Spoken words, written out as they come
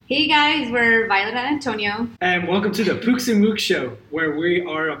Hey guys, we're Violet and Antonio. And welcome to the Pooks and Mooks show, where we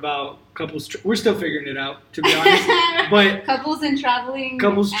are about couples. We're still figuring it out, to be honest. But couples and traveling.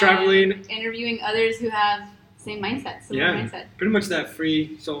 Interviewing others who have same mindset, similar mindset. Pretty much that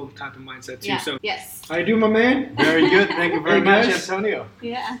free soul type of mindset too. Yeah. So, yes. How you doing, my man? Very good. Thank you very much, guys. Antonio.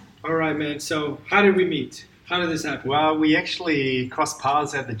 Yeah. All right, man. So, how did we meet? How did this happen? Well, we actually crossed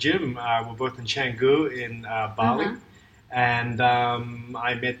paths at the gym. We're both in Canggu in Bali. Uh-huh. And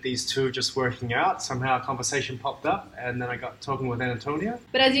I met these two just working out. Somehow a conversation popped up, and then I got talking with Antonio.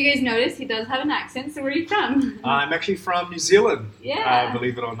 But as you guys noticed, he does have an accent, so where are you from? I'm actually from New Zealand, Yeah.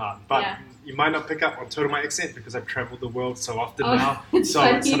 believe it or not. But Yeah. you might not pick up on totally my accent because I've traveled the world so often Oh, now. it's So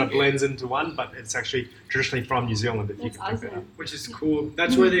funny. it sort of blends into one, but it's actually traditionally from New Zealand, if you That's can pick that up. awesome. Which is cool.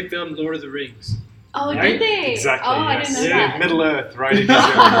 That's where they filmed Lord of the Rings. Oh, Right? did they? Exactly, Oh, I yes. didn't know Yeah, that. Middle Earth, right in New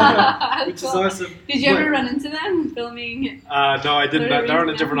Zealand. Which is Cool. awesome. Did you ever But- run into them filming? No, I didn't. Lord of the They're on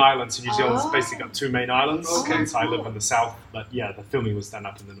Rings, a different yeah. island. So New Zealand's Oh. basically got two main islands. Okay. And so I live Cool. in the south. But yeah, the filming was done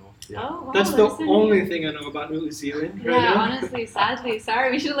up in the north. Yeah. Oh, wow. That's the so only neat. thing I know about New Zealand right Yeah, now. honestly, sadly.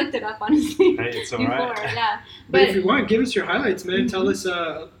 Sorry, we should have looked it up, honestly. Hey, it's all Before, right. yeah. But if you want, give us your highlights, man. Tell Mhm.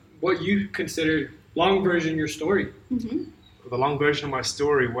 us what you consider long version your story. Mhm. The long version of my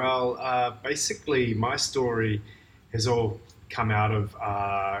story. Well, basically, my story has all come out of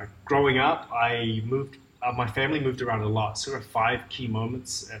growing up. I moved. My family moved around a lot. So there are 5 key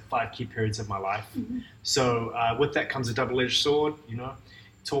moments, 5 key periods of my life. Mhm. So with that comes a double-edged sword. You know,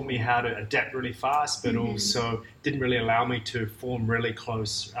 taught me how to adapt really fast, but Mhm. also didn't really allow me to form really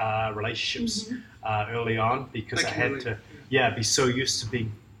close relationships Mhm. early on because I had to, be so used to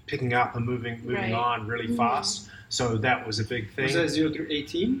picking up and moving Right. on really Mhm. fast. So that was a big thing. Was that 0 through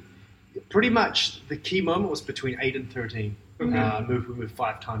 18? Pretty much the key moment was between 8 and 13. Okay. We moved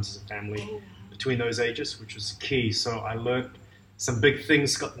 5 times as a family Oh. between those ages, which was key. So I learned some big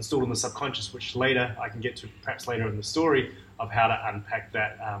things got installed in the subconscious, which later I can get to perhaps later in the story of how to unpack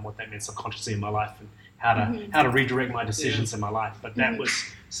that, what that meant subconsciously in my life and how to redirect my decisions in my life. But that Mhm.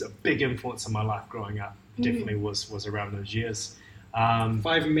 was a big influence in my life growing up. Definitely was around those years.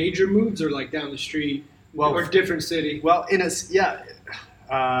 5 major moves, or like down the street, or different city? Well,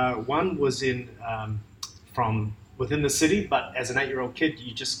 one was in from within the city, but as an 8-year-old kid,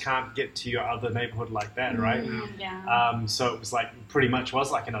 you just can't get to your other neighborhood like that, right? Mhm. Yeah. So it was like pretty much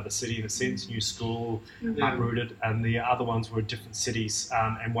was like another city in a sense, new school, Mhm. uprooted, and the other ones were different cities,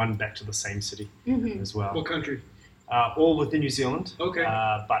 and one back to the same city Mhm. as well. What country? All within New Zealand, Okay.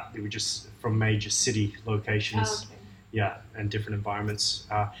 but they were just from major city locations, Oh, okay. yeah, and different environments.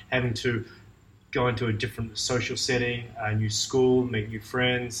 Having to go into a different social setting, a new school, make new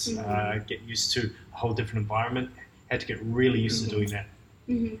friends, Mhm. get used to a whole different environment. Had to get really used to doing that.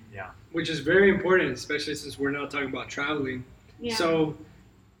 Mhm. Which is very important, especially since we're now talking about traveling. Yeah. So,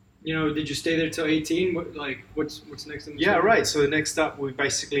 did you stay there till 18? What's next in the Yeah, story? right. So the next up, we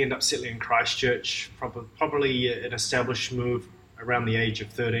basically end up settling in Christchurch, probably an established move around the age of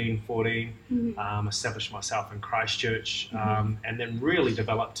 13, 14. Mhm. Established myself in Christchurch, and then really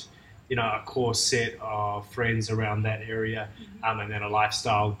developed, a core set of friends around that area, and then a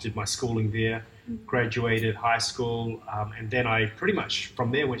lifestyle. Did my schooling there, graduated high school, and then I pretty much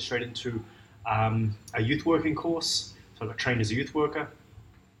from there went straight into a youth working course. So I got trained as a youth worker.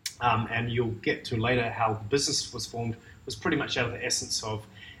 And you'll get to later how the business was formed was pretty much out of the essence of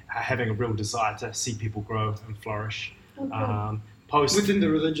having a real desire to see people grow and flourish. Oh, cool. Within the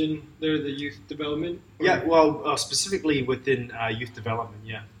religion, the youth development? Or- Yeah, well, specifically within youth development,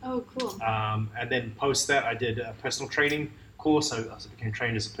 yeah. Oh, cool. And then post that, I did a personal training course. I became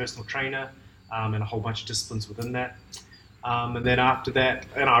trained as a personal trainer, and a whole bunch of disciplines within that. And then after that,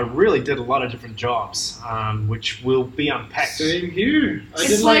 and I really did a lot of different jobs, which will be unpacked. Same here. I It's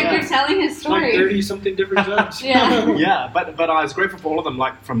did like you're telling his like story. 30-something different jobs. Yeah. Yeah, but I was grateful for all of them,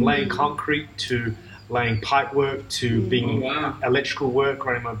 like from laying concrete to laying pipe work to being Oh, wow. electrical work,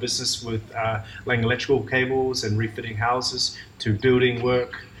 running my business with laying electrical cables and refitting houses, to building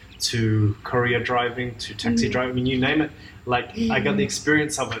work, to courier driving, to taxi driving. I mean, you name it. Like I got the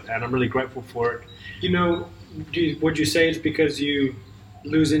experience of it, and I'm really grateful for it. Would you say it's because you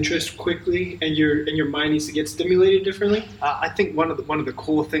lose interest quickly and your mind needs to get stimulated differently? I think one of the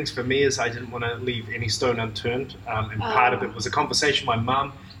core things for me is I didn't want to leave any stone unturned, and part of it was a conversation with my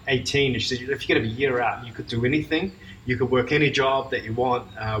mum, 18, and she said, if you get a year out, you could do anything. You could work any job that you want.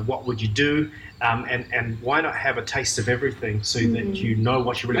 What would you do? And why not have a taste of everything so that you know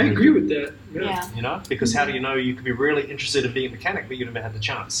what you really I want to agree do? with that. Yeah. Because how do you know you could be really interested in being a mechanic, but you never had the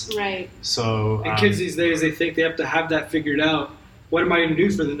chance? Right. So And kids these days, they think they have to have that figured out. What am I going to do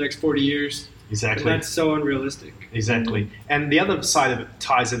for the next 40 years? Exactly. And that's so unrealistic. Exactly. And the other side of it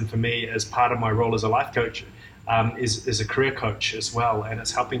ties in for me as part of my role as a life coach is a career coach as well. And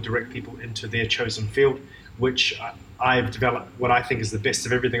it's helping direct people into their chosen field, which I've developed what I think is the best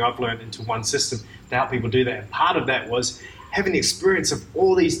of everything I've learned into one system to help people do that. And part of that was having the experience of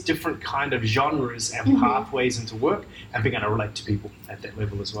all these different kind of genres and pathways into work and being able to relate to people at that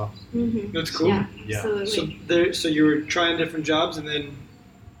level as well. That's cool. Yeah, Yeah. absolutely. So you were trying different jobs, and then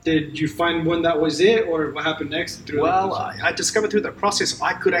did you find one that was it, or what happened next? Well, I discovered through that process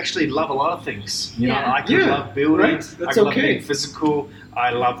I could actually love a lot of things. You know, Yeah. I could love building, right. I That's could love okay. being physical, I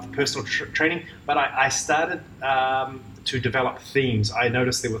love the personal training, but I started to develop themes. I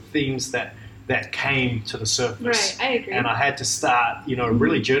noticed there were themes that came to the surface. Right, I agree. And I had to start,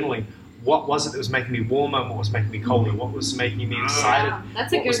 really journaling. What was it that was making me warmer and what was making me colder? What was making me excited? Yeah,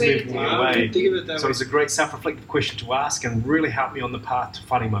 that's a what good was way to moving do me it. Wow, I away? didn't think of it that So it way. was a great self-reflective question to ask and really helped me on the path to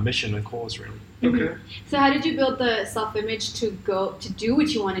finding my mission and cause, really. Okay. So how did you build the self-image to go to do what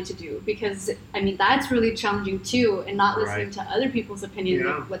you wanted to do? Because I mean that's really challenging too, and not listening Right. to other people's opinion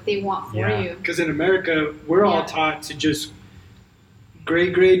Yeah. of what they want for Yeah. you. Because in America, we're all Yeah. taught to just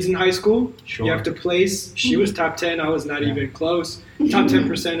grade grades in high school. Sure. You have to place. She was top 10. I was not Yeah. even close. Top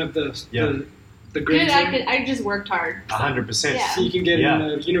 10% of the Good, grades. I just worked hard. 100%. Yeah. So you can get in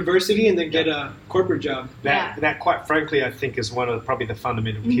a university and then get a corporate job. That, quite frankly, I think is one of probably the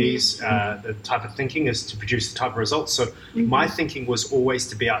fundamental keys. The type of thinking is to produce the type of results. So my thinking was always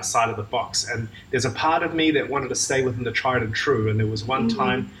to be outside of the box. And there's a part of me that wanted to stay within the tried and true. And there was one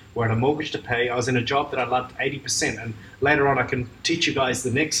time where I had a mortgage to pay. I was in a job that I loved 80%. And later on, I can teach you guys the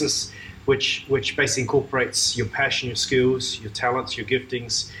Nexus, which basically incorporates your passion, your skills, your talents, your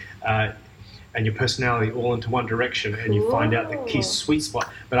giftings, and your personality all into one direction, and you find out the key sweet spot.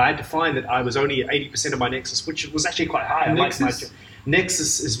 But I had to find that I was only at 80% of my nexus, which was actually quite high. I liked my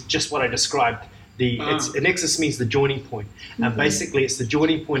nexus is just what I described. A nexus means the joining point, and basically it's the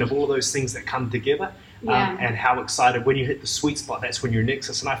joining point of all those things that come together. And how excited when you hit the sweet spot, that's when you're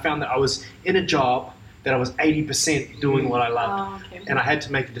nexus. And I found that I was in a job that I was 80% doing what I loved. And I had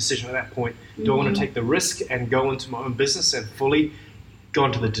to make a decision at that point. Do I want to take the risk and go into my own business and fully go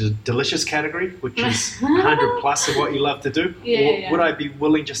into the delicious category, which is 100 plus of what you love to do? Or would I be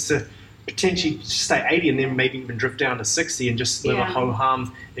willing just to potentially stay 80 and then maybe even drift down to 60 and just live a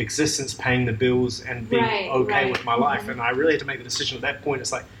ho-hum existence, paying the bills and being okay with my life? And I really had to make the decision at that point.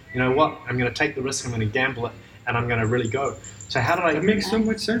 It's like, you know what? I'm going to take the risk, I'm going to gamble it, and I'm going to really go. So how did I... That makes so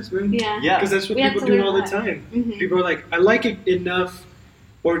much sense, man. Yeah. Because that's what people do all the time. People are like, I like it enough,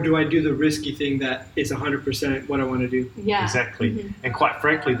 or do I do the risky thing that is 100% what I want to do? Yeah. Exactly. And quite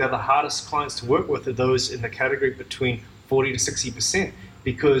frankly, they're the hardest clients to work with are those in the category between 40 to 60%,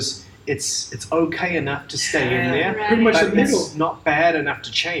 because it's okay enough to stay in there, pretty much but the middle. it's not bad enough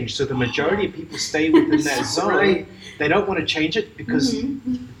to change. So the majority of people stay within that zone. They don't want to change it because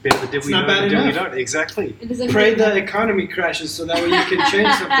better the devil you know, the devil you don't. Exactly. Pray the economy crashes so that way you can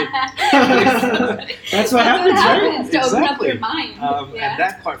change something. That's what happens, right? To open up your mind. And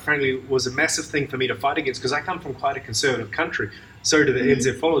that, quite frankly, was a massive thing for me to fight against, because I come from quite a conservative country. So do the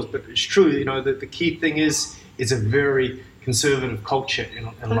NZ followers, but it's true. You know, the key thing is a very conservative culture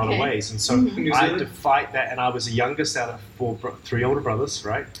in a lot of ways, and so I had to fight that. And I was the youngest out of three older brothers,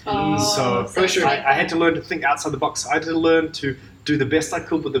 right? So pressure. I had to learn to think outside the box. I had to learn to do the best I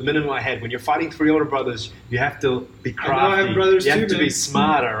could with the minimum I had. When you're fighting three older brothers, you have to be crafty. I have brothers you have too, to be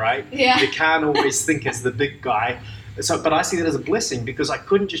smarter, right? Yeah. You can't always think as the big guy. So, but I see that as a blessing, because I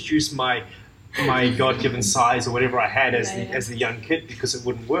couldn't just use my God-given size or whatever I had as the young kid, because it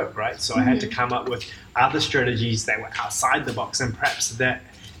wouldn't work, right? So I had to come up with other strategies that were outside the box, and perhaps that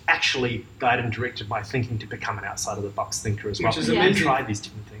actually guided and directed my thinking to become an outside of the box thinker as well. Which is amazing. Try these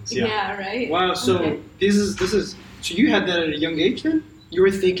different things. Yeah, right. Wow. So this is so you had that at a young age then? You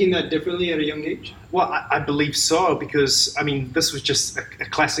were thinking that differently at a young age? Well, I believe so, because, I mean, this was just a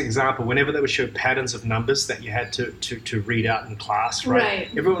classic example. Whenever they would show patterns of numbers that you had to read out in class, right?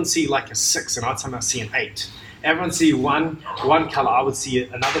 Everyone would see like a 6, and I'd sometimes see an 8. Everyone would see one color, I would see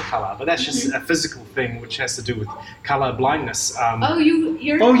another color. But that's just a physical thing, which has to do with color blindness.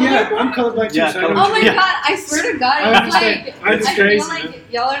 You're colorblind? I'm colorblind too. Yeah, so I don't Oh my God, I swear to God, I it's like, It's I crazy, feel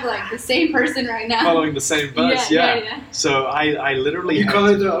like y'all are like the same person right now. Following the same verse, Yeah. So I literally... You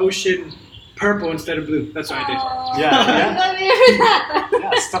color the ocean purple instead of blue. That's what I did.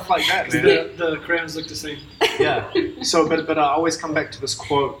 Yeah, stuff like that, man. The crayons look the same. Yeah. So, but I always come back to this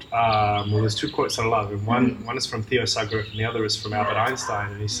quote. Well, there's two quotes that I love, and one is from Theo Sagarth, and the other is from Albert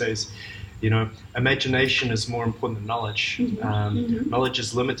Einstein, and he says, You know, imagination is more important than knowledge. Knowledge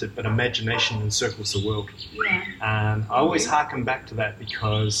is limited, but imagination encircles the world. Yeah. And I always harken back to that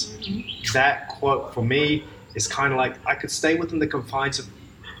because that quote for me is kind of like I could stay within the confines of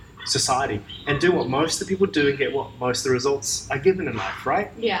society and do what most of the people do and get what most of the results are given in life, right?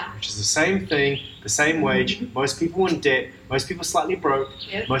 Yeah. Which is the same thing, the same wage, most people in debt, most people slightly broke,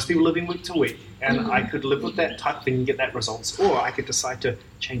 most people living week to week, and I could live with that type of thing and get that results, or I could decide to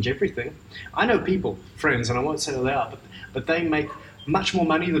change everything. I know people, friends, and I won't say who they are, but they make much more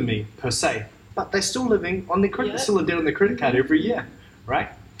money than me per se, but they're still living on their credit, still in debt on their credit card every year, right?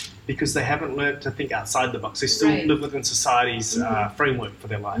 Because they haven't learned to think outside the box. They still live within society's framework for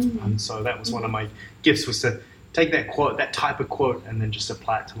their life. And so that was one of my gifts, was to take that quote, that type of quote, and then just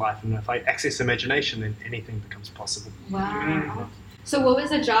apply it to life. And if I access imagination, then anything becomes possible. Wow. So what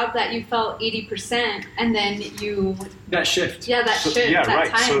was a job that you felt 80% and then you... That shift. Yeah, that shift, Yeah, that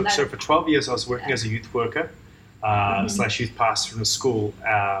right. time. So for 12 years I was working as a youth worker / youth pastor in a school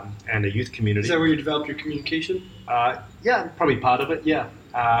and a youth community. Is that where you developed your communication? Yeah, probably part of it, yeah.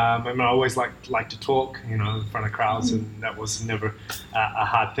 I mean, I always like to talk, you know, in front of crowds, and that was never a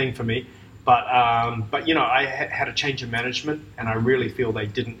hard thing for me. But you know, I had a change in management, and I really feel they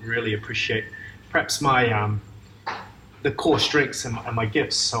didn't really appreciate perhaps my the core strengths and my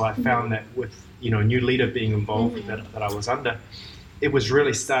gifts. So I found that with, you know, a new leader being involved that I was under, it was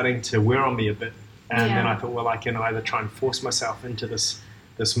really starting to wear on me a bit. And then I thought, well, I can either try and force myself into this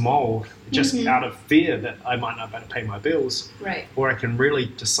mold just out of fear that I might not be able to pay my bills, or I can really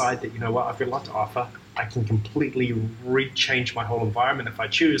decide that, you know what, I've got a lot to offer. I can completely change my whole environment if I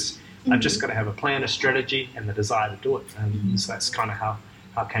choose. I've just got to have a plan, a strategy, and the desire to do it. And so that's kind of how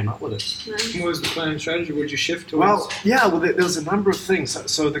I came up with it. Nice. What was the plan and strategy? What did you shift towards? Well, there was a number of things.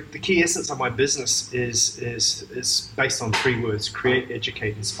 So the key essence of my business is based on 3 words: create,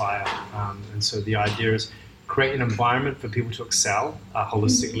 educate, inspire. And so the idea is create an environment for people to excel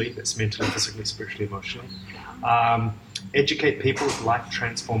holistically, that's mentally, physically, spiritually, emotionally. Educate people with life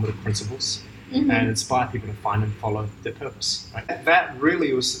transformative principles, and inspire people to find and follow their purpose. Right? That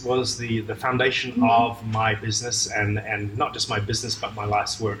really was the foundation of my business, and not just my business, but my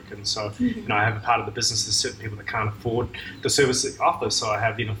life's work. And so, you know, I have a part of the business. There's certain people that can't afford the service it offers. So I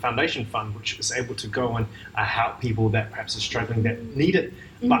have, you know, foundation fund, which is able to go and help people that perhaps are struggling, that need it,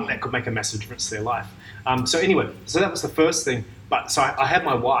 but that could make a massive difference to their life. So anyway, so that was the first thing. But so I had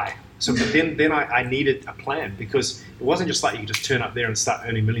my why. So but then I needed a plan, because it wasn't just like you could just turn up there and start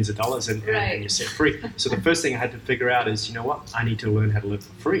earning millions of dollars and you're set free. So the first thing I had to figure out is, you know what, I need to learn how to live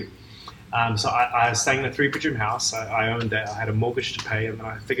for free. So I was staying in a 3-bedroom house. I owned that. I had a mortgage to pay, and then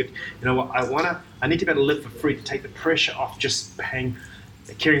I figured, you know what, I need to be able to live for free to take the pressure off just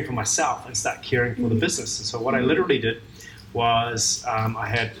caring for myself and start caring for the business. And so what I literally did was I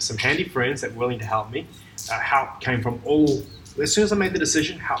had some handy friends that were willing to help me. Help came from as soon as I made the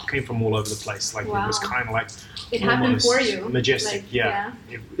decision, help came from all over the place. Like it was kind of like it happened for you. Majestic, like,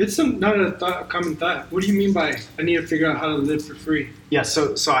 It's not a common thought. What do you mean by I need to figure out how to live for free? Yeah,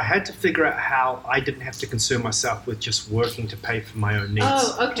 so I had to figure out how I didn't have to concern myself with just working to pay for my own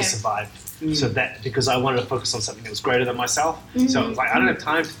needs to survive. So that, because I wanted to focus on something that was greater than myself. So it was like, I don't have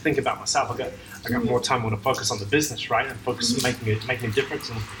time to think about myself. I got more time. I want to focus on the business, right, and focus on making a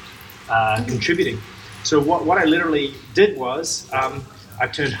difference and contributing. So what I literally did was I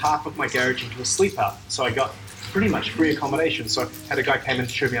turned half of my garage into a sleep out. So I got pretty much free accommodation. So I had a guy came in and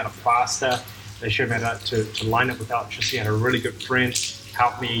showed me how to plaster. They showed me how to line up with electricity. I had a really good friend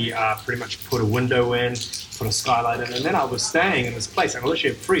help me pretty much put a window in, put a skylight in, and then I was staying in this place. And I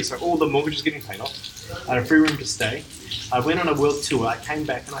literally had free, so all the mortgage was getting paid off. I had a free room to stay. I went on a world tour. I came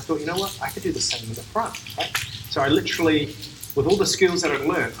back and I thought, you know what? I could do the same in the front. Right? So I literally, with all the skills that I'd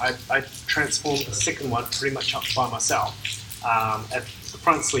learned, I transformed the second one pretty much up by myself at the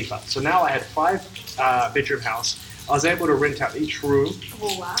front sleeper. So now I had 5-bedroom house. I was able to rent out each room,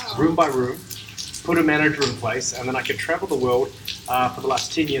 room by room, put a manager in place, and then I could travel the world for the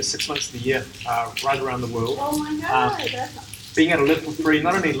last 10 years, 6 months of the year, right around the world. Oh my God, being able to live for free,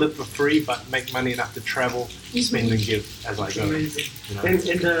 not only live for free, but make money enough to travel, spend and give as I go. Amazing. You know?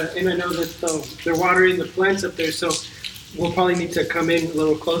 And I know that they're watering the plants up there, so we'll probably need to come in a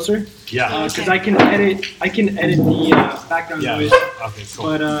little closer. Yeah. Because I can edit the background noise. Okay,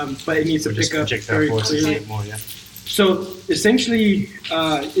 cool. But it needs to pick up very clearly. More, yeah. So essentially,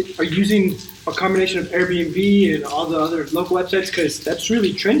 are you using a combination of Airbnb and all the other local websites? Because that's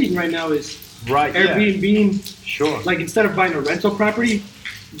really trending right now. Is Airbnb? Sure. Like instead of buying a rental property,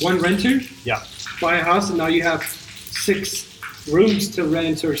 one renter. Yeah. Buy a house, and now you have 6 rooms to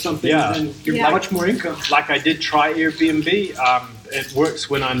rent or something. Yeah. And you're much more income. Like I did try Airbnb. it works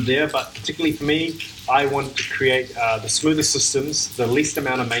when I'm there, but particularly for me, I want to create the smoothest systems, the least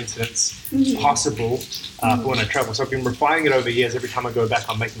amount of maintenance possible for when I travel. So I've been refining it over years. Every time I go back,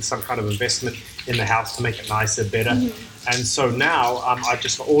 I'm making some kind of investment in the house to make it nicer, better. And so now I've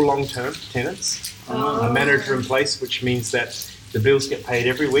just got all long-term tenants, a manager in place, which means that the bills get paid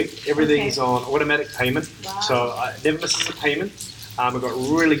every week. Everything's on automatic payment, so I never misses a payment. I've got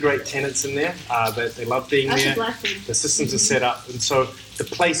really great tenants in there. They love being That's there. a blessing. The systems are set up, and so the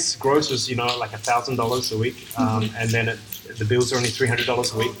place grosses, like $1,000 a week, and then the bills are only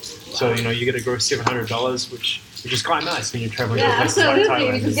 $300 a week. So you get a gross $700, which is quite nice when you're traveling to places like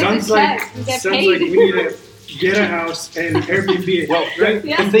Thailand. We Sounds like we need to get a house and Airbnb it. Well, right?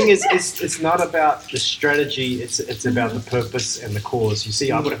 the thing is, it's not about the strategy. It's about the purpose and the cause. You see,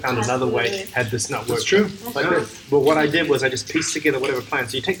 I would have found another way had this not worked. That's true. Like this. But what I did was I just pieced together whatever plan.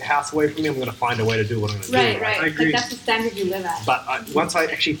 So you take the house away from me, I'm going to find a way to do what I'm going to do. Right. I agree. Like that's the standard you live at. But once I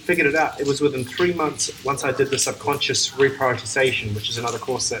actually figured it out, it was within 3 months. Once I did the subconscious reprioritization, which is another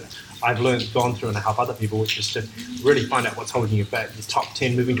course that I've gone through, and I help other people, which is to really find out what's holding you back. Your top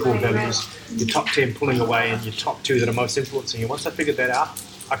 10 moving toward values, your top 10 pulling away, and your top 2 that are most influencing you. Once I figured that out,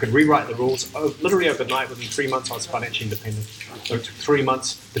 I could rewrite the rules literally overnight. Within 3 months, I was financially independent. So it took 3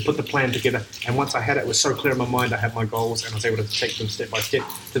 months to put the plan together. And once I had it was so clear in my mind, I had my goals, and I was able to take them step by step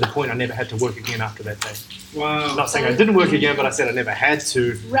to the point I never had to work again after that day. Wow. I'm not saying I didn't work again, but I said I never had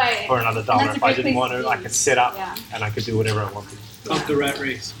to for another dollar. That's a If I great didn't want place to, to I be. could set up Yeah. and I could do whatever I wanted. Off the rat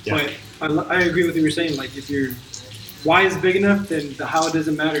race. Yeah. But I agree with what you were saying. Like, if your why is big enough, then the how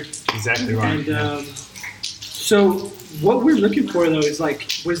doesn't matter. Exactly right. And so what we're looking for, though, is like,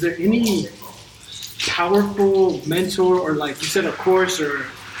 was there any powerful mentor or, like you said, a course or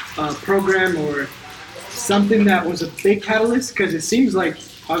a program or something that was a big catalyst? Because it seems like,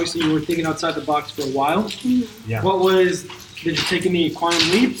 obviously, you were thinking outside the box for a while. Yeah. Did you take any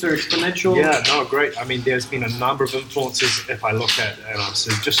quantum leaps or exponential? Yeah, no, great. I mean, there's been a number of influences if I look at so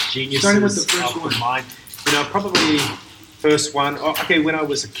just geniuses Starting with the first of one. mine. Probably first one. When I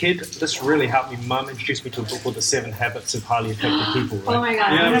was a kid, this really helped me. Mum introduced me to a book called The 7 Habits of Highly Effective People. Right? Oh my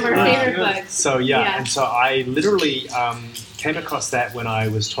god, Yeah, one of our yeah. favorite books. So and so I literally came across that when I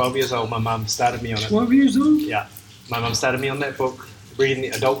was 12 years old. My mum started me on it. 12 years old? Yeah, my mum started me on that book, reading the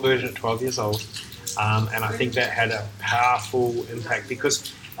adult version at 12 years old. And I think that had a powerful impact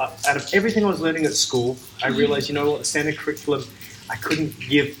because out of everything I was learning at school, I realized, the standard curriculum I couldn't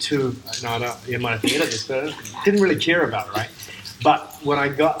give to, you might have to edit this, but I didn't really care about it, right? But when I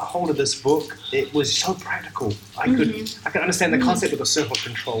got a hold of this book, it was so practical. I could understand the concept of the circle of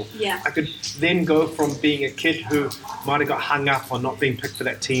control. Yeah. I could then go from being a kid who might have got hung up on not being picked for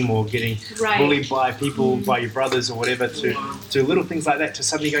that team or getting bullied by people, by your brothers or whatever, to little things like that, to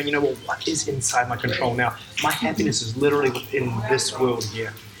suddenly going, what is inside my control now? My happiness is literally within this world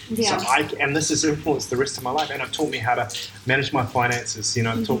here. Yeah. So and this has influenced the rest of my life, and it taught me how to manage my finances.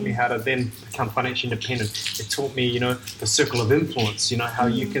 It taught me how to then become financially independent. It taught me, the circle of influence. How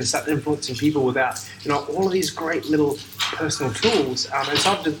you can start influencing people without, all of these great little personal tools. And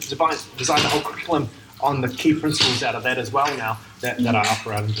so I've designed the whole curriculum on the key principles out of that as well now that I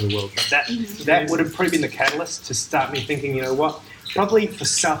offer out into the world. But that would have probably been the catalyst to start me thinking, probably for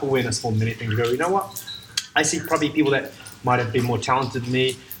self-awareness more than anything, to go, I see probably people that might have been more talented than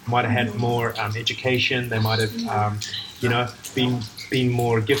me, might have had more education, they might have, been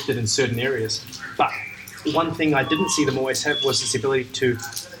more gifted in certain areas. But one thing I didn't see them always have was this ability to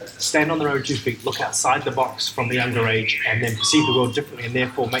stand on their own 2 feet, look outside the box from the younger age, and then perceive the world differently and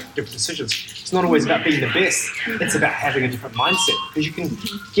therefore make different decisions. It's not always about being the best, it's about having a different mindset, because you can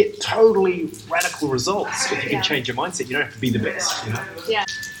get totally radical results if you can change your mindset. You don't have to be the best, Yeah.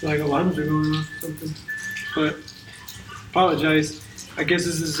 Like alarms are going off or something. But apologize. I guess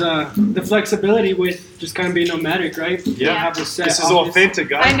this is the flexibility with just kind of being nomadic, right? Yeah. Have a set This is office. authentic,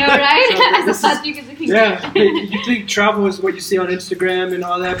 guys. I know, right? This That's you can Yeah, you think travel is what you see on Instagram and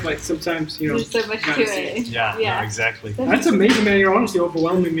all that, but sometimes, There's so much to gotta see it. Yeah, Yeah. no, exactly. That's amazing, man. You're honestly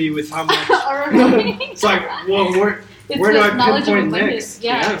overwhelming me with how much. Alright. It's like, well, where It's do I with knowledge of pinpoint abundance. next?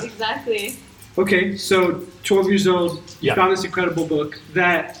 Yeah, exactly. Okay, so 12 years old, you Yeah. found this incredible book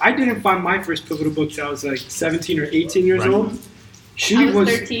that I didn't find my first pivotal book till I was like 17 or 18 years Right. old. She I was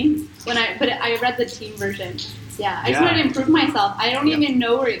 13 when I read the teen version. Yeah, I just Yeah. wanted to improve myself. I don't even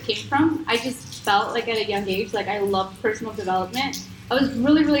know where it came from. I just felt like at a young age, like I loved personal development. I was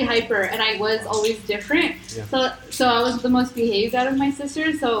really, really hyper, and I was always different. Yeah. So I was the most behaved out of my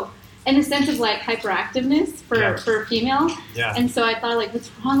sisters. So in a sense of like hyperactiveness for female. Yeah. And so I thought like, what's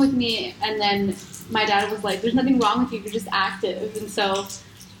wrong with me? And then my dad was like, there's nothing wrong with you. You're just active. And so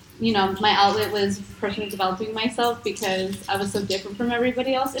you know, my outlet was personally developing myself because I was so different from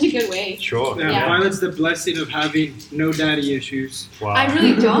everybody else in a good way. Sure. Yeah, Yeah. Violet's the blessing of having no daddy issues. Wow. I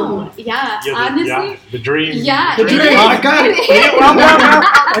really don't. Yeah, You're honestly. the dream. Yeah. The dream. it is. I got it.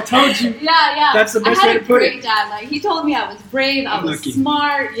 I told you. Yeah. That's the best I way had to a put it. great dad. Like, he told me I was brave, I was Lucky.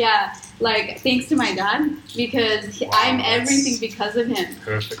 smart. Yeah. Like, thanks to my dad, because I'm everything because of him.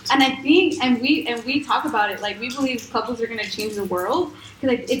 Perfect. And I think, and we talk about it, like, we believe couples are going to change the world,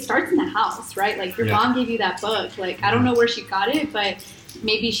 because like, it starts in the house, right? Like, your Yeah. mom gave you that book. Like, I don't know where she got it, but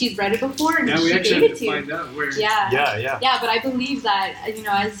maybe she's read it before and Yeah, we she actually gave have it to to you. find out where. Yeah. Yeah, but I believe that, you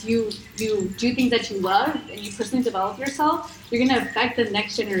know, as you do things that you love and you personally develop yourself, you're going to affect the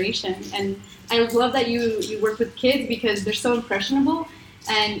next generation. And I love that you work with kids because they're so impressionable.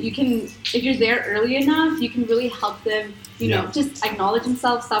 And you can, if you're there early enough, you can really help them, you know, just acknowledge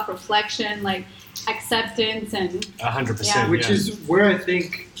themselves, self-reflection, like acceptance, and 100%. Which is where I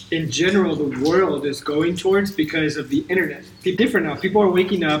think, in general, the world is going towards because of the internet. It's different now. People are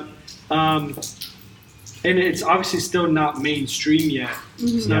waking up, and it's obviously still not mainstream yet.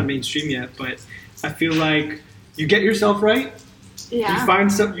 It's not mainstream yet, but I feel like you get yourself right. You find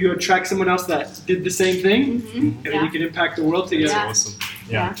you attract someone else that did the same thing, and then you can impact the world together. That's awesome.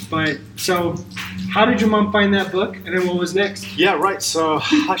 Yeah. But so, how did your mom find that book, and then what was next? Yeah, right. So,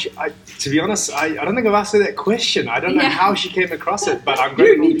 to be honest, I don't think I've asked her that question. I don't know how she came across it, but I'm You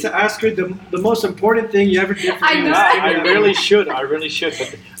grateful. need to ask her the most important thing you ever did for I me. know. I really should.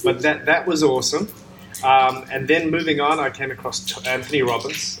 But that was awesome. And then moving on, I came across Anthony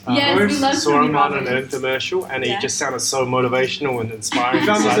Robbins. Yes, we love Saw Tony him on an Robbins. infomercial, and he Yeah. just sounded so motivational and inspiring. You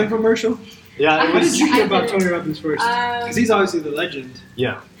found this So, infomercial? yeah, it How did was. you hear I about did. Tony Robbins first? Because he's obviously the legend.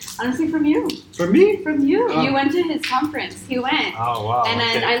 Yeah. Honestly, from you. For me? From you. Oh. You went to his conference. He went. Oh wow. And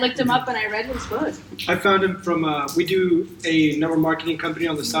then okay. I looked him up and I read his book. I found him from, we do a network marketing company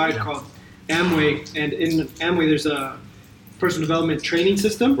on the side Yeah. called Amway. And in Amway, there's a personal development training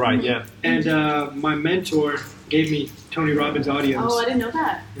system. Right. Yeah. And my mentor gave me Tony Robbins audios. Oh, I didn't know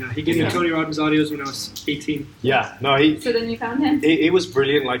that. Yeah, he gave me Yeah. Tony Robbins audios when I was 18. Yeah. No, he. So then you found him? It was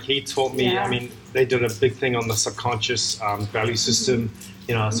brilliant. Like he taught me. Yeah. I mean, they did a big thing on the subconscious value system.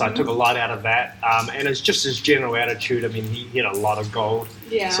 You know, so I took a lot out of that. And it's just his general attitude. I mean, he hit a lot of gold.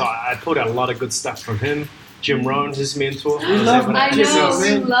 Yeah. So I pulled out a lot of good stuff from him. Jim Rohn, his mentor. We love was him. I able to- know, Jesus, we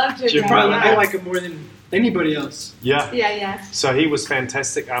man. love Jim Jim Probably, Rohn. I like him more than anybody else. Yeah. Yeah. So he was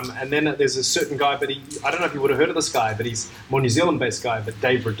fantastic. And then there's a certain guy, but I don't know if you would have heard of this guy, but he's more New Zealand-based guy, but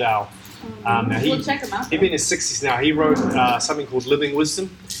Dave Riddell. Now We'll check him out. He's in his 60s now. He wrote something called Living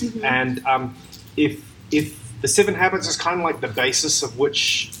Wisdom. And if the 7 Habits is kind of like the basis of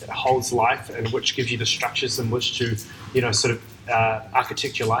which holds life and which gives you the structures in which to, you know, sort of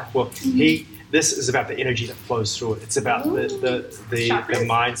architect your life. Well, this is about the energy that flows through it. It's about the Chakras?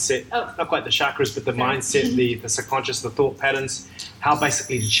 mindset, Oh. not quite the chakras, but the mindset, the subconscious, the thought patterns, how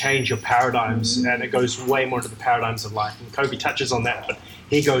basically to change your paradigms. And it goes way more into the paradigms of life. And Kobe touches on that, but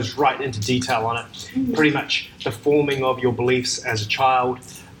he goes right into detail on it. Pretty much the forming of your beliefs as a child,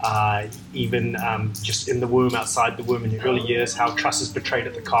 even just in the womb, outside the womb in your early years, how trust is betrayed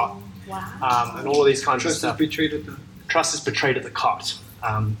at the cot, Wow. and all of these kinds Trust of is stuff. betrayed at the... Trust is betrayed at the cot.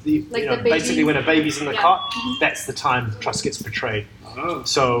 Like You know, the baby- basically, when a baby's in the Yeah. cot, that's the time trust gets betrayed. Oh.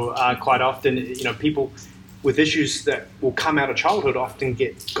 So quite often, you know, people with issues that will come out of childhood often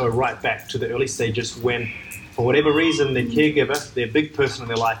go right back to the early stages when, for whatever reason, their caregiver, their big person in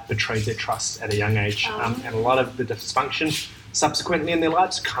their life, betrayed their trust at a young age. And a lot of the dysfunction subsequently in their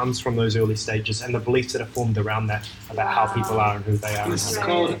lives comes from those early stages and the beliefs that are formed around that, about how people are and who they are. This is Right.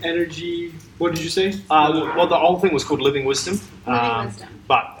 called energy... What did you say? Well, the whole thing was called Living Wisdom. Living Wisdom.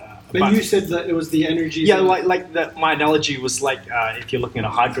 But But you said that it was the energy... yeah, my analogy was like if you're looking at a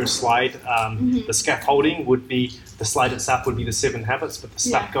hydro slide, the scaffolding would be, the slide itself would be the 7 habits, but the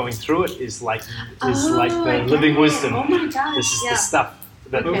stuff Yeah. going through it is like I the get living it. wisdom. Oh my gosh. This is yeah. the stuff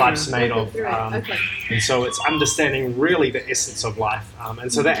that Okay. life's made Look of. through it. Okay. And so it's understanding really the essence of life.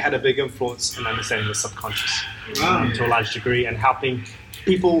 And so that had a big influence in understanding the subconscious Wow. to a large degree and helping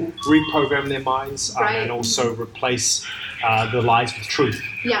people reprogram their minds Right. and also replace the lies with truth.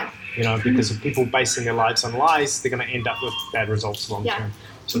 Yeah. You know, because if people basing their lives on lies, they're going to end up with bad results long Yeah. term.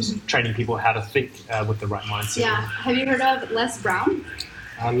 So it's training people how to think with the right mindset. Yeah. Have you heard of Les Brown?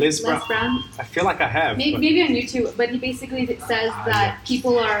 Les Brown. Les Brown. I feel like I have. Maybe, but- maybe on YouTube, but he basically says that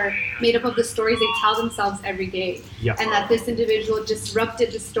people are made up of the stories they tell themselves every day. Yeah. And that this individual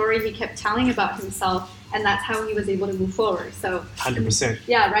disrupted the story he kept telling about himself and that's how he was able to move forward. So 100%.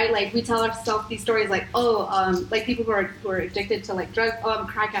 yeah, right. Like we tell ourselves these stories, like like people who are addicted to like drugs. Oh, I'm a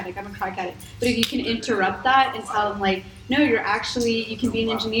crack addict. I'm a crack addict. But if you can interrupt that and tell them like, no, you can be an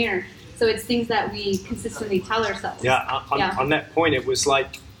engineer. So it's things that we consistently tell ourselves. Yeah, on that point, it was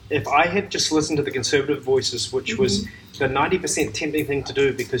like if I had just listened to the conservative voices, which was the 90% tempting thing to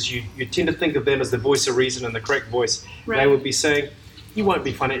do, because you tend to think of them as the voice of reason and the correct voice. Right. They would be saying, you won't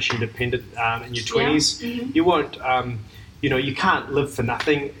be financially independent in your 20s. Yeah. You won't, you can't live for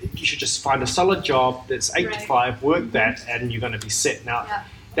nothing. You should just find a solid job that's 8 to 5, work that, and you're going to be set. Now,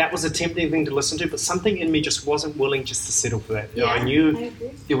 that was a tempting thing to listen to, but something in me just wasn't willing just to settle for that. I knew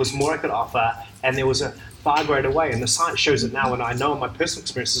there was more I could offer, and there was a far greater way. And the science shows it now, and I know in my personal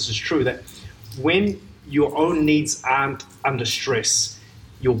experience this is true, that when your own needs aren't under stress,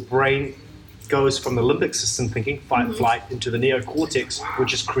 your brain goes from the limbic system thinking, fight, flight, into the neocortex,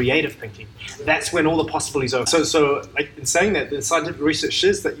 which is creative thinking. That's when all the possibilities are. So like in saying that, the scientific research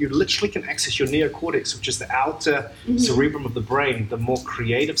says that you literally can access your neocortex, which is the outer cerebrum of the brain, the more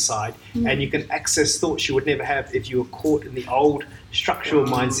creative side, and you can access thoughts you would never have if you were caught in the old structural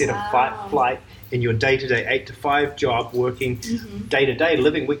mindset of fight, flight, in your day-to-day 8 to 5 job, working day-to-day,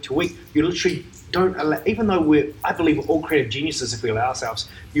 living week to week. You literally don't allow, even though I believe we're all creative geniuses if we allow ourselves,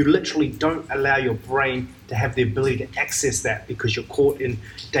 you literally don't allow your brain to have the ability to access that because you're caught in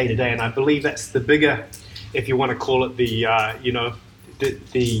day to day. And I believe that's the bigger, if you want to call it the,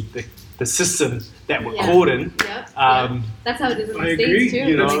 the system that we're caught in. That's how it is in the I States agree.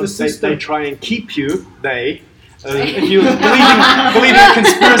 too. The they try and keep you, if you believe in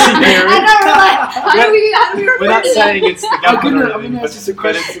conspiracy theory, How do we without saying it's the government, I'm gonna ask you some but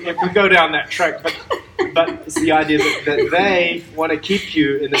questions. if we go down that track, but it's the idea that they want to keep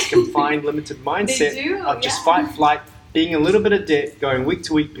you in this confined, limited mindset of just fight, flight, being a little bit of debt, going week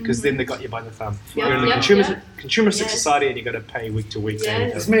to week, because then they got you by the thumb. You're in a consumeristic society, and you got to pay week to week.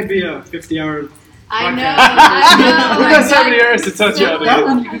 This may be a 50-hour. I know. We've got so many areas to touch on. That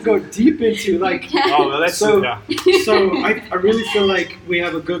one you can go deep into, like. Oh, well, that's So I really feel like we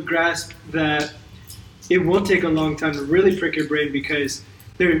have a good grasp that it will take a long time to really prick your brain, because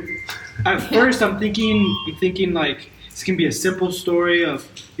at first I'm thinking like this can be a simple story of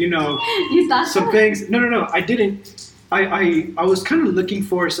some things. No, I didn't. I was kind of looking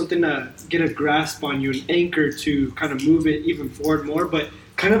for something to get a grasp on you, an anchor to kind of move it even forward more, but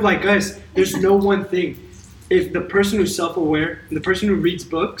kind of like us, there's no one thing. If the person who's self-aware, the person who reads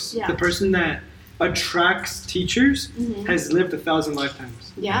books, the person that attracts teachers has lived 1,000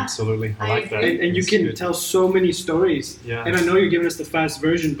 lifetimes. Yeah, absolutely. I like that. And you can tell so many stories. Yeah. And I know you're giving us the fast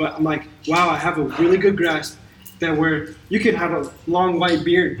version, but I'm like, wow, I have a really good grasp that where you could have a long white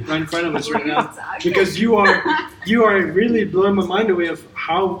beard right in front of us right now, because you are really blowing my mind away of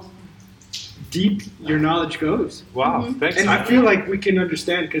how deep your knowledge goes. Wow, thanks. And I feel like we can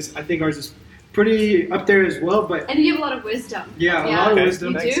understand, because I think ours is pretty up there as well. But and you have a lot of wisdom. Yeah, a lot of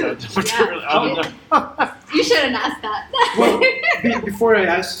wisdom. You do. Yeah. You shouldn't ask that. Well, before I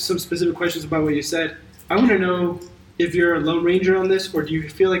ask some specific questions about what you said, I want to know if you're a lone ranger on this, or do you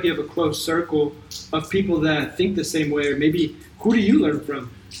feel like you have a close circle of people that think the same way, or maybe who do you learn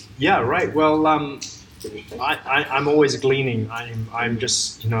from? Yeah, right. Well, I'm always gleaning. I'm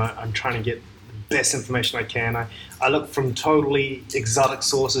just, I'm trying to get the best information I can. I look from totally exotic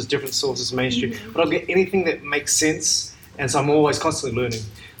sources, different sources, mainstream, but I'll get anything that makes sense, and so I'm always constantly learning.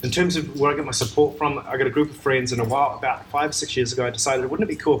 In terms of where I get my support from, I got a group of friends, and about 5 or 6 years ago, I decided, wouldn't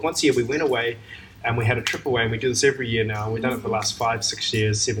it be cool if once a year we went away and we had a trip away, and we do this every year now. We've done it for the last 5, 6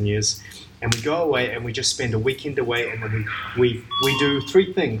 years, 7 years. And we go away and we just spend a weekend away, and then we do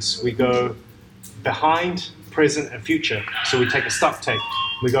 3 things. We go behind, present, and future. So we take a stock take.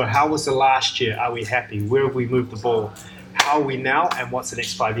 We go, how was the last year? Are we happy? Where have we moved the ball? How are we now, and what's the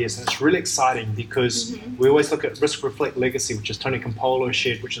next 5 years? And it's really exciting, because we always look at risk, reflect, legacy, which is Tony Campolo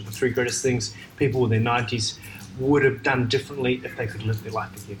shared, which are the 3 greatest things people in their 90s would have done differently if they could live their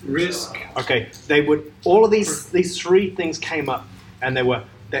life again. Risk. Okay, they would. All of these 3 things came up, and they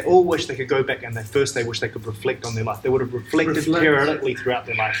all wish they could go back, and they wish they could reflect on their life. They would have reflected periodically throughout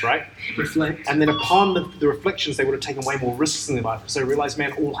their life, right? Reflect. And then upon the reflections, they would have taken way more risks in their life. So they realized,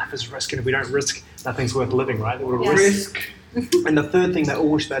 man, all life is risk, and if we don't risk, nothing's worth living, right? They would have risked. And the 3rd thing they all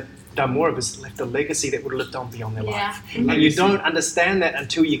wish they'd done more of is left a legacy that would have lived on beyond their life. And you don't understand that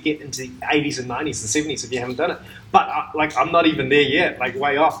until you get into the 80s and 90s and 70s if you haven't done it. But I'm not even there yet,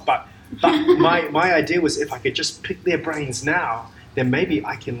 way off. But my idea was, if I could just pick their brains now, then maybe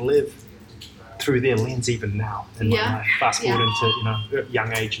I can live through their lens even now in my life. Fast forward into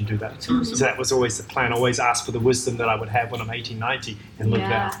young age and do that. So that was always the plan. Always ask for the wisdom that I would have when I'm 18, 90 and live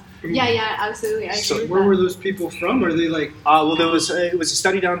that. Yeah, absolutely. I agree with where that. were those people from? Are they like? Well, it was a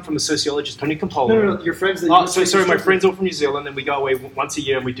study done from the sociologist Tony Campolo. No, your friends. That My friends all from New Zealand, and we go away once a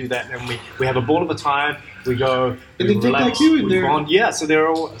year and we do that, and we have a ball of a time. We go, And we they think relax, like you, and we they're bond. Yeah, so they're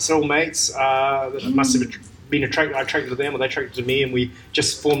all mates. That must have been attracted to them, or they attracted to me, and we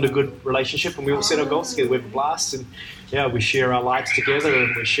just formed a good relationship, and we all set our goals together. We have a blast, and we share our lives together,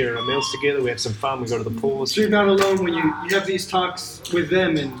 and we share our meals together. We have some fun. We go to the pools. So you're not alone when you have these talks with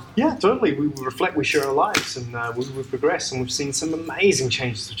them, and yeah, totally. We reflect, we share our lives, and we progress, and we've seen some amazing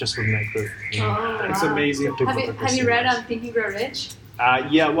changes just within that group. It's amazing. Have you read Think and Grow Rich?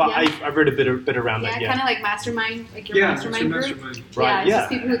 I've read a bit around that. Kind of like mastermind, like your mastermind group. Right. It's just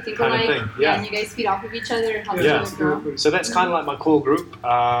people who think kind alike. of thing. And you guys feed off of each other and help each other grow. So that's kind of like my core group.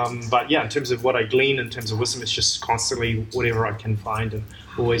 But in terms of what I glean in terms of wisdom, it's just constantly whatever I can find, and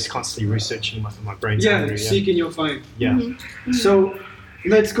always constantly researching. My brain's hungry. Seek and you'll find. Yeah. So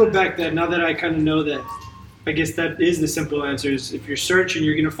let's go back then. Now that I kind of know that, I guess that is the simple answer. Is if you're searching,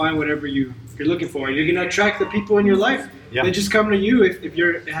 you're gonna find whatever you're looking for. You're gonna attract the people in your life. Yeah. They just come to you if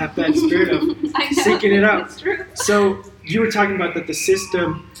you have that spirit of seeking it out. It's true. So you were talking about that the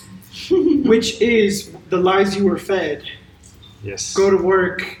system, which is the lies you were fed. Yes. Go to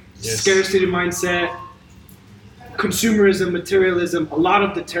work, Yes. scarcity mindset, consumerism, materialism, a lot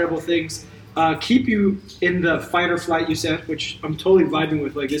of the terrible things keep you in the fight or flight, you said, which I'm totally vibing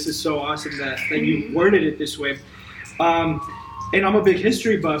with. Like, this is so awesome that you worded it this way. And I'm a big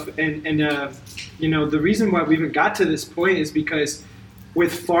history buff, and the reason why we even got to this point is because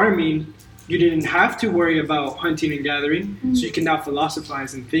with farming, you didn't have to worry about hunting and gathering, so you can now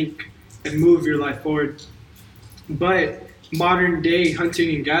philosophize and think and move your life forward. But modern day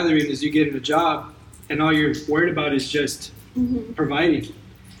hunting and gathering is you get in a job, and all you're worried about is just providing.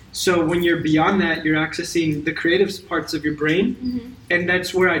 So when you're beyond that, you're accessing the creative parts of your brain, and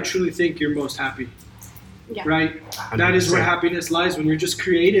that's where I truly think you're most happy. Yeah. Right? 100%. That is where happiness lies, when you're just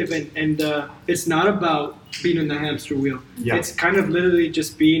creative, and it's not about being in the hamster wheel. Yeah. It's kind of literally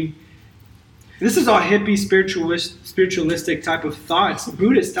just being. This is all hippie, spiritualistic type of thoughts,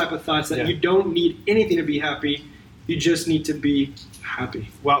 Buddhist type of thoughts, that you don't need anything to be happy. You just need to be happy.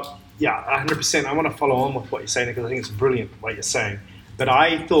 Well, 100%. I want to follow on with what you're saying, because I think it's brilliant what you're saying. But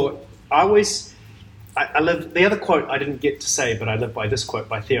I thought, I live, the other quote I didn't get to say, but I live by this quote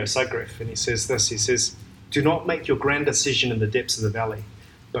by Theo Sugriff, and he says this, he says, "Do not make your grand decision in the depths of the valley,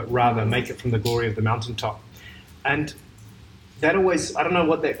 but rather make it from the glory of the mountaintop." And that always, I don't know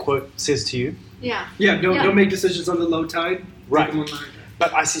what that quote says to you. Yeah. Yeah, don't make decisions on the low tide. Right. Take them on the high tide.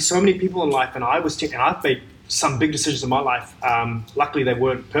 But I see so many people in life, and I've made some big decisions in my life. Luckily, they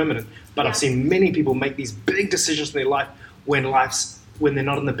weren't permanent, but I've seen many people make these big decisions in their life when they're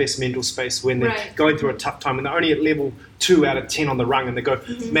not in the best mental space, when they're going through a tough time, when they're only at level 2 out of 10 on the rung, and they go,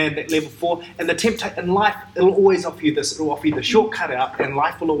 man, that level 4, and the temptation in life, it'll always offer you this, it'll offer you the shortcut out, and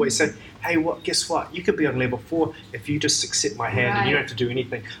life will always say, hey, guess what? You could be on level 4 if you just accept my hand and you don't have to do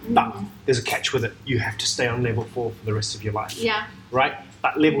anything. But there's a catch with it. You have to stay on level 4 for the rest of your life. Yeah. Right?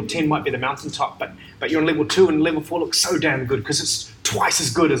 But level 10 might be the mountaintop, but you're on level 2, and level 4 looks so damn good because it's twice as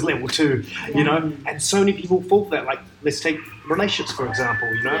good as level 2, you know? And so many people fall for that. Like, let's take relationships, for example,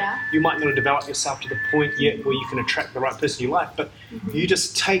 you know? Yeah. You might not develop yourself to the point yet where you can attract the right person in your life, but you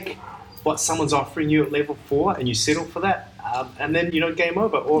just take what someone's offering you at level 4 and you settle for that, and then, game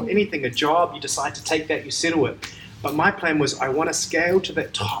over. Or anything, a job, you decide to take that, you settle it. But my plan was, I want to scale to the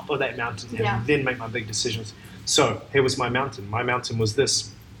top of that mountain and then make my big decisions. So here was my mountain. My mountain was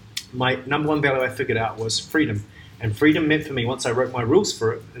this. My number one value I figured out was freedom. And freedom meant for me, once I wrote my rules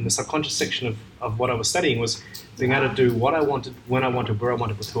for it, in the subconscious section of what I was studying, was being able to do what I wanted, when I wanted, where I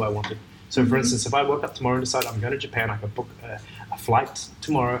wanted, with who I wanted. So for instance, if I woke up tomorrow and decide I'm going to Japan, I could book a flight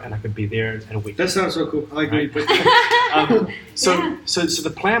tomorrow and I could be there in a week. That sounds so cool. I agree. Right? So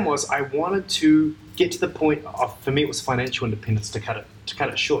the plan was, I wanted to get to the point of, for me it was financial independence, to cut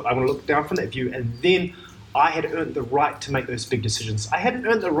it short. I want to look down from that view, and then I had earned the right to make those big decisions. I hadn't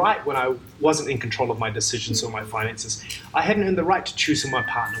earned the right when I wasn't in control of my decisions or my finances. I hadn't earned the right to choose who my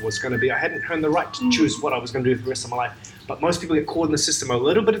partner was going to be. I hadn't earned the right to choose what I was going to do for the rest of my life. But most people get caught in the system, a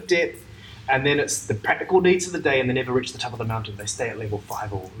little bit of debt, and then it's the practical needs of the day, and they never reach the top of the mountain. They stay at level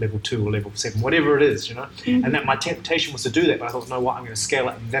 5 or level 2 or level 7, whatever it is, And that my temptation was to do that, but I thought, no, what, I'm going to scale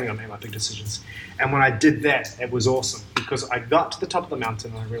it, and then I'm going to make my big decisions. And when I did that, it was awesome, because I got to the top of the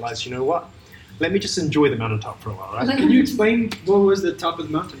mountain and I realized, you know what? Let me just enjoy the mountaintop for a while, right? Can you explain what was the top of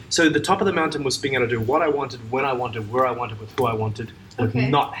the mountain? So the top of the mountain was being able to do what I wanted, when I wanted, where I wanted, with who I wanted, with Okay.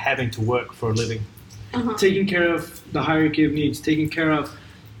 not having to work for a living. Taking care of the hierarchy of needs, taking care of,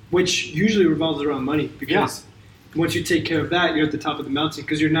 which usually revolves around money, because once you take care of that, you're at the top of the mountain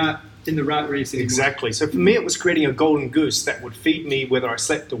because you're not in the rat race anymore. Exactly. So for me, it was creating a golden goose that would feed me whether I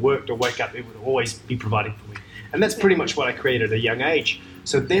slept or worked or wake up. It would always be providing for me. And that's pretty much what I created at a young age.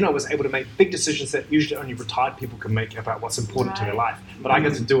 So then I was able to make big decisions that usually only retired people can make about what's important to their life. But I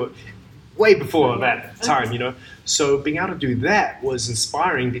got to do it way before that time, you know. So being able to do that was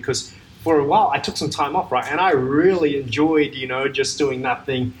inspiring because for a while I took some time off, right? And I really enjoyed, you know, just doing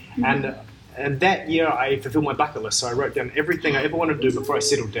nothing. And that year I fulfilled my bucket list. So I wrote down everything I ever wanted to do before I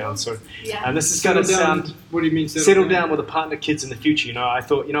settled down. So, and this is going to sound... What do you mean settle down with a partner, kids in the future. You know, I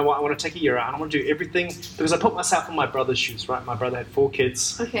thought, you know what, I want to take a year out and I want to do everything because I put myself in my brother's shoes, right? My brother had 4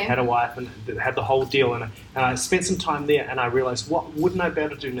 kids, had a wife, and had the whole deal. And I spent some time there and I realized, what wouldn't I be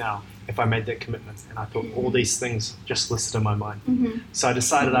able to do now if I made that commitment? And I thought all these things just listed in my mind. So I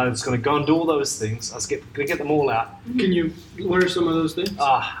decided I was going to go and do all those things. I was going to get them all out. Can you learn some of those things?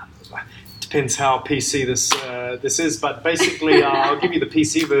 Depends how PC this is, but basically I'll give you the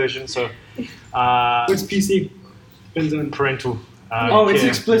PC version. So what's PC? Depends on parental. it's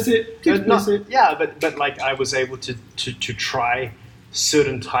explicit. But like I was able to try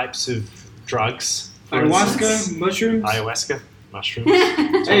certain types of drugs. Ayahuasca, mushrooms.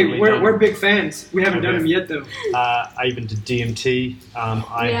 Mushrooms. Hey, we're big fans. We haven't done them yet though. I even did DMT.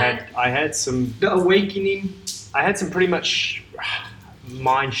 I had some. The awakening. I had some pretty much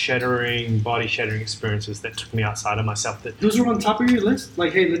mind-shattering, body-shattering experiences that took me outside of myself. Those are on top of your list?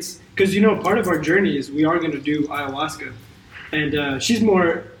 Like, hey, let's... Because, you know, part of our journey is we are going to do ayahuasca. And she's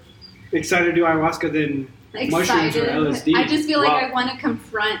more excited to do ayahuasca than mushrooms or LSD. I just feel like I want to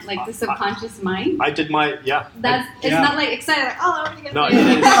confront, like, the subconscious mind. I did my... It's not, like, excited, like, oh, I want to get No, there.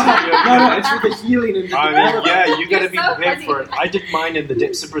 it is. No, it's for the healing and the you got to be so prepared funny. for it. I did mine in the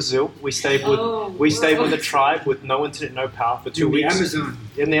depths of Brazil. We stayed with the tribe with no internet, no power for 2 weeks. Amazon.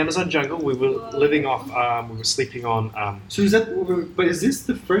 In the Amazon jungle, we were living off. We were sleeping on. So is that? But is this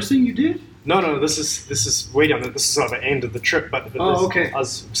the first thing you did? No. This is way down. This is sort of the end of the trip. But okay. I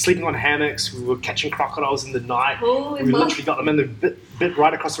was sleeping on hammocks. We were catching crocodiles in the night. Holy we moly. literally got them in the bit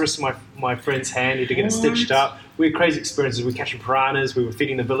right across the wrist of my friend's hand. He had to get it stitched up. We had crazy experiences. We were catching piranhas. We were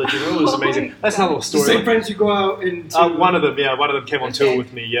feeding the villagers. It was amazing. That's another The story. same friends you go out and. One of them came on tour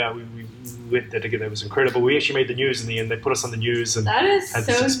with me. Yeah, we went there together. It was incredible. We actually made the news in the end. They put us on the news and That is had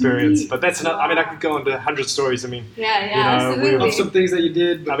so this experience. neat. But that's another. I mean, I could go into 100 stories. I mean, absolutely. Of some things that you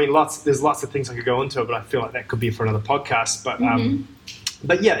did. I mean, there's lots of things I could go into, but I feel like that could be for another podcast.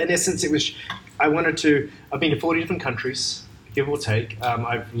 But yeah, in essence, it was. I've been to 40 different countries, give or take.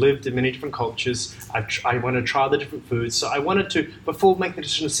 I've lived in many different cultures. I want to try the different foods. So I wanted to, before making the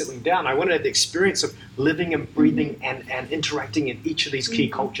decision of settling down, I wanted to have the experience of living and breathing and interacting in each of these key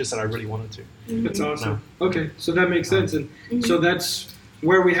cultures that I really wanted to. That's awesome. Okay, so that makes sense. And so that's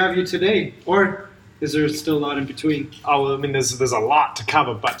where we have you today. Or is there still a lot in between? Oh, well, I mean, there's a lot to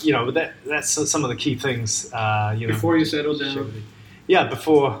cover, but, you know, that's some of the key things, you know. Before you settle down. Yeah,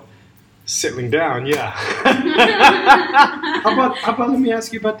 before settling down, yeah. How about let me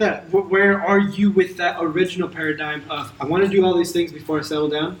ask you about that. Where are you with that original paradigm of I want to do all these things before I settle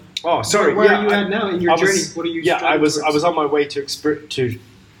down? Oh, sorry. Where are you at now in your journey? What are you? Yeah, I was towards? on my way to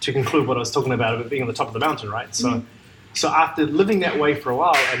conclude what I was talking about being on the top of the mountain, right? So, so after living that way for a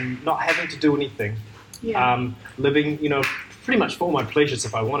while and not having to do anything, living, you know, pretty much for all my pleasures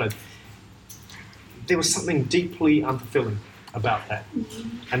if I wanted, there was something deeply unfulfilling about that.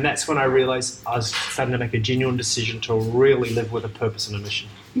 And that's when I realized I was starting to make a genuine decision to really live with a purpose and a mission,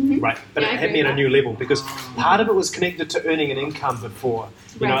 right? But it hit me at a new level because part of it was connected to earning an income before.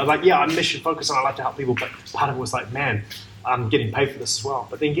 You know, like, yeah, I'm mission focused and I like to help people, but part of it was like, man, I'm getting paid for this as well.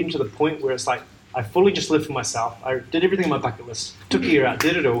 But then getting to the point where it's like, I fully just lived for myself. I did everything on my bucket list, took a year out,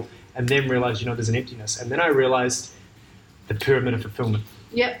 did it all, and then realized, you know, there's an emptiness. And then I realized the pyramid of fulfillment.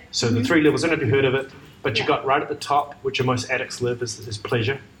 So the 3 levels, I don't know if you heard of it, but you got right at the top, which where most addicts live, is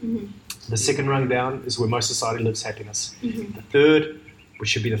pleasure. The second rung down is where most society lives, happiness. The third, which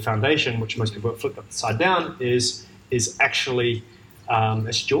should be the foundation, which most people flip upside down, is actually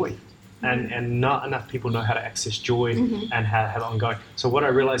it's joy. And not enough people know how to access joy and how to have it ongoing. So what I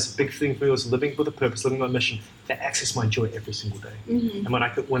realized, the big thing for me was living with a purpose, living with a mission, to access my joy every single day. And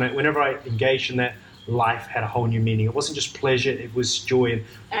whenever I engaged in that, life had a whole new meaning. It wasn't just pleasure, it was joy.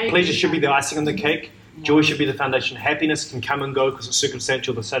 And pleasure should be the icing on the cake. Joy should be the foundation. Happiness can come and go because it's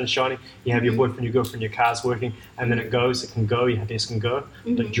circumstantial. The sun's shining. You have your boyfriend, your girlfriend, your car's working, and then it goes. It can go. Your happiness can go,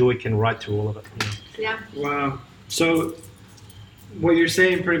 but joy can ride through all of it. You know? Wow. So what you're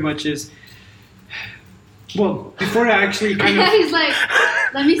saying pretty much is Well, before I actually kind of He's like,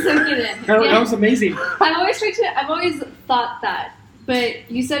 let me soak it in. that was amazing. I've always thought that, but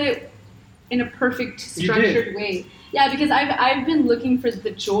you said it in a perfect, You structured did. way. Yeah, because I've been looking for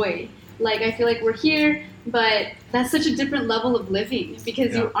the joy. Like, I feel like we're here, but that's such a different level of living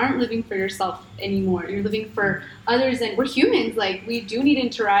because you aren't living for yourself anymore. You're living for others, and we're humans. Like, we do need to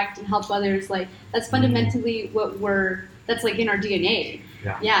interact and help others. Like, that's fundamentally that's like in our DNA.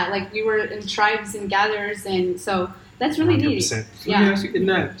 Yeah, like we were in tribes and gathers, and so that's really neat. 100%. Let me ask you, in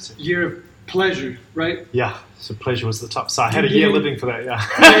that year of pleasure, right? Yeah, so pleasure was the top. So I had a You year didn't- living for that. Yeah,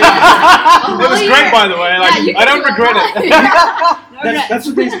 Oh, it was yeah. great, by the way. Like, Yeah, you I don't can do regret that. it. No regrets. That's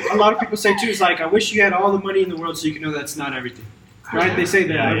what a lot of people say too. Is like, I wish you had all the money in the world so you could know that's not everything. Right? They say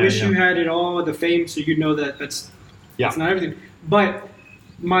that. Yeah, I yeah, wish yeah. you had it all, the fame, so you know that that's not everything. But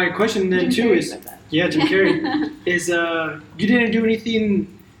my question then Jim too Carrey is, said that. yeah, Jim Carrey, is you didn't do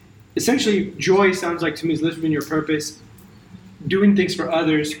anything. Essentially, joy sounds like to me is living your purpose, doing things for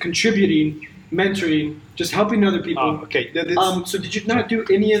others, contributing, mentoring, just helping other people. Oh, okay. So did you not do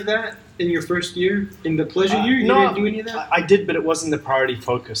any of that in your first year, in the pleasure year? You didn't do any of that? I did, but it wasn't the priority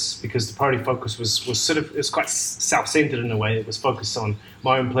focus because the priority focus was sort of, it was quite self-centered in a way. It was focused on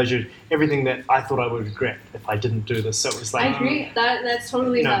my own pleasure, everything that I thought I would regret if I didn't do this. So it was like, I agree. That's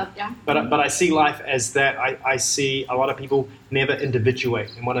totally love. Yeah. But I see life as that. I see a lot of people never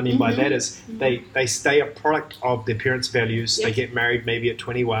individuate, and what I mean by that is they stay a product of their parents' values. Yep. They get married maybe at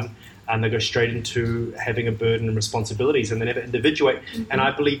 21. And they go straight into having a burden and responsibilities, and they never individuate. And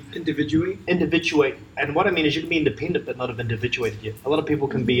I believe individuate. And what I mean is, you can be independent, but not have individuated yet. A lot of people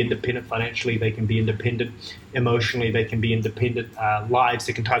can be independent financially. They can be independent emotionally. They can be independent lives.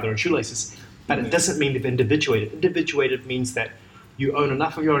 They can tie their own shoelaces. But it doesn't mean they've individuated. Individuated means that you own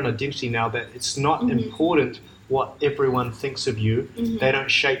enough of your own identity now that it's not important what everyone thinks of you. They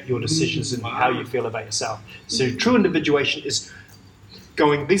don't shape your decisions and how you feel about yourself. So true individuation is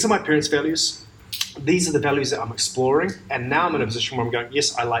going, these are my parents' values, these are the values that I'm exploring, and now I'm in a position where I'm going,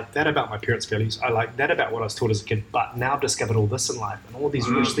 yes, I like that about my parents' values, I like that about what I was taught as a kid, but now I've discovered all this in life, and all these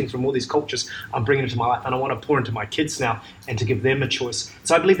rich things from all these cultures I'm bringing into my life, and I want to pour into my kids now, and to give them a choice.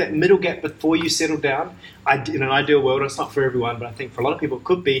 So I believe that middle gap before you settle down, in an ideal world, and it's not for everyone, but I think for a lot of people it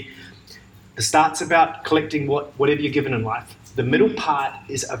could be, the start's about collecting whatever you're given in life. The middle part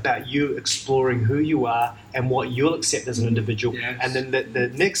is about you exploring who you are and what you'll accept as an individual. Yes. And then the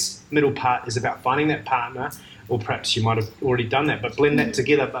next middle part is about finding that partner, or perhaps you might have already done that, but blend that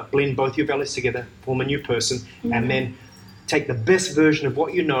together, but blend both your values together, form a new person, and then take the best version of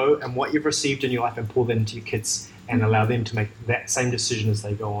what you know and what you've received in your life and pour that into your kids and allow them to make that same decision as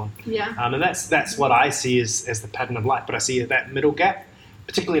they go on. Yeah. And that's what I see as the pattern of life. But I see that middle gap,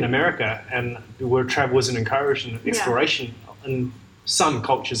 particularly in America, and where travel isn't encouraged and exploration in some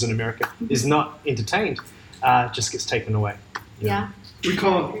cultures in America is not entertained, just gets taken away. Yeah. We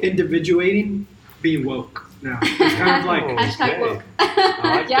call individuating being woke now. It's kind of like, Hashtag woke.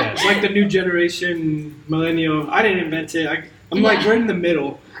 I like Yeah. that. it's like the new generation millennial. I didn't invent it. I'm like, we're in the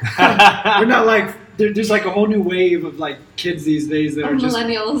middle. We're not like, there's like a whole new wave of like kids these days that are just.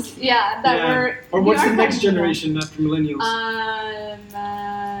 Millennials. Yeah. That were. Or we what's are the next kind of generation after millennials?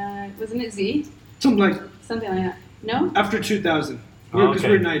 Wasn't it Z? Something like Something like that. No? after 2000. Oh, Because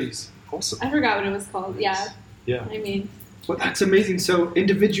okay. we're 90s. Awesome. I forgot what it was called. Yeah. Yeah. I mean. Well, that's amazing. So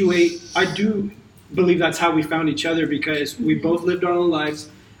individuate, I do believe that's how we found each other because we both lived our own lives.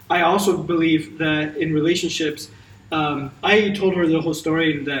 I also believe that in relationships, I told her the whole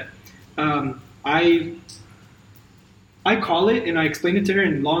story and that I call it, and I explained it to her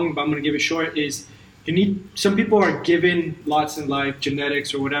in long, but I'm going to give it short, is some people are given lots in life,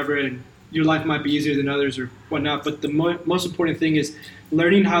 genetics or whatever, and your life might be easier than others or whatnot, but the most important thing is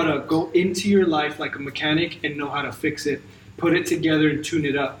learning how to go into your life like a mechanic and know how to fix it, put it together and tune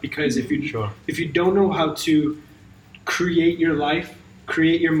it up, because if you don't know how to create your life,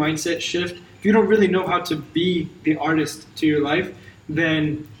 create your mindset shift, if you don't really know how to be the artist to your life,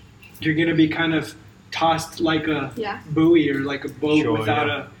 then you're going to be kind of tossed like a buoy or like a boat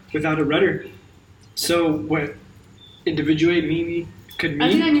without a rudder. So what individuate could mean? I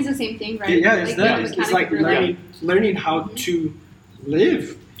think that means the same thing, right? Yeah, it's like that. the It's mechanic like of your life. learning how to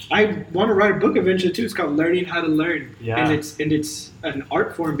live. I want to write a book eventually too. It's called Learning How to Learn, and it's an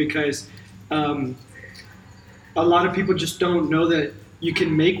art form because a lot of people just don't know that you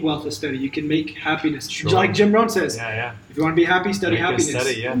can make wealth a study. You can make happiness. Sure. Like Jim Rohn says, if you want to be happy, study Make it happiness.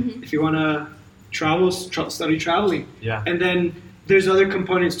 steady, yeah. If you want to travel, study traveling. Yeah. And then there's other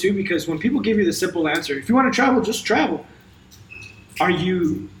components too, because when people give you the simple answer, if you want to travel, just travel. Are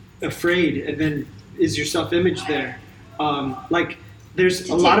you afraid? And then is your self-image there? Like there's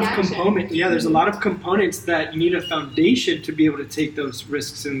To a lot of take action. components. Yeah, there's a lot of components that you need a foundation to be able to take those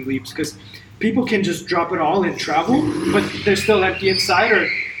risks and leaps. Because people can just drop it all and travel, but they're still empty inside,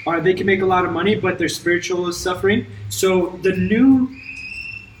 or they can make a lot of money, but their spiritual is suffering. So the new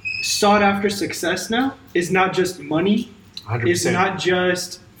sought after success now is not just money. 100%. It's not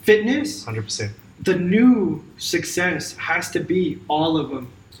just fitness. 100%. The new success has to be all of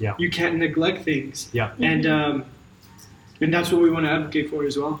them. Yeah. You can't neglect things. Yeah. And that's what we want to advocate for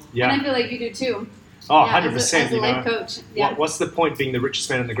as well. Yeah. And I feel like you do too. Oh, Yeah, 100%. as a you life know, coach. Yeah. what's the point being the richest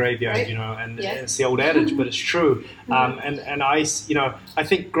man in the graveyard? Right. You know, and Yes. it's the old adage, but it's true. And I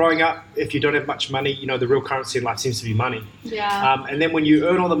think growing up, if you don't have much money, you know, the real currency in life seems to be money. Yeah. And then when you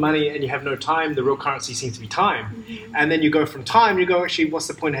earn all the money and you have no time, the real currency seems to be time. Mm-hmm. And then you go from time, you go, actually, what's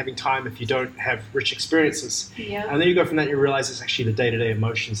the point of having time if you don't have rich experiences? Yeah. And then you go from that, you realize it's actually the day-to-day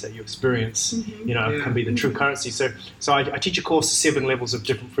emotions that you experience, Mm-hmm. you know, Yeah. can be the true currency. So I teach a course, 7 levels of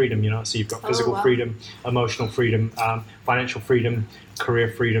different freedom, you know. So you've got physical wow. freedom, emotional freedom, financial freedom, career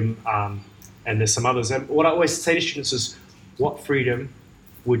freedom, and there's some others. And what I always say to students is, what freedom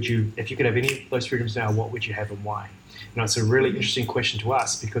would you, if you could have any of those freedoms now, what would you have and why? You know, it's a really interesting question to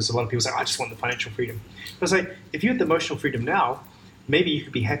ask, because a lot of people say, I just want the financial freedom. But I say, if you had the emotional freedom now, maybe you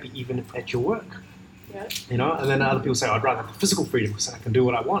could be happy even at your work. Yeah. You know, and then other people say, I'd rather have the physical freedom because I can do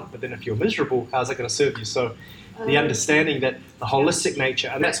what I want. But then if you're miserable, how's that going to serve you? So the understanding that the holistic nature,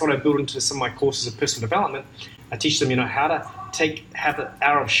 and that's what I build into some of my courses of personal development. I teach them, you know, how to have the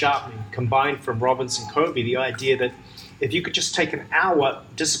hour of sharpening combined from Robbins and Covey, the idea that if you could just take an hour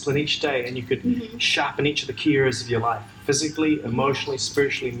discipline each day and you could sharpen each of the key areas of your life, physically, emotionally,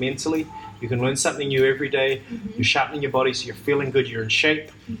 spiritually, mentally, you can learn something new every day. You're sharpening your body, so you're feeling good, you're in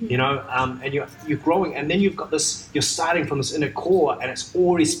shape, you know, and you're growing. And then you've got this, you're starting from this inner core and it's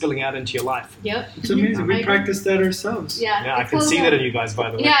already spilling out into your life. Yep. It's amazing. I We agree. practice that ourselves. Yeah. Yeah, I it's can so see good. that in you guys,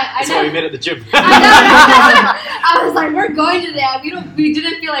 by the way. Yeah, I That's know. why we met at the gym. I was like, we're going to that. We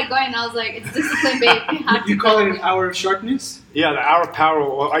didn't feel like going. I was like, it's discipline, babe. We have You to call go. it an hour of sharpness? Yeah, the hour of power,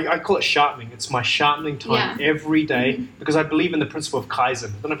 or I call it sharpening. It's my sharpening time Yeah. every day because I believe in the principle of Kaizen.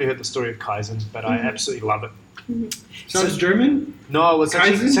 I don't know if you heard the story of Kaizen, but I absolutely love it. Sounds German? No, it's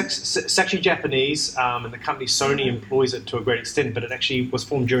actually, Kaizen? it's actually Japanese, and the company Sony employs it to a great extent, but it actually was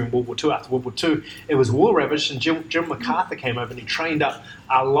formed during World War II. After World War II, it was war ravaged, and Jim MacArthur came over and he trained up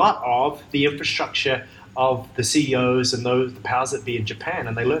a lot of the infrastructure of the CEOs and the powers that be in Japan,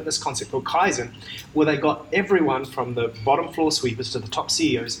 and they learned this concept called Kaizen, where they got everyone from the bottom floor sweepers to the top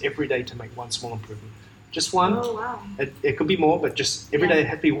CEOs every day to make one small improvement. Just one. Oh, wow. It could be more, but just every Yeah. day it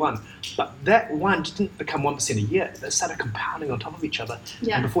had to be one. But that one didn't become 1% a year. They started compounding on top of each other.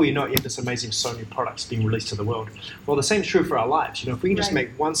 Yeah. And before you know it, you have this amazing Sony products being released to the world. Well, the same is true for our lives. You know, if we can just Right.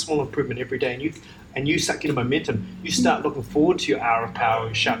 make one small improvement every day and you start getting momentum, you start looking forward to your hour of power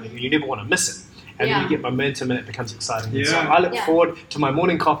and sharpening. You never want to miss it. And then Yeah. you get momentum and it becomes exciting. And so Yeah. I look Yeah. forward to my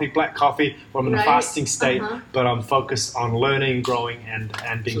morning coffee, black coffee, where I'm in a Right. fasting state, Uh-huh. but I'm focused on learning, growing, and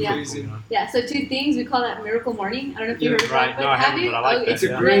being Yeah. fruitful. You know? Yeah, so 2 things. We call that Miracle Morning. I don't know if you Yeah, heard of right. that book. No, I Have haven't, you? but I like that, It's It's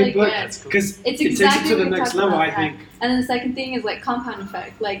a Yeah. great really book good. because It's it exactly takes it to the what we next talked level, about, I yeah. think. And then the second thing is like compound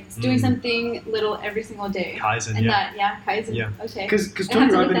effect, like doing something little every single day. Kaizen, And yeah. Kaizen. Yeah. Okay. Because I have Tony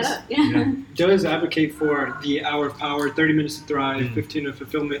to look Robbins that up. Yeah. does advocate for the hour of power, 30 minutes to thrive, Mm. 15 of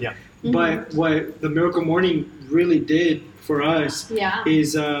fulfillment. Yeah. But what the Miracle Morning really did for us Yeah.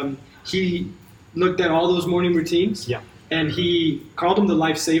 is he looked at all those morning routines Yeah. and he called them the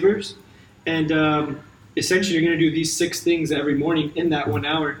lifesavers. And essentially, you're going to do these 6 things every morning in that 1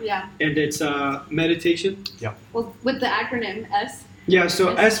 hour. Yeah. And it's meditation. Well, with the acronym S. Yeah,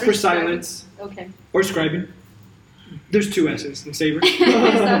 so S S for for scribing. silence Okay. or scribing. There's 2 S's in saver.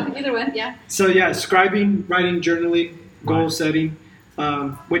 So either one, yeah. So yeah, scribing, writing, journaling, goal Right. setting,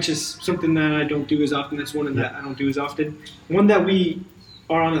 which is something that I don't do as often. That's one that Yeah. I don't do as often. One that we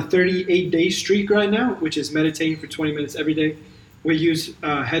are on a 38-day streak right now, which is meditating for 20 minutes every day. We use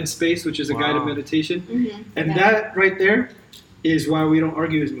Headspace, which is a guided Wow. meditation. Mm-hmm. And that right there is why we don't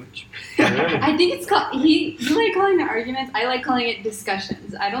argue as much. Really? I think it's called. You like calling it arguments. I like calling it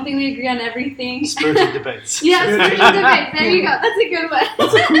discussions. I don't think we agree on everything. Spirited debates. Yeah, Spirited spiritual debates. There you go. That's a good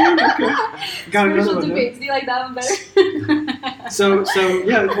one. Got another Spiritual one, huh? debates. Do you like that one better? So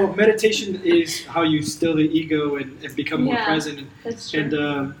yeah, well, meditation is how you still the ego and become more Yeah. present. That's true.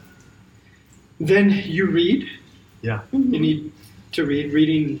 And then you read. Yeah. Mhm. You need to read.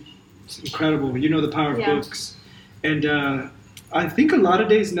 Reading is incredible. You know the power of Yeah. books. And I think a lot of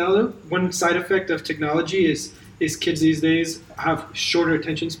days now, though, one side effect of technology is kids these days have shorter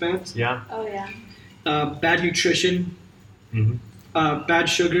attention spans, Yeah. Oh yeah. bad nutrition, Mm-hmm. bad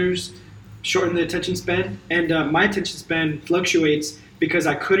sugars, shorten the attention span. And my attention span fluctuates because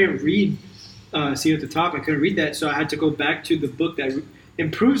I couldn't read. See at the top, I couldn't read that, so I had to go back to the book that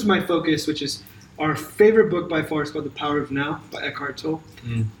improves my focus, which is our favorite book by far. It's called The Power of Now by Eckhart Tolle.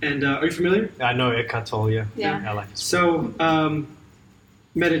 And are you familiar? I know Eckhart Tolle, yeah. Yeah. I like it. So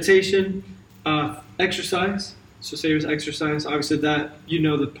meditation, exercise. So say it was exercise. Obviously that, you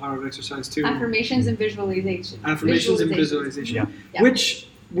know the power of exercise too. Affirmations and visualization. Affirmations and visualization. Yeah. Which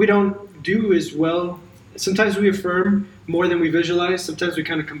we don't do as well. Sometimes we affirm more than we visualize. Sometimes we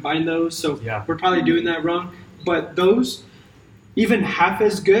kind of combine those. So Yeah. we're probably doing that wrong. But those, even half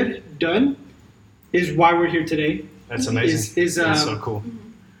as good done, is why we're here today. That's amazing. That's so cool.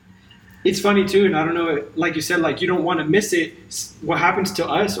 It's funny too, and I don't know, like you said, like you don't want to miss it. What happens to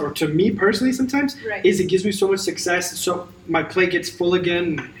us, or to me personally sometimes, Right. is it gives me so much success. So my plate gets full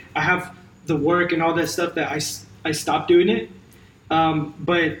again. I have the work and all that stuff that I stopped doing it.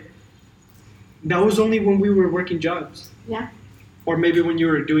 But that was only when we were working jobs. Yeah. Or maybe when you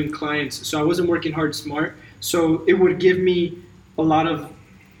were doing clients. So I wasn't working hard smart. So it would give me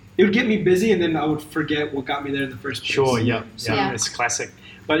it would get me busy, and then I would forget what got me there in the first place. Sure, yeah. Yeah. It's classic.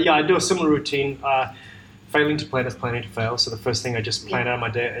 But yeah, I do a similar routine. Failing to plan is planning to fail. So the first thing I just plan out of my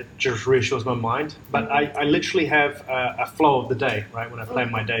day, it just reassures my mind. But I literally have a flow of the day, right, when I plan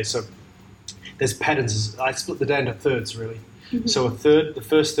my day. So there's patterns. I split the day into thirds, really. So the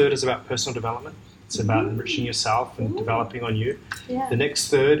first third is about personal development. It's about enriching yourself and developing on you. Yeah. The next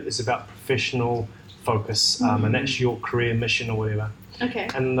third is about professional focus, and that's your career mission or whatever. Okay.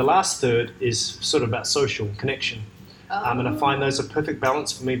 And the last third is sort of about social connection. And I find those a perfect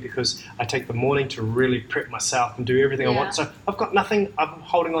balance for me because I take the morning to really prep myself and do everything I want. So I've got nothing I'm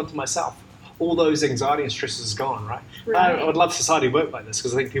holding on to myself. All those anxiety and stress is gone, right? I would love society to work like this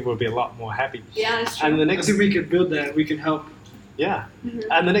because I think people would be a lot more happy. Yeah, that's true. And the I next, think we could build that. We can help. yeah.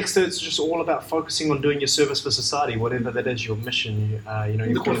 And the next third is just all about focusing on doing your service for society, whatever that is, your mission. The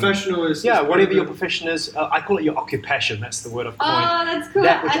your professional is. Yeah, is whatever your profession is. I call it your occupation. That's the word I've coined. Oh, that's cool.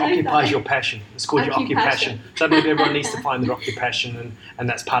 That which I like occupies that. your passion. It's called your occupation. So I believe everyone needs to find their occupation, and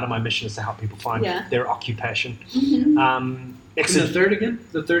that's part of my mission is to help people find their occupation. And the third again?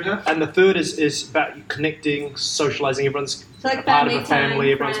 The third half? And the third is about connecting, socializing. Everyone's like part of a family family,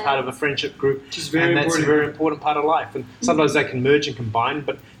 time, everyone's part of a friendship group. Which is very and that's important. a very important part of life. And sometimes they can merge and combine,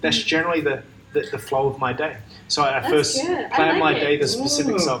 but that's generally the flow of my day. So I first good. I plan like my it. day, the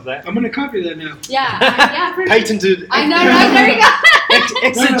specifics Oh, of that. I'm going to copy that now. Yeah, for sure. Patented. I know, right? There you go.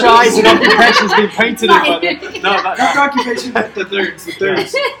 Exercise and occupation's been painted in, but no, Not the occupation, but the thirds. The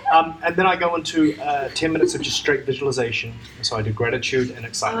thirds. and then I go into 10 minutes of just straight visualization. So I do gratitude and At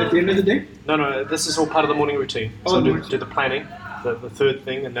excitement. the end of the day? No, this is all part of the morning routine. So I'll do the planning, the third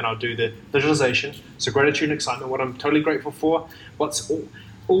thing, and then I'll do the visualization. So gratitude and excitement, what I'm totally grateful for, what's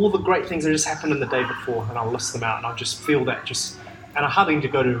all the great things that just happened in the day before, and I'll list them out, and I'll just feel that and I hardly need to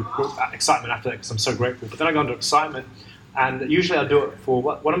go to excitement after that because I'm so grateful. But then I go into excitement, and usually I do it for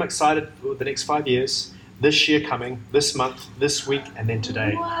what I'm excited for the next 5 years, this year coming, this month, this week, and then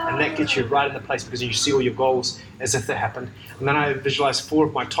today. And that gets you right in the place because you see all your goals as if they happened. And then I visualize 4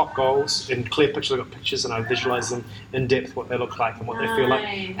 of my top goals in clear pictures. I've got pictures and I visualize them in depth, what they look like and what they feel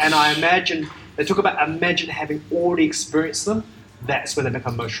like. And I imagine having already experienced them. That's when they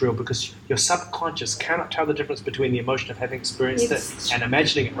become most real because your subconscious cannot tell the difference between the emotion of having experienced it and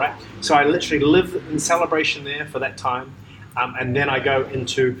imagining it, right? So I literally live in celebration there for that time. And then I go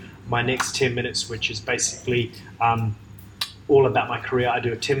into my next 10 minutes, which is basically all about my career. I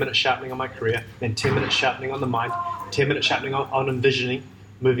do a 10-minute sharpening on my career, then 10 minutes sharpening on the mind, 10-minute sharpening on envisioning,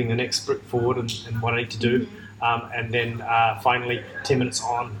 moving the next brick forward and what I need to do. And then finally 10 minutes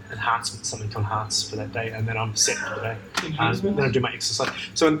on enhancement, something to enhance for that day, and then I'm set for the day. Then I do my exercise.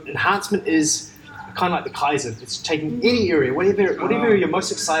 So enhancement is kind of like the Kaizen. It's taking any area, whatever you're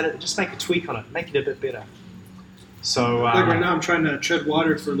most excited, just make a tweak on it, make it a bit better. So Like right now, I'm trying to tread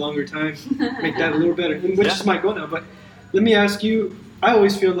water for a longer time, make that a little better, which is my goal now. But let me ask you, I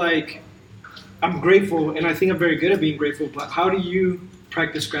always feel like I'm grateful, and I think I'm very good at being grateful, but how do you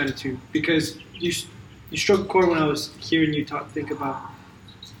practice gratitude? Because you struck a chord when I was hearing you think about,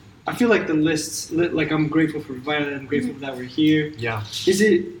 I feel like the lists, like I'm grateful for Violet, I'm grateful that we're here. Yeah. Does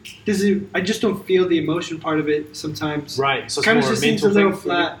it, I just don't feel the emotion part of it sometimes. Right, so it's kind of more just a seems a mental little thing.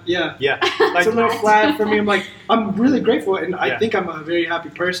 flat. Yeah. Yeah. It's a little flat for me. I'm like, I'm really grateful, and I Yeah. think I'm a very happy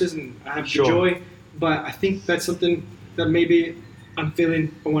person, and I have Sure. joy, but I think that's something that maybe I'm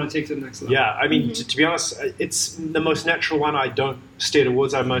feeling I want to take to the next level. Yeah, I mean, to be honest, it's the most natural one I don't steer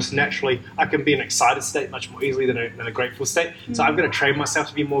towards. I most naturally, I can be in an excited state much more easily than a grateful state. So I've got to train myself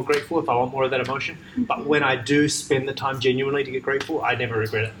to be more grateful if I want more of that emotion. But when I do spend the time genuinely to get grateful, I never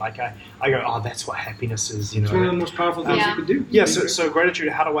regret it. Like I go, oh, that's what happiness is, you know. It's one of the most powerful things you can do. Yeah, so gratitude,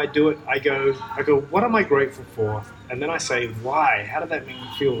 how do I do it? I go, what am I grateful for? And then I say, why? How did that make me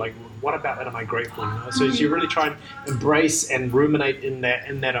feel? Like, what about that am I grateful? You know? So you really try and embrace and ruminate in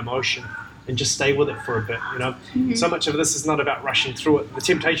that emotion and just stay with it for a bit, you know? So much of this is not about rushing through it. The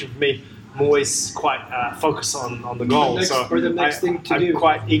temptation for me, I'm always quite focused on the goal. The next thing to do. I'm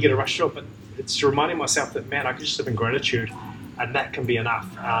quite eager to rush through it, but it's reminding myself that, man, I can just live in gratitude, and that can be enough.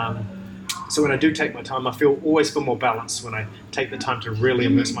 So when I do take my time, I always feel more balanced when I take the time to really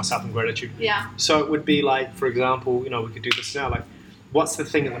immerse myself in gratitude. Yeah. So it would be like, for example, you know, we could do this now, like, what's the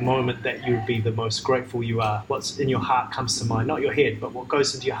thing at the moment that you would be the most grateful you are? What's in your heart comes to mind, not your head, but what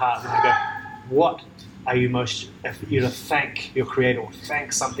goes into your heart. And I go, what are you most, if you to thank your creator or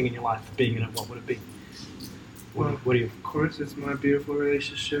thank something in your life for being in it, what would it be? What do you? Of course, it's my beautiful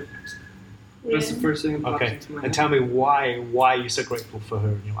relationship. That's the first thing that pops into my head. And tell me why you're so grateful for her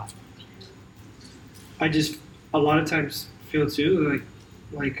in your life. I just a lot of times feel too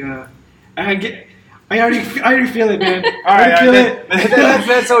like I already feel it, man. All right, feel it.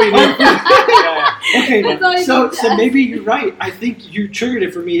 That's all you need. Okay, so maybe you're right. I think you triggered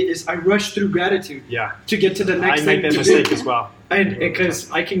it for me. Is I rush through gratitude. Yeah. To get to the next thing. I make that mistake as well. And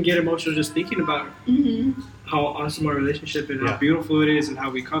because I can get emotional just thinking about how awesome our relationship and how beautiful it is and how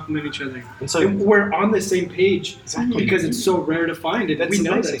we complement each other. And we're on the same page because it's so rare to find it. That's we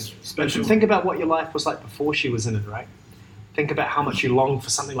know amazing. that's special. Think about what your life was like before she was in it, right? Think about how much you longed for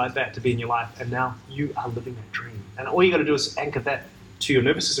something like that to be in your life, and now you are living that dream. And all you got to do is anchor that to your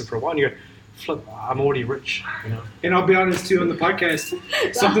nervous system for a while, and you go, flip, I'm already rich, you know. And I'll be honest too on the podcast,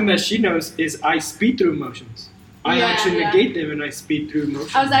 something that she knows is I speed through emotions. I actually negate them and I speed through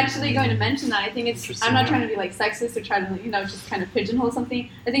emotions. I was actually going to mention that. I think it's, I'm not trying to be like sexist or try to, you know, just kind of pigeonhole something.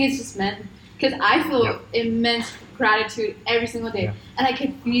 I think it's just men. Because I feel immense gratitude every single day. And I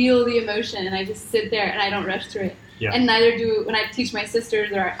can feel the emotion and I just sit there and I don't rush through it. And neither do when I teach my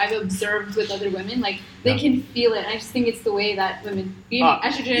sisters or I've observed with other women, like they can feel it. And I just think it's the way that women feel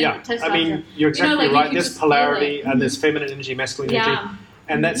estrogen, testosterone. I mean, you're exactly right. There's polarity and there's feminine energy, masculine energy.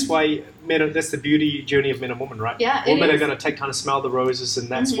 And that's why that's the beauty journey of men and women, right? Yeah, women are going to take time to smell the roses, and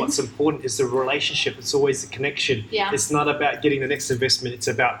that's what's important is the relationship. It's always the connection. It's not about getting the next investment. It's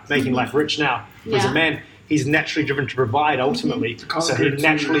about making life rich now. Whereas a man, he's naturally driven to provide ultimately. So he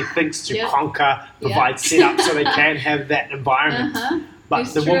naturally thinks to conquer, provide, set up so they can have that environment. But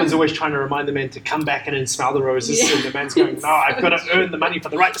the woman's always trying to remind the man to come back in and smell the roses, and the man's going, no, I've got to earn the money for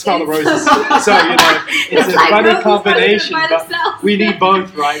the right to smell the roses. So, you know, it's a funny combination, but we need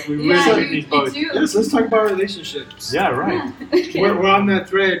both, right? We really need both. Yes, let's talk about relationships. Yeah, right. We're on that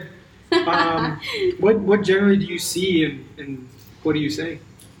thread. What generally do you see and what do you say?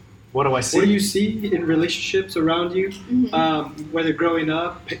 What do I see? What do you see in relationships around you, whether growing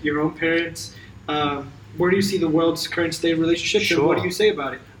up, your own parents, where do you see the world's current state of relationships, and what do you say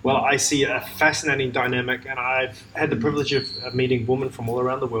about it? Well, I see a fascinating dynamic, and I've had the privilege of meeting women from all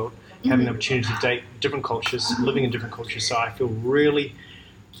around the world, having the opportunity to date different cultures, living in different cultures, so I feel really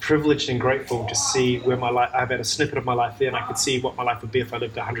privileged and grateful to see where my life, I've had a snippet of my life there, and I could see what my life would be if I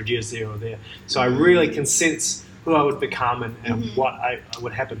lived 100 years there or there. So I really can sense who I would become and what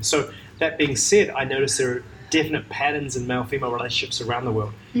would happen. So that being said, I notice there are definite patterns in male-female relationships around the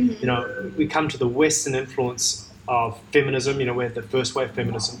world. You know, we come to the Western influence of feminism. You know, we have the first wave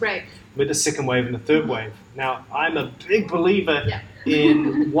feminism, with the second wave and the third wave. Now, I'm a big believer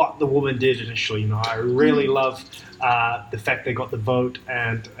in what the woman did initially. You know, I really love the fact they got the vote,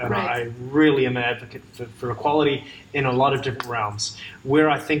 and I really am an advocate for equality in a lot of different realms. Where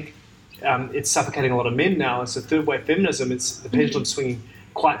I think it's suffocating a lot of men now is the third wave feminism. It's the pendulum swinging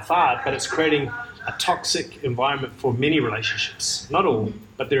quite far, but it's creating a toxic environment for many relationships. Not all,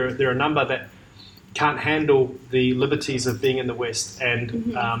 but there are a number that can't handle the liberties of being in the West.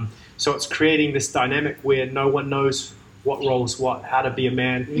 And so it's creating this dynamic where no one knows what roles what, how to be a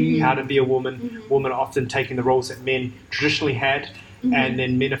man, how to be a woman. Women are often taking the roles that men traditionally had, and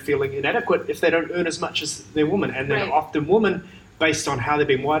then men are feeling inadequate if they don't earn as much as their woman. And then often women, based on how they've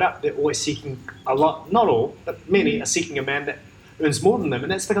been wired up, they're always seeking a lot, not all, but many are seeking a man that earns more than them,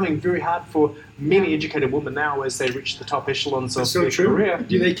 and that's becoming very hard for many educated women now as they reach the top echelons of their career.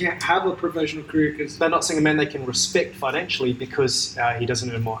 They can't have a professional career because they're not seeing a man they can respect financially because he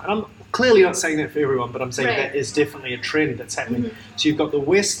doesn't earn more. And I'm clearly not saying that for everyone, but I'm saying that is definitely a trend that's happening. So you've got the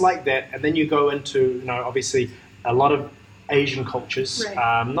West like that, and then you go into, you know, obviously a lot of Asian cultures,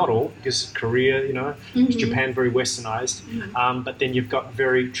 Right. not all, because Korea, Japan, very westernized, but then you've got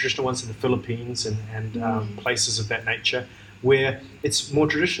very traditional ones in the Philippines and places of that nature where it's more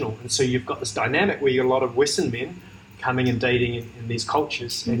traditional. And so you've got this dynamic where you've got a lot of Western men coming and dating in these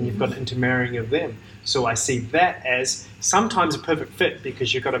cultures, and you've got intermarrying of them. So I see that as sometimes a perfect fit,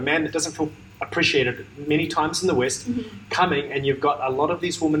 because you've got a man that doesn't feel appreciated many times in the West coming, and you've got a lot of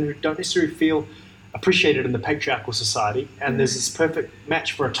these women who don't necessarily feel appreciated in the patriarchal society, and there's this perfect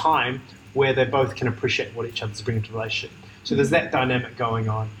match for a time where they both can appreciate what each other's bringing to the relationship. So there's that dynamic going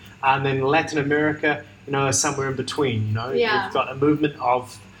on. And then Latin America, somewhere in between, Yeah. You've got a movement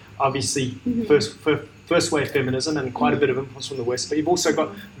of obviously first wave feminism and quite a bit of influence from the West, but you've also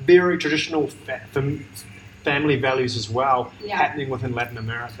got very traditional family values as well happening within Latin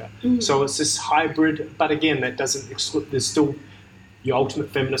America. So it's this hybrid, but again, that doesn't exclude, there's still your ultimate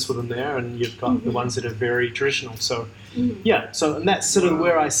feminists within there, and you've got the ones that are very traditional. So, and that's sort of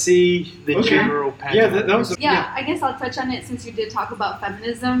where I see the general pattern. Yeah, that was... I guess I'll touch on it since you did talk about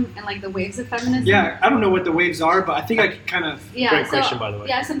feminism and like the waves of feminism. Yeah, I don't know what the waves are, but I think I can kind of... Great question, by the way.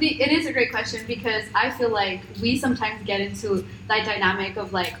 Yeah, it is a great question, because I feel like we sometimes get into that dynamic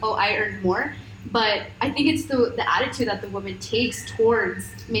of like, oh, I earned more. But I think it's the attitude that the woman takes towards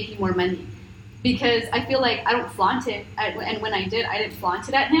making more money. Because I feel like I don't flaunt it, and when I did, I didn't flaunt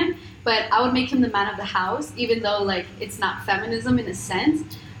it at him, but I would make him the man of the house, even though like it's not feminism in a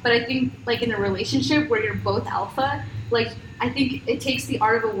sense. But I think like in a relationship where you're both alpha, like I think it takes the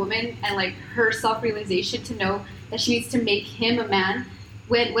art of a woman and like her self-realization to know that she needs to make him a man,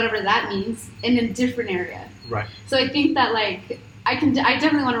 whatever that means, in a different area. Right. So I think that like I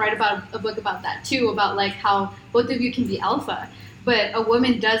definitely want to write about a book about that too, about like how both of you can be alpha. But a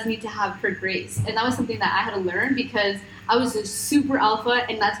woman does need to have her grace. And that was something that I had to learn, because I was a super alpha,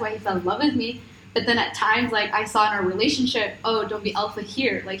 and that's why he fell in love with me. But then at times, like, I saw in our relationship, oh, don't be alpha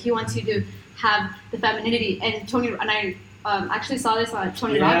here. Like, he wants you to have the femininity. And I actually saw this on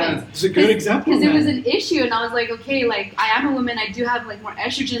Tony Robbins. It's a good example. Because it was an issue, and I was like, okay, like, I am a woman. I do have, like, more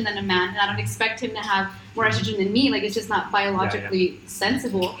estrogen than a man, and I don't expect him to have more estrogen than me. Like, it's just not biologically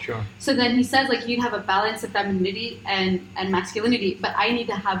sensible. Sure. So then he says, like, you need to have a balance of femininity and masculinity, but I need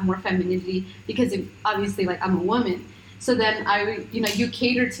to have more femininity because obviously, like, I'm a woman. So then I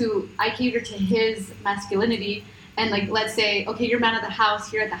cater to his masculinity, and like, let's say, okay, you're man of the house,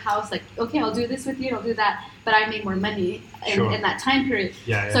 here at the house, like, okay, I'll do this with you, and I'll do that, but I make more money in that time period.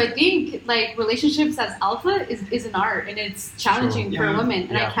 So I think like relationships as alpha is an art, and it's challenging for a woman,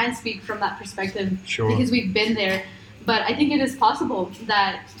 and I can't speak from that perspective because we've been there. But I think it is possible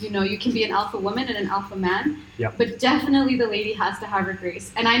that, you can be an alpha woman and an alpha man, but definitely the lady has to have her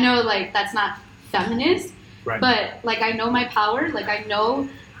grace. And I know, like, that's not feminist, but, like, I know my power. Like, I know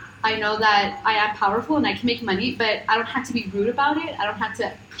that I am powerful and I can make money, but I don't have to be rude about it. I don't have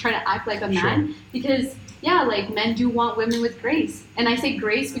to try to act like a man because, like, men do want women with grace. And I say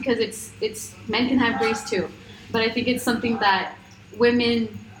grace because it's men can have grace too. But I think it's something that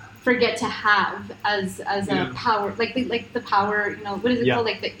women forget to have as a power, like the power, what is it called?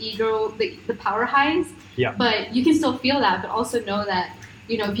 Like the ego, the power highs. Yeah. But you can still feel that, but also know that,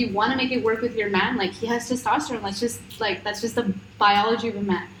 if you want to make it work with your man, like, he has testosterone. That's just the biology of a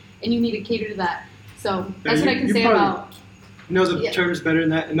man, and you need to cater to that. So that's what I can say about. The terms better than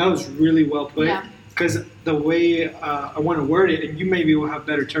that, and that was really well put. Because the way I want to word it, and you maybe will have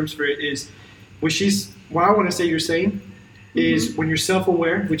better terms for it, is what I want to say you're saying is when you're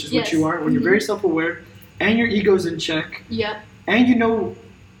self-aware, which is what you are, when you're very self-aware, and your ego's in check, and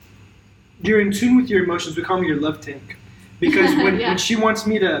you're in tune with your emotions. We call me your love tank. Because when she wants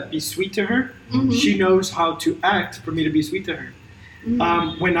me to be sweet to her, she knows how to act for me to be sweet to her.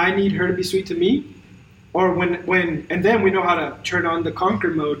 When I need her to be sweet to me, or and then we know how to turn on the conquer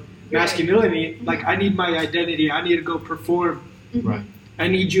mode, masculinity. Like, I need my identity. I need to go perform. Right. I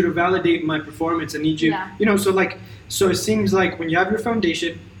need you to validate my performance. I need you, so it seems like when you have your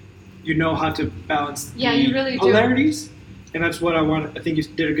foundation, you know how to balance you really polarities. Do. And that's what I want. I think you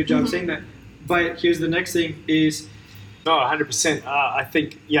did a good job saying that. But here's the next thing is, no, 100%. I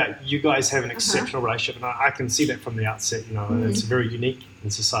think, you guys have an exceptional relationship, and I can see that from the outset. It's very unique in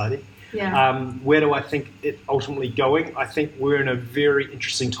society. Where do I think it ultimately going? I think we're in a very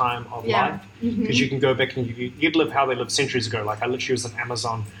interesting time of life, because you can go back and you'd live how they lived centuries ago. Like, I literally was an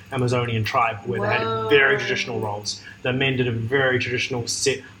Amazonian tribe where they had very traditional roles. The men did a very traditional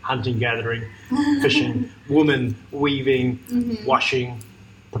set hunting, gathering, fishing, women weaving, washing,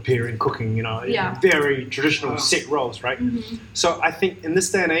 preparing, cooking, very traditional set roles, right? So I think in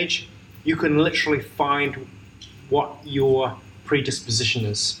this day and age, you can literally find what your predisposition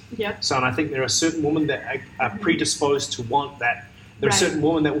is. Yep. So, and I think there are certain women that are predisposed to want that. There are Right. certain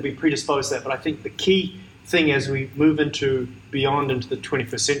women that will be predisposed to that. But I think the key thing as we move into the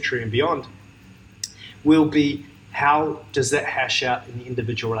 21st century and beyond will be how does that hash out in the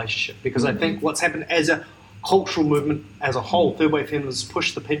individual relationship? Because I think what's happened as a cultural movement as a whole, third wave feminism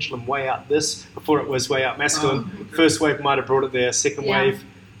pushed the pendulum way out this before it was way out masculine. First wave might have brought it there, second Yeah. wave,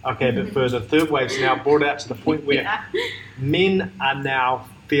 okay, a bit further. Third wave's now brought it out to the point where Yeah. men are now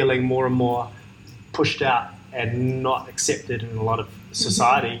feeling more and more pushed out and not accepted in a lot of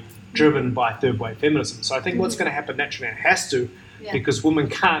society, driven by third wave feminism. So I think what's going to happen naturally, and it has to, Yeah. because women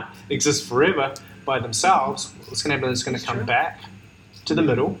can't exist forever by themselves, what's going to happen is it's going to come true. back to the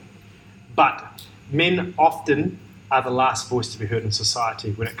middle. But men often are the last voice to be heard in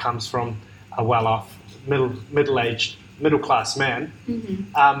society when it comes from a well-off, middle-aged, middle-class man.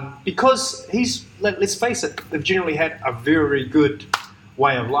 Because let's face it, they've generally had a very good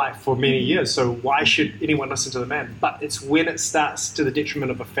way of life for many years, so why should anyone listen to the man? But it's when it starts to the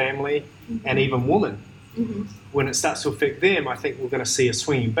detriment of a family and even women, when it starts to affect them, I think we're going to see a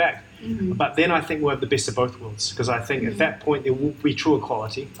swinging back. But then I think we'll have the best of both worlds, because I think at that point there will be true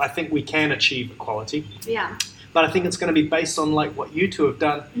equality. I think we can achieve equality, Yeah. but I think it's going to be based on like what you two have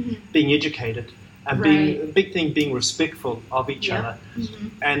done, being educated and Right. being a big thing, being respectful of each Yeah. other,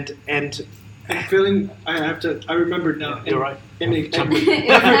 and And feeling, I remember now. you're right.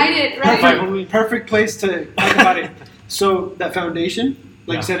 Ignited, right? Perfect place to talk about it. So that foundation,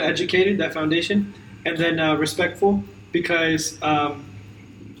 like Yeah. you said, educated, that foundation, and then respectful, because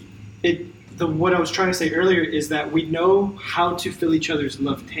what I was trying to say earlier is that we know how to fill each other's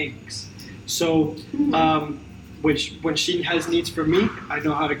love tanks. So when she has needs for me, I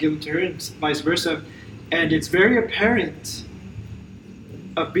know how to give them to her, and vice versa. And it's very apparent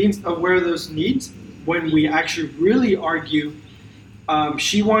of being aware of those needs when we actually really argue.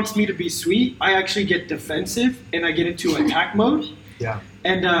 She wants me to be sweet. I actually get defensive and I get into attack mode. Yeah.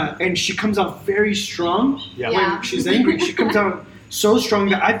 And she comes out very strong Yeah. Yeah. when she's angry. She comes out so strong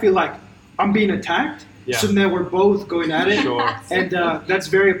that I feel like I'm being attacked. Yeah. So now we're both going at it. Sure. And that's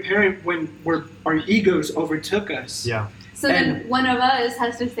very apparent when our egos overtook us. Yeah. So then one of us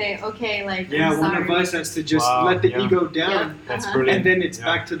has to say, okay, like, Yeah, I'm one sorry. of us has to just Wow, let the yeah. ego down. Yeah. That's Uh-huh. brilliant. And then it's Yeah.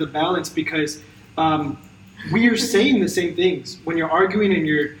 back to the balance, because we are saying the same things. When you're arguing and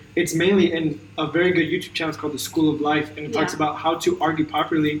it's mainly in a very good YouTube channel, it's called The School of Life, and it talks Yeah. about how to argue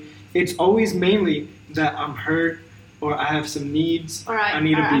properly. It's always mainly that I'm hurt, or I have some needs, Or I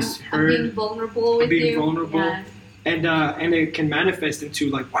need to be I'm heard. being vulnerable with being you. vulnerable. Yeah. And it can manifest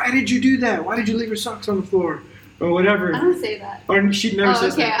into like, why did you do that? Why did you leave your socks on the floor? Or whatever. I don't say that. Or she never Oh,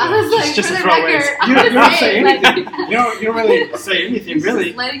 says okay. that. I was like, Just for to the throw away. record, You don't I'm say saying, like, anything. You don't really say anything, just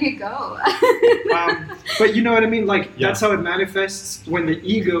really. letting it go. But you know what I mean? Like, Yeah. that's how it manifests when the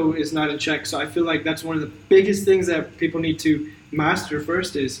ego is not in check. So I feel like that's one of the biggest things that people need to master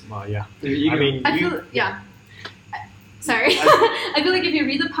first is Well, yeah. their ego. I mean, I you, feel, yeah. Sorry. I feel like if you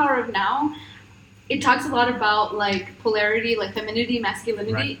read The Power of Now, it talks a lot about like polarity, like femininity,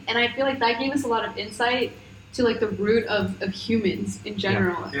 masculinity, Right. and I feel like that gave us a lot of insight to like the root of humans in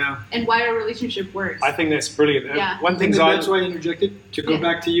general yeah. and why our relationship works. I think that's brilliant. Yeah. One I think thing that's why I interjected, to go Yeah.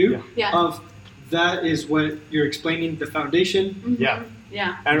 back to you, Yeah. of that is what you're explaining, the foundation. Mhm. Yeah.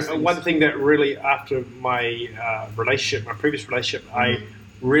 Yeah. And one thing that really, after my relationship, my previous relationship, I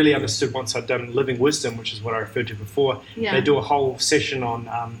really understood once I'd done Living Wisdom, which is what I referred to before. Yeah. They do a whole session on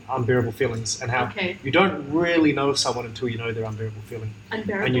unbearable feelings and how Okay. you don't really know someone until you know their unbearable feeling.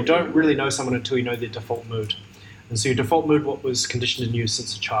 Unbearable. And you don't really know someone until you know their default mood. And so your default mood, what was conditioned in you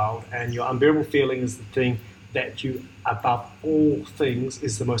since a child, and your unbearable feeling is the thing that you, above all things,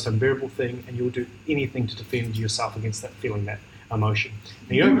 is the most unbearable thing, and you'll do anything to defend yourself against that feeling, that emotion.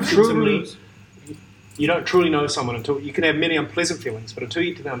 And you don't truly know someone until you can have many unpleasant feelings, but until you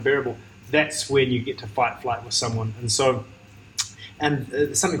get to the unbearable, that's when you get to fight flight with someone. And so,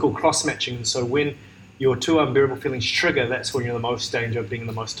 there's something called cross matching. And so when your two unbearable feelings trigger, that's when you're in the most danger of being in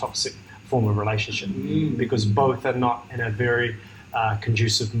the most toxic form of relationship, because both are not in a very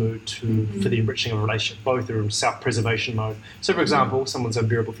conducive mood for the enriching of a relationship. Both are in self-preservation mode. So, for example, someone's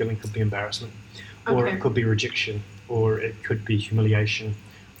unbearable feeling could be embarrassment, or Okay. it could be rejection, or it could be humiliation,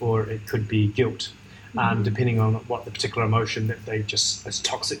 or it could be guilt, depending on what the particular emotion that they just is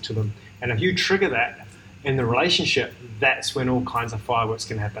toxic to them. And if you trigger that in the relationship, that's when all kinds of fireworks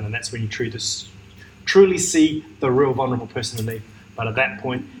can happen, and that's when you truly see the real vulnerable person underneath. But at that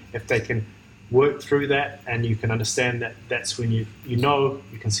point, if they can work through that and you can understand that, that's when you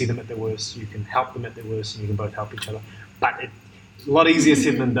can see them at their worst, you can help them at their worst, and you can both help each other. But it's a lot easier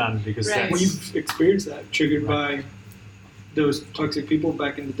said than done, because Right. When that's you've experienced that, triggered by those toxic people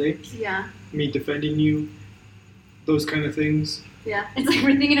back in the day. Yeah. Me defending you, those kind of things. Yeah. It's like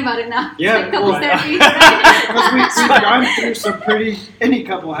we're thinking about it now. Yeah, It's like couples well, therapy. Because we've gone through some pretty, any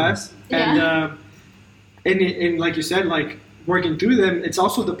couple has, and like you said, like working through them, it's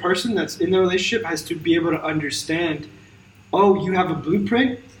also the person that's in the relationship has to be able to understand, oh, you have a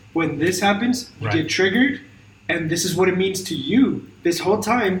blueprint. When this happens, you Right. get triggered, and this is what it means to you. This whole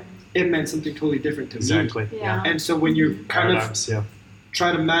time, it meant something totally different to me. Exactly. Yeah. And so when you're kind of Paradigms, yeah.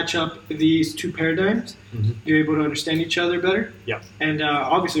 try to match up these two paradigms, Mhm. you're able to understand each other better. Yeah. And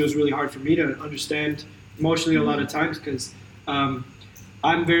obviously, it was really hard for me to understand emotionally a lot of times because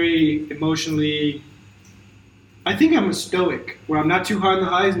I'm very emotionally. I think I'm a stoic, where I'm not too high on the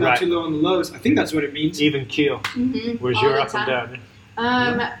highs, not Right. too low on the lows. I think that's what it means. Even keel, whereas All you're the up and time. down.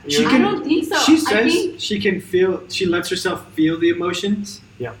 She I can- don't think so. She I says think she can feel. She lets herself feel the emotions.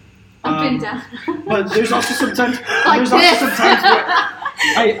 Yeah. up and down. But there's also sometimes. Like there's this. also sometimes where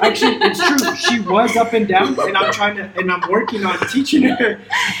I actually, it's true. She was up and down, and I'm working on teaching her.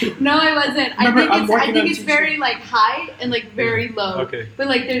 No, I wasn't. Remember, I'm I working think on it's teaching- very like high and like very low. Okay. But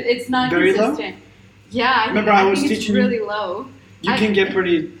like it's not Very low? consistent. Yeah. Remember, I I was think it's teaching you- really low. You can get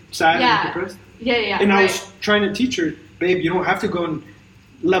pretty sad Yeah. and depressed. Yeah. And I right. was trying to teach her, babe, you don't have to go on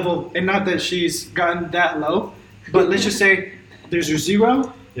level, and not that she's gotten that low, but let's just say there's your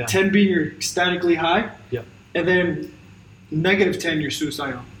 0, Yeah. 10 being your ecstatically high, Yeah. and then -10 you're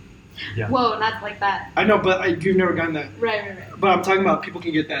suicidal. Yeah. Whoa, not like that. I know, but you've never gotten that. Right. But I'm talking about people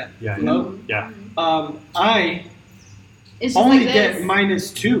can get that Yeah. low. Yeah. I It's just only like get this.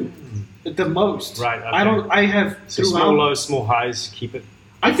 -2 at the most. Right, okay. I don't. I have So throughout. small lows, small highs, keep it.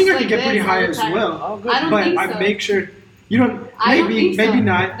 I think I It's can get like pretty this high all the as time. well. Oh, good. I don't But think I so. make sure you don't. I don't Maybe, think so. maybe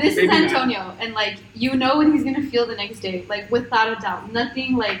not. This maybe is not. Antonio, and like you know what he's gonna feel the next day, like without a doubt.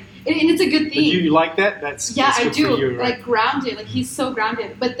 Nothing like, and it's a good But thing. you like that? That's Yeah, that's I good do. For you, right? Like grounded, like he's so grounded.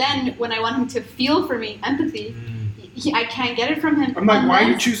 But then when I want him to feel for me, empathy, I can't get it from him. I'm like, why are you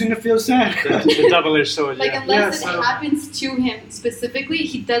unless- choosing to feel sad? the double-edged sword. Like Yeah. unless Yeah, it so- happens to him specifically,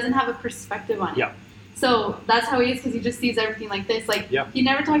 he doesn't have a perspective on it. Yeah. So that's how he is because he just sees everything like this. Like Yeah. he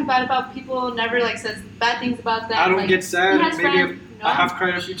never talks bad about people, never like says bad things about them. I don't like, get sad. he has Maybe friends. No. I have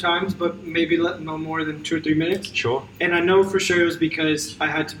cried a few times, but maybe no more than 2 or 3 minutes. Sure. And I know for sure it was because I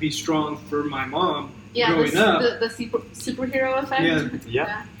had to be strong for my mom Yeah, growing up. the superhero effect. Yeah.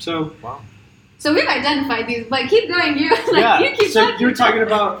 Yeah. So, Wow. So we've identified these, but keep going. You like Yeah. you keep so talking. you're talking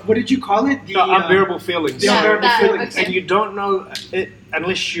about, what did you call it? The unbearable feelings. the Yeah, unbearable that, feelings. okay. And you don't know it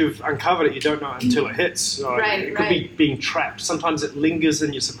unless you've uncovered it. You don't know until it hits. So Right, it could be being trapped. Sometimes it lingers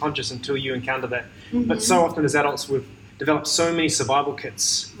in your subconscious until you encounter that. Mhm. But so often as adults, we've developed so many survival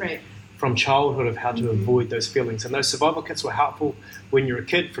kits Right. from childhood of how to Mhm. avoid those feelings. And those survival kits were helpful when you're a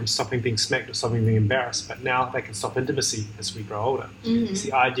kid from stopping being smacked or stopping being embarrassed. But now they can stop intimacy as we grow older. Mhm. So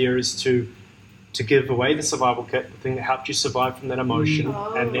the idea is to give away the survival kit, the thing that helped you survive from that emotion,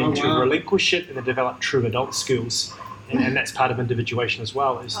 Oh. and then Oh, to wow. relinquish it and then develop true adult skills. And that's part of individuation as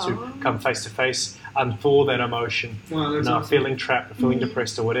well, is to Oh. come face to face and for that emotion. Wow, that's Now, awesome. feeling trapped or feeling Mhm.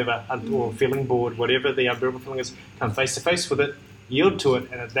 depressed or whatever, or feeling bored, whatever the unbearable feeling is, come face to face with it, yield to it,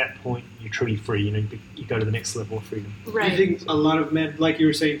 and at that point, you're truly free. You know, you go to the next level of freedom. Right. I think a lot of men, like you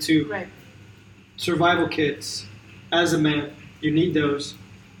were saying too, Right. survival kits, as a man, you need those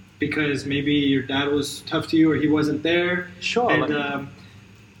because maybe your dad was tough to you or he wasn't there. Sure. And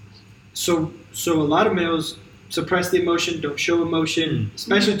so a lot of males suppress the emotion, don't show emotion,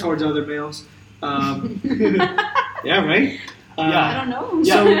 especially towards other males. Yeah, right? I don't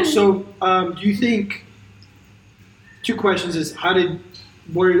know. So do you think, 2 questions is,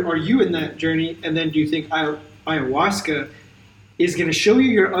 where are you in that journey? And then do you think ayahuasca is going to show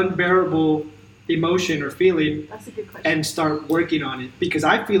you your unbearable emotion or feeling That's a good question. and start working on it? Because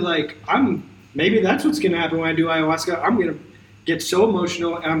I feel like maybe that's what's going to happen when I do ayahuasca. I'm going to get so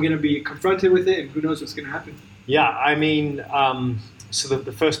emotional and I'm going to be confronted with it, and who knows what's going to happen. Yeah, I mean, so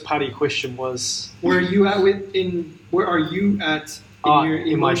the first part of your question was... Where are you at where are you at in your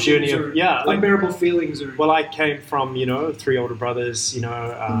in my emotions journey or of, yeah, like, unbearable feelings? Or well, I came from, 3 older brothers,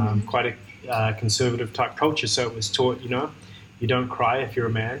 quite a conservative type culture. So it was taught, you don't cry if you're a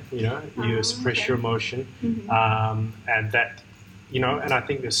man, you suppress okay. your emotion. Mhm. And that, and I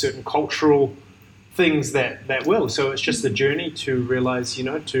think there's certain cultural things that will. So it's just the journey to realize,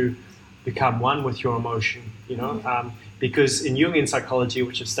 to become one with your emotion, because in Jungian psychology,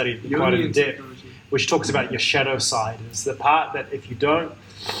 which I've studied quite in Jungian depth, psychology. which talks about your shadow side. It's the part that if you don't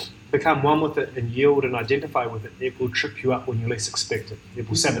become one with it and yield and identify with it, it will trip you up when you least expect it. It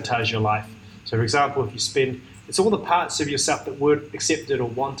will sabotage your life. So, for example, if you spend, it's all the parts of yourself that weren't accepted or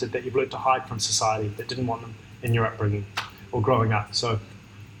wanted that you've learned to hide from society, that didn't want them in your upbringing. or growing up. So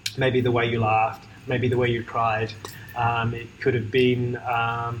maybe the way you laughed, maybe the way you cried. It could have been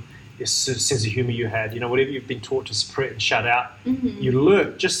a sense of humor you had. Whatever you've been taught to suppress and shut out, you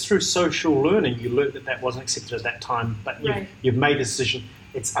learn just through social learning. You learned that wasn't accepted at that time, but you've made a decision.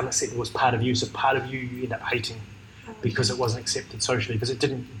 It's unacceptable. It's part of you. So part of you end up hating because it wasn't accepted socially, because it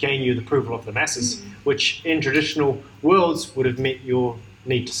didn't gain you the approval of the masses, which in traditional worlds would have met your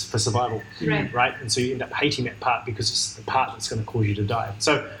need for survival, right? And so you end up hating that part because it's the part that's going to cause you to die.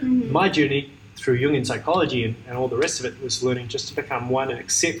 So my journey through Jungian psychology and all the rest of it was learning just to become one and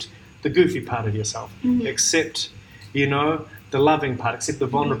accept the goofy part of yourself, accept, the loving part, accept the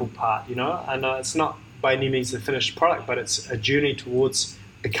vulnerable part, and it's not by any means the finished product, but it's a journey towards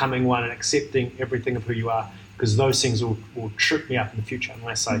becoming one and accepting everything of who you are, because those things will trip me up in the future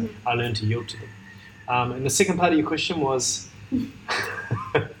unless I learn to yield to them. And the second part of your question was... Do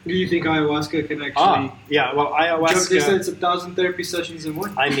you think ayahuasca can actually ayahuasca... jump distance 1,000 therapy sessions in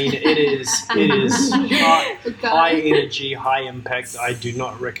one? I mean, it is high energy, high impact. I do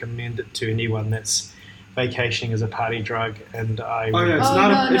not recommend it to anyone that's vacationing as a party drug, and I would, it's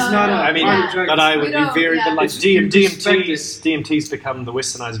not a party drug. But I would be very, but like DMT's DMT's become the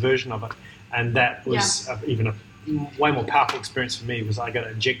westernized version of it, and that was even a way more powerful experience for me, was I got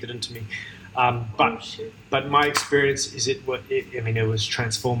it injected into me. But my experience is it was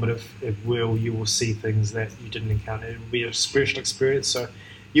transformative. You will see things that you didn't encounter. It will be a spiritual experience. So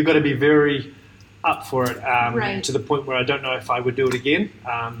you've got to be very up for it, to the point where I don't know if I would do it again,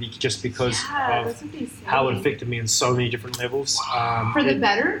 just because of how it affected me in so many different levels. For the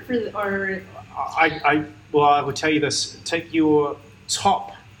better, I will tell you this: take your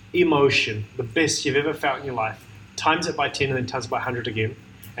top emotion, the best you've ever felt in your life, times it by 10, and then times it by 100 again,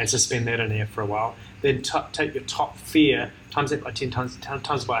 and suspend that in air for a while. Then take your top fear, times that by 10,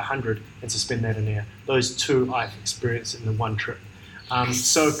 times by 100, and suspend that in air. Those two I've experienced in the one trip.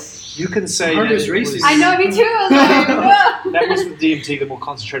 So you can say that I know, me too. That was with DMT, the more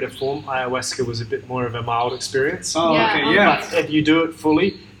concentrated form. Ayahuasca was a bit more of a mild experience. But if you do it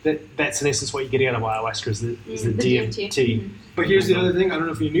fully, that's in essence what you're getting out of ayahuasca is the DMT. But here's the other thing. I don't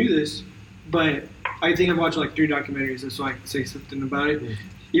know if you knew this, but I think I've watched like 3 documentaries, so I can say something about it.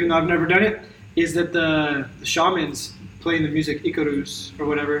 Even though I've never done it, is that the shamans playing the music Icarus or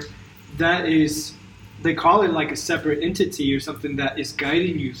whatever, that is, they call it like a separate entity or something that is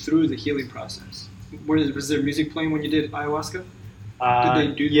guiding you through the healing process. Was there music playing when you did ayahuasca? Did they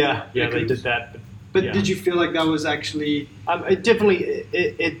do that? Yeah, they did that. But did you feel like that was actually... It definitely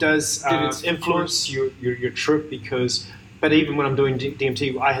does influence your trip, because... But even when I'm doing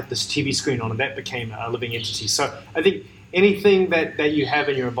DMT, I had this TV screen on, and that became a living entity. So I think anything that you have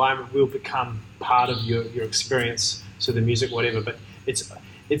in your environment will become part of your experience. So the music, whatever. But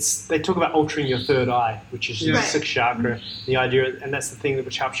it's they talk about altering your third eye, which is the sixth chakra. The idea, and that's the thing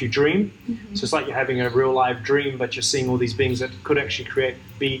which helps you dream. So it's like you're having a real live dream, but you're seeing all these beings that could actually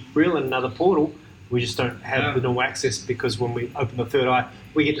be real in another portal. We just don't have the normal access, because when we open the third eye,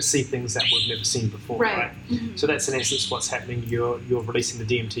 we get to see things that we've never seen before, right? So that's in essence what's happening. You're releasing the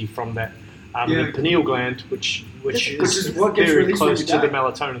DMT from that the pineal gland, which is what gets very released close when to you the die.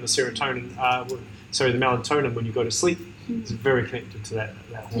 melatonin, the serotonin. The melatonin when you go to sleep. It's very connected to that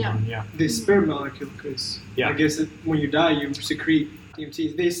hormone. The spirit molecule, because I guess when you die, you secrete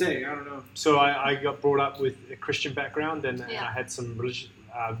DMT. They say, I don't know. So I got brought up with a Christian background, and I had some religious.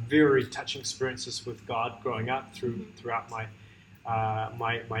 Very touching experiences with God growing up throughout my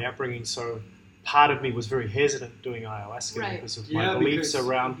upbringing. So part of me was very hesitant doing ayahuasca because of my beliefs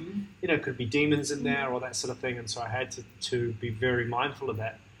around, could be demons in there or that sort of thing. And so I had to be very mindful of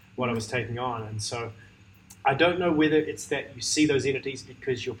that, what I was taking on. And so I don't know whether it's that you see those entities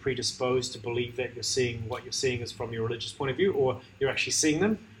because you're predisposed to believe that what you're seeing is from your religious point of view, or you're actually seeing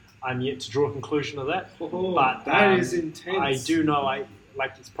them. I'm yet to draw a conclusion of that. But that is intense. I do know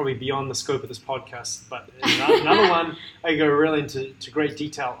it's probably beyond the scope of this podcast, but in another one, I go really into great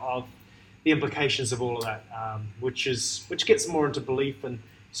detail of the implications of all of that, which gets more into belief and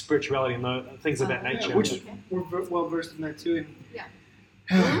spirituality and things of that nature. Which we're well versed in that too.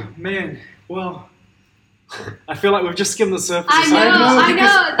 And man, well, I feel like we've just skimmed the surface.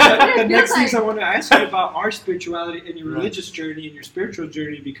 I know. The next things I want to ask you about our spirituality and your religious journey and your spiritual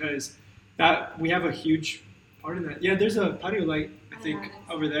journey, because we have a huge part in that. Yeah, there's a patio light, I think,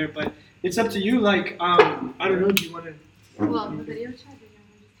 over there, but it's up to you. Like, I don't know. Do you want to? Well, the video chat.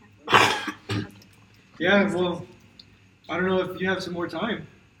 Yeah. Well, I don't know if you have some more time.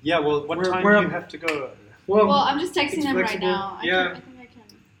 Yeah. Well, what time do you have to go? Well, I'm just texting them flexible. right now. I think I can.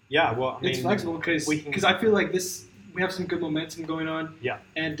 Yeah. Well, I mean, it's flexible because I feel like this we have some good momentum going on. Yeah.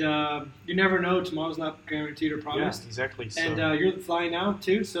 And you never know. Tomorrow's not guaranteed or promised. Yeah, exactly. So, And you're flying out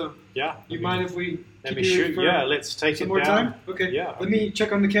too, so yeah. you mind if we Let keep me you shoot. for Yeah, let's take some it more down. time? Okay. Yeah. Let me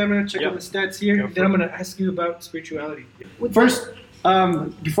check on the camera, check Yeah. on the stats here, Go and for then I'm it. going to ask you about spirituality. With First,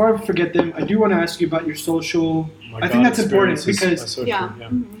 before I forget them, I do want to ask you about your social. My I think God that's important experiences are because so yeah.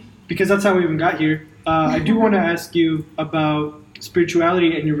 true, because that's how we even got here. I do want to ask you about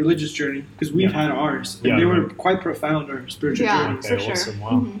spirituality and your religious journey because we've Yeah. had ours, and Yeah, they right. were quite profound. Our spiritual Yeah. journeys. Okay, For sure. awesome. Wow.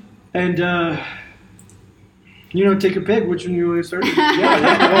 Mhm. And take a pick. Which one you want to start? Yeah,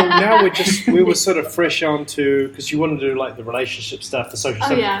 well, now we were sort of fresh on to, because you want to do like the relationship stuff, the social Oh,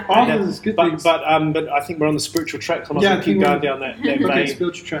 stuff. yeah. All And of this good but, things. but I think we're on the spiritual track, so I'm Yeah, going I to keep think going we're- down that Okay, vein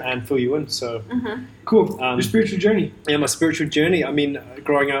spiritual track. and fill you in. So, Cool. Um, Your spiritual journey. yeah, my spiritual journey. I mean,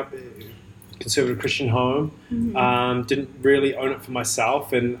 growing up, conservative Christian home, didn't really own it for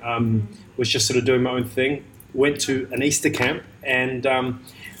myself, and was just sort of doing my own thing. Went to an Easter camp, and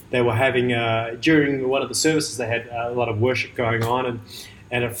they were having during one of the services they had a lot of worship going on,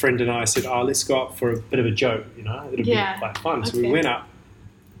 and a friend and I said, "Oh, let's go up for a bit of a joke, it'll Yeah. be quite fun." So we Okay. went up,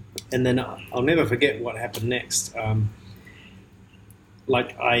 and then I'll never forget what happened next.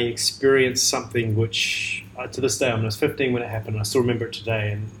 Like I experienced something which, to this day, I was 15 when it happened. I still remember it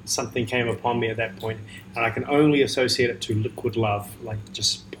today, and something came upon me at that point, and I can only associate it to liquid love, like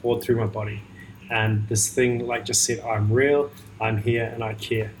just poured through my body, and this thing like just said, "I'm real, I'm here, and I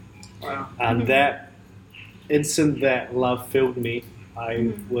care." Wow. And that instant that love filled me,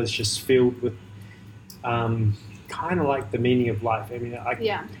 I was just filled with kind of like the meaning of life. I mean,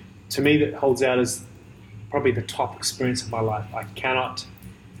 Yeah. to me, that holds out as probably the top experience of my life. I cannot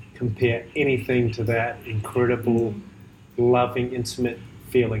compare anything to that incredible, loving, intimate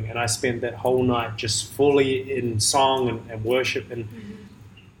feeling. And I spent that whole night just fully in song and worship and,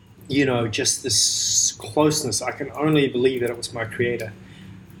 just this closeness. I can only believe that it was my creator.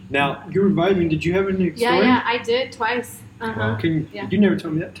 Now, You revived me. Did you have any Yeah, story? yeah, I did twice. Uh-huh. You never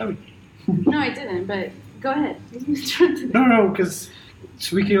told me that. Tell me. No, I didn't, but go ahead. No, because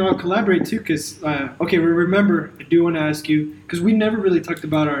so we can all collaborate too. Because remember, I do want to ask you because we never really talked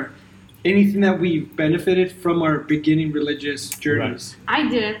about anything that we benefited from our beginning religious journeys. I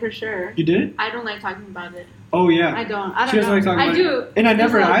did for sure. You did? I don't like talking about it. Oh yeah. I don't She doesn't know. like talking I about do. it. And I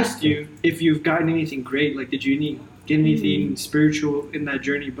never There's a- asked you if you've gotten anything great. Like, did you get anything spiritual in that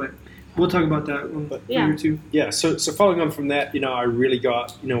journey? But we'll talk about that one Yeah. later too. yeah, so following on from that, I really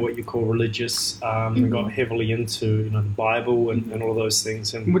got, what you call religious, and got heavily into, the Bible and all those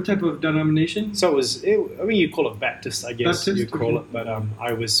things. And What type of denomination? so you call it Baptist, I guess Baptist, you call okay. it, but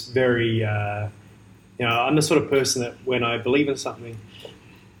I was very, I'm the sort of person that when I believe in something,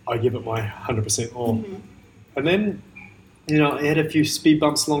 I give it my 100% all. And then, I had a few speed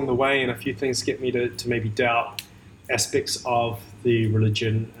bumps along the way and a few things get me to maybe doubt aspects of the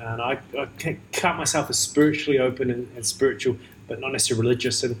religion. And I count myself as spiritually open and spiritual, but not necessarily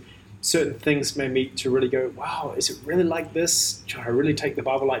religious. And certain things made me to really go, wow, is it really like this? Should I really take the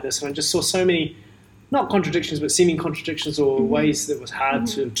Bible like this? And I just saw so many, not contradictions, but seeming contradictions or ways that it was hard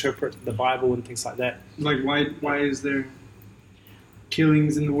to interpret the Bible and things like that. Like, why is there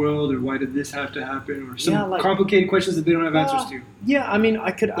killings in the world, or why did this have to happen, or some Yeah, like- complicated questions that they don't have answers to? Yeah, I mean,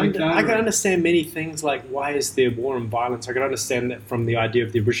 I could Like that, I could or- understand many things, like why is there war and violence? I could understand that from the idea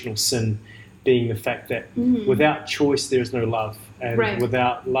of the original sin being the fact that without choice there is no love, and Right.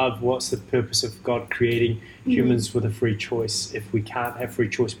 without love, what's the purpose of God creating humans with a free choice? If we can't have free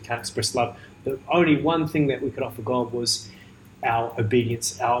choice, we can't express love. The only one thing that we could offer God was our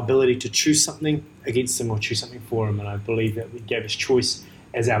obedience, our ability to choose something against Him or choose something for Him. And I believe that we gave His choice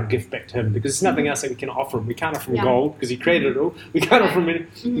as our gift back to Him, because there's nothing else that we can offer Him. We can't offer Him Yeah. gold because He created it all. We can't offer Him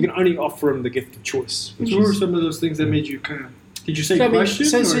anything. We can only offer Him the gift of choice. So what were some of those things that made you kind of? Did you say So, I mean,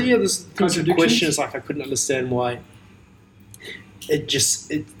 questions? so or yeah, there's some contradictions? questions, like I couldn't understand why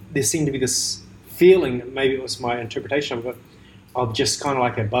there seemed to be this feeling, maybe it was my interpretation of it, of just kind of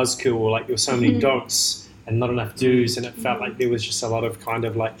like a buzzkill, or like there were so many don'ts and not enough do's, and it felt like there was just a lot of kind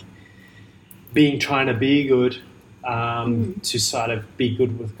of like trying to be good to sort of be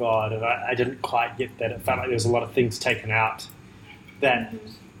good with God, and I didn't quite get that. It felt like there was a lot of things taken out that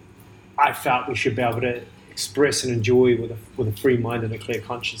I felt we should be able to express and enjoy with a free mind and a clear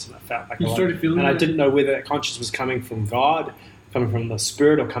conscience, and I felt like You started feeling and I that? didn't know whether that conscience was coming from God, coming from the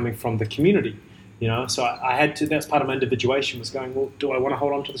Spirit, or coming from the community. So I had to. That's part of my individuation, was going, well, do I want to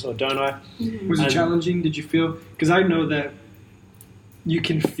hold on to this or don't I? Was it And- challenging? Did you feel? Because I know that you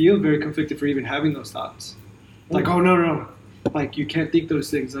can feel very conflicted for even having those thoughts. Like, oh no, like you can't think those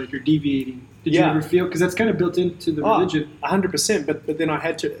things, like you're deviating. Did you Yeah. ever feel, because that's kind of built into the religion. 100%. But then I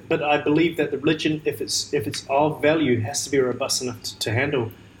had to. But I believe that the religion, if it's of value, has to be robust enough to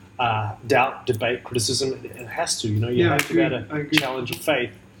handle doubt, debate, criticism. It has to. You know, you Yeah, have to be able I to agree. challenge your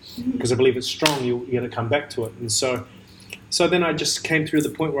faith, because I believe it's strong. You're going to come back to it. And so then I just came through the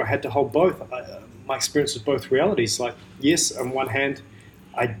point where I had to hold both. My experience with both realities. Like, yes, on one hand,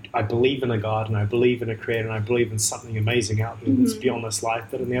 I believe in a God and I believe in a creator and I believe in something amazing out there that's beyond this life.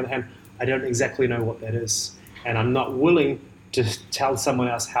 But on the other hand, I don't exactly know what that is. And I'm not willing to tell someone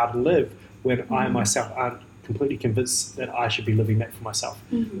else how to live when I myself aren't completely convinced that I should be living that for myself.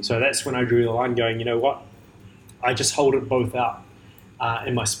 So that's when I drew the line going, you know what? I just hold it both out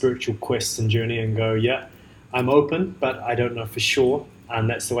in my spiritual quest and journey and go, yeah, I'm open, but I don't know for sure. And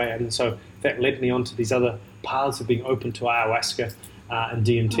that's the way. And so that led me on to these other paths of being open to ayahuasca and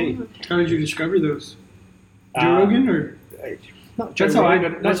DMT. How did you discover those? Joe Rogan, or Not Joe that's how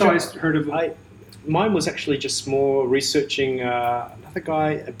Rogan. that's Not how I Joe- heard of them. Mine was actually just more researching another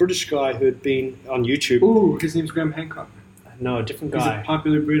guy, a British guy who had been on YouTube. Ooh, his name's Graham Hancock. No, a different He's a guy.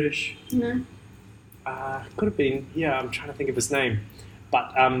 popular British. No. Could have been. Yeah, I'm trying to think of his name.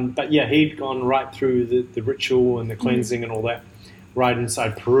 But yeah, he'd gone right through the ritual and the cleansing and all that, right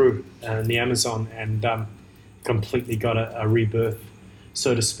inside Peru in the Amazon, and completely got a rebirth,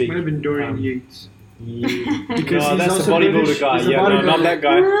 so to speak. Might have been Dorian Yates. Yeah. Because No, he's that's a also bodybuilder British. guy. He's a Yeah, no, not bodybuilder. that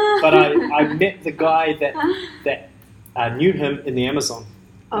guy. But I met the guy that knew him in the Amazon.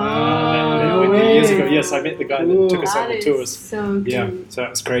 no way. Years ago. Yes, I met the guy Cool. that took us on That the is tours. so good. Yeah, so it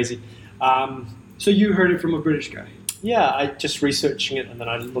was crazy. So you heard it from a British guy. Yeah, I just researching it, and then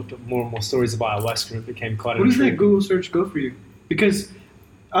I looked at more and more stories about ayahuasca, and it became quite What does that intriguing. Google search go for you? Because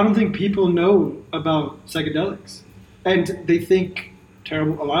I don't think people know about psychedelics, and they think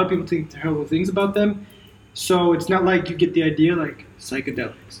terrible. A lot of people think terrible things about them. So it's not like you get the idea like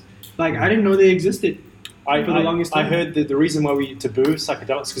psychedelics. Like I didn't know they existed. I, for the I- longest I time. heard that the reason why we taboo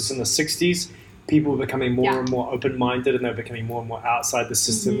psychedelics because in the 60s, people were becoming more Yeah. and more open-minded, and they were becoming more and more outside the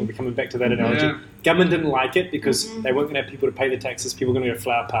system. We're coming back to that Mm-hmm. analogy. Yeah. Government didn't like it because they weren't going to have people to pay the taxes. People were going to get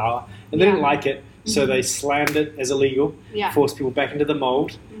flower power, and they Yeah. didn't like it, so they slammed it as illegal, Yeah. forced people back into the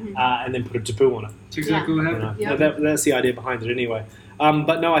mold, and then put a taboo on it. That's exactly what You happened. know? Yeah. That's the idea behind it, anyway.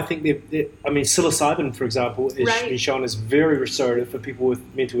 But no, I think psilocybin, for example, is Right. been shown as very restorative for people with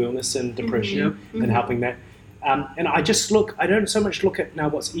mental illness and depression, Yep. and helping that. And I don't so much look at now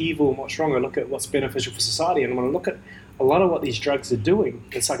what's evil and what's wrong. I look at what's beneficial for society, and when I look at a lot of what these drugs are doing,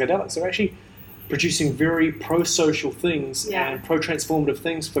 the psychedelics, they're actually producing very pro-social things Yeah. and pro-transformative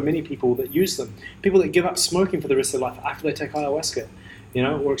things for many people that use them. People that give up smoking for the rest of their life after they take ayahuasca,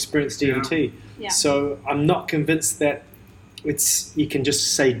 or experience DMT. Yeah. So I'm not convinced that you can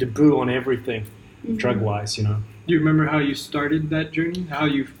just say taboo on everything, drug-wise. Do you remember how you started that journey? How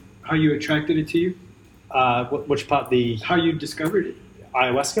you attracted it to you? Which part, the How you discovered it?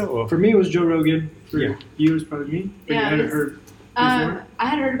 ayahuasca or? For me, it was Joe Rogan. For Yeah. you, it was probably me. But Yeah, you hadn't it's- heard before. I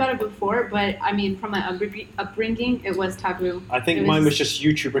had heard about it before, but I mean, from my upbringing, it was taboo. I think It mine was just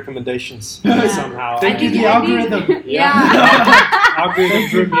YouTube recommendations Yeah. somehow. Thank you, the algorithm. Yeah. Algorithm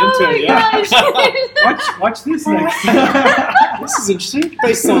drew me Oh into my it. Yeah. gosh. Watch this next. This is interesting.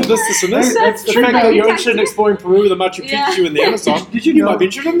 Based on this, and this. That's The true. fact that you're interested in exploring Peru, the Machu Picchu, Yeah. and the Amazon. Did you You know- might be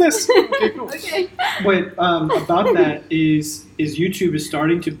interested in this. Okay, cool. Okay. But about that is YouTube is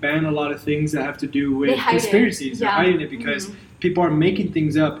starting to ban a lot of things that have to do They with hide it. conspiracies. They're Yeah. hiding it because people are making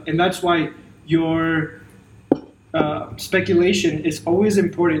things up, and that's why your speculation is always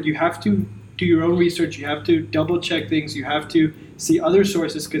important. You have to do your own research. You have to double check things. You have to see other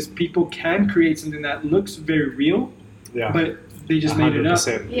sources because people can create something that looks very real, Yeah. but they just made it up.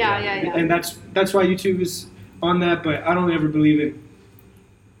 100%. Yeah. And that's why YouTube is on that. But I don't ever believe in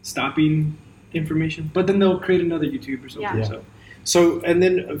stopping information. But then they'll create another YouTube or something. Yeah. So. So, and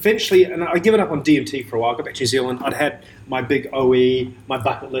then eventually, and I given up on DMT for a while. I got back to New Zealand. I'd had my big OE, my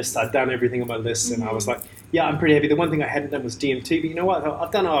bucket list. I'd done everything on my list, and I was like, yeah, I'm pretty happy. The one thing I hadn't done was DMT, but you know what?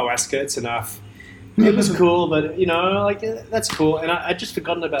 I've done ayahuasca. It's enough. It was cool, but that's cool. And I'd just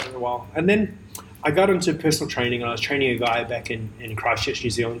forgotten about it for a while. And then I got into personal training, and I was training a guy back in Christchurch,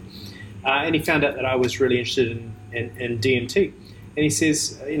 New Zealand. And he found out that I was really interested in DMT. And he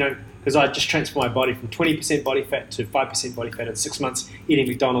says, because I just transformed my body from 20% body fat to 5% body fat in 6 months, eating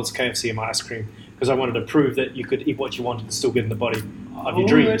McDonald's, KFC, and my ice cream, because I wanted to prove that you could eat what you wanted and still get in the body of your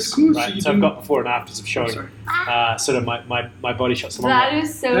dreams. That's cool. Right? So So you I've do- got before and afters of showing sorry. sort of my body shots along That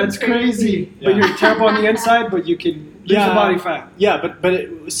is so That's crazy. But Yeah. you're terrible on the inside, but you can lose the body fat. Yeah, but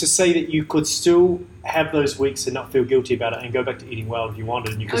it was to say that you could still have those weeks and not feel guilty about it and go back to eating well if you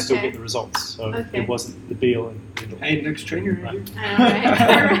wanted, and you can still Okay. get the results. So Okay. it wasn't the be all and end all. Hey, next trainer right here.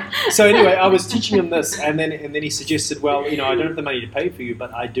 Alright. So anyway, I was teaching him this, and then he suggested, well, I don't have the money to pay for you,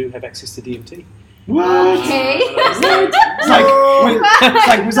 but I do have access to DMT. What? Okay. It's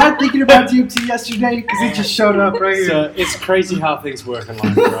like, was I thinking about DMT yesterday? Because it just showed up right here. So it's crazy how things work in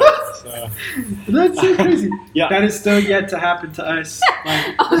life, right? So, That's so crazy. Yeah. That is still yet to happen to us.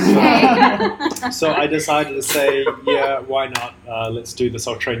 Like, Okay. so I decided to say, yeah, why not? Let's do this.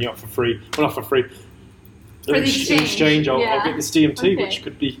 I'll train you up for free. Well, not for free. For the In exchange. exchange, I'll Yeah. get this DMT, Okay. which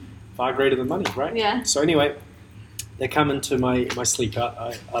could be far greater than money, right? Yeah. So anyway, they come into my sleep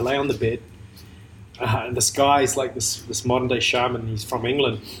hut. I lay on the bed. And this guy's like this modern day shaman. He's from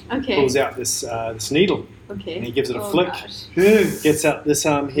England. Okay. Pulls out this needle. Okay. And he gives it a Oh, flick. gosh. it's Gets out this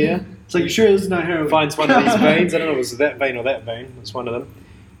arm here. like, you sure this is not heroin? Finds one of these veins. I don't know if it was that vein or that vein. It's one of them.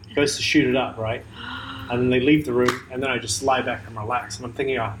 Goes to shoot it up, right? And then they leave the room. And then I just lie back and relax. And I'm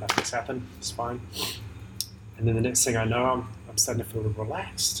thinking, oh, nothing's happened. It's fine. And then the next thing I know, I'm starting to feel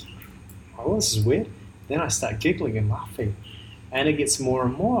relaxed. Oh, this is weird. Then I start giggling and laughing. And it gets more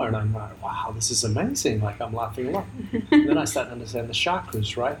and more, and I'm like, wow, this is amazing. Like, I'm laughing a lot. And then I start to understand the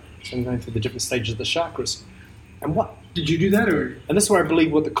chakras, right? So I'm going through the different stages of the chakras. And Did you do that, or? and this is where I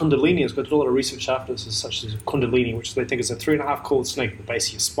believe what the Kundalini is. Got a lot of research after this, is such as Kundalini, which they think is a 3.5 cord snake at the base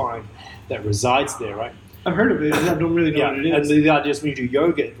of your spine that resides there, right? I've heard of it. I don't really know Yeah, what it and is. the idea is when you do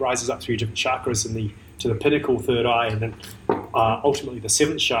yoga, it rises up through different chakras to the pinnacle, third eye, and then ultimately the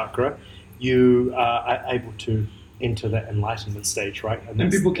seventh chakra. You are able to enter that enlightenment stage, right? And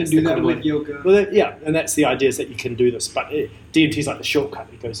that's- people can that's do the that with Kundalini. yoga. Well, yeah, and that's the idea, is that you can do this. But DMT is like the shortcut;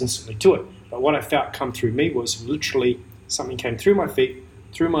 it goes instantly to it. But what I felt come through me was literally something came through my feet,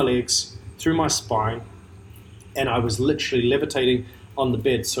 through my legs, through my spine, and I was literally levitating on the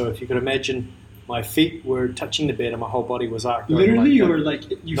bed. So if you could imagine, my feet were touching the bed, and my whole body was out. going Literally, like that. or like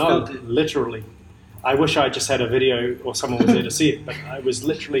you No, felt it? literally. I wish I just had a video or someone was there to see it, but I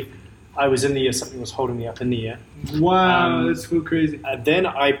was in the air, something was holding me up in the air. Wow, that's so crazy. And then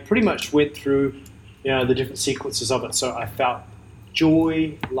I pretty much went through, the different sequences of it. So I felt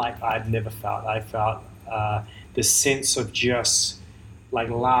joy like I'd never felt. I felt this sense of just like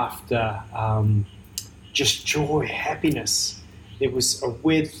laughter, just joy, happiness. It was a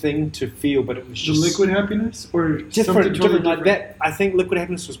weird thing to feel, but it was The just liquid happiness, or something different totally like that. I think liquid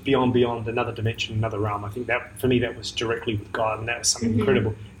happiness was beyond another dimension, another realm. I think that for me that was directly with God, and that was something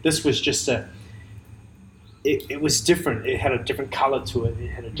incredible. This was just it was different. It had a different color to it. It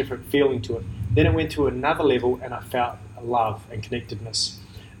had a different feeling to it. Then it went to another level, and I felt love and connectedness.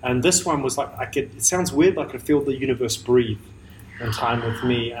 And this one was like it sounds weird, but I could feel the universe breathe in time with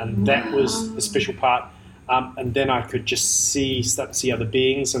me, and that was the special part. And then I could just start to see other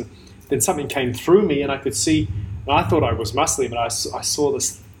beings, and then something came through me, and I could see. And I thought I was muscly, but I saw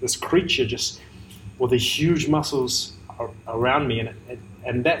this creature just with these huge muscles around me,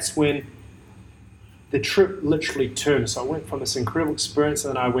 and that's when the trip literally turned. So I went from this incredible experience,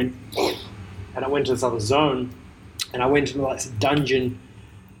 and then I went to this other zone, and I went into like this dungeon.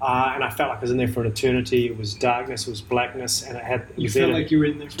 And I felt like I was in there for an eternity. It was darkness, it was blackness, and it had. You was felt there to like you were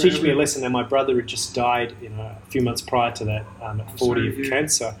in there forever. teach me a lesson. And my brother had just died, a few months prior to that, at 40 of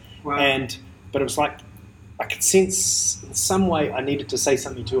cancer. Wow. But it was like I could sense in some way I needed to say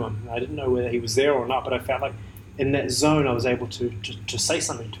something to him. I didn't know whether he was there or not, but I felt like in that zone I was able to say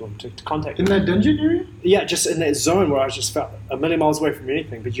something to him, to contact In him. that dungeon area? Yeah, just in that zone where I just felt a million miles away from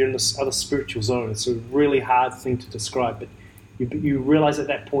anything, but you're in this other spiritual zone. It's a really hard thing to describe, but you realize at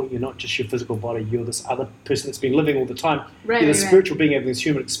that point you're not just your physical body, you're this other person that's been living all the time. Right, You're this right, spiritual being having this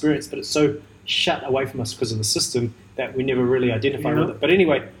human experience, but it's so shut away from us because of the system that we never really identify with it. But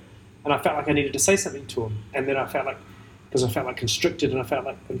anyway, and I felt like I needed to say something to him, and then I felt like constricted, and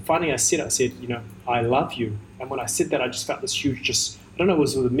and finally I said, I love you. And when I said that, I just felt this huge, I don't know,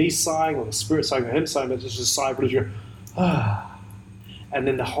 was it me sighing or the spirit sighing or him sighing, but it was just a sigh, but it was and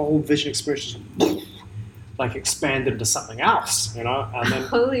then the whole vision experience just like expanded into something else, and then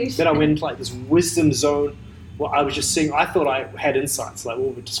Holy shit. then I went into like this wisdom zone where I was just seeing. I thought I had insights, like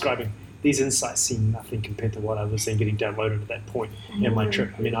what we're describing. These insights seem nothing compared to what I was seeing getting downloaded at that point in my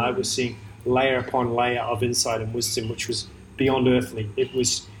trip. I mean, I was seeing layer upon layer of insight and wisdom, which was beyond earthly. It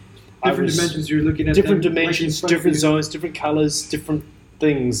was Different dimensions you're looking at. different them, like, in dimensions, front of different you. zones, different colors, different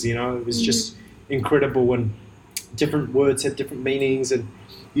things. It was just incredible, and different words had different meanings, and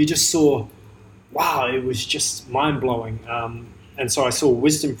you just saw. Wow, it was just mind-blowing. And so I saw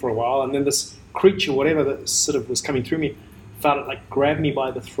wisdom for a while, and then this creature, whatever that sort of was coming through me, felt it like grabbed me by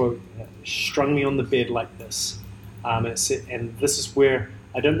the throat, strung me on the bed like this. And this is where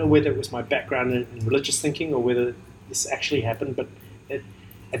I don't know whether it was my background in religious thinking or whether this actually happened, but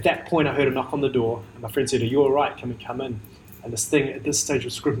at that point I heard a knock on the door, and my friend said, "Are you all right? Come in." And this thing at this stage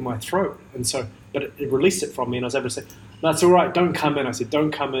was gripping my throat, and so, but it released it from me, and I was able to say, "No, it's all right. Don't come in." I said,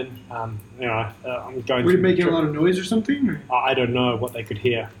 "Don't come in. I'm going." Were you through the making a trip." lot of noise or something? Or? I don't know what they could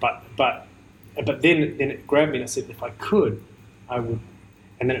hear, but then it grabbed me and it said, if I could, I would.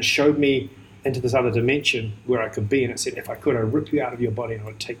 And then it showed me into this other dimension where I could be, and it said, if I could, I'd rip you out of your body and I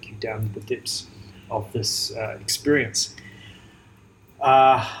would take you down to the depths of this experience.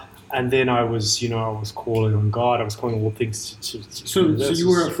 And then I was calling on God. I was calling all things to So you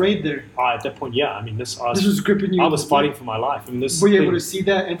were afraid there? At that point, yeah. I mean, this was gripping you. I was fighting for my life. I mean, were you able to see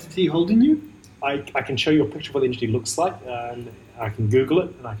that entity holding you? I can show you a picture of what the entity looks like, and I can Google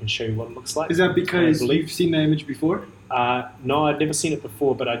it, and I can show you what it looks like. Is that because you've seen that image before? No, I'd never seen it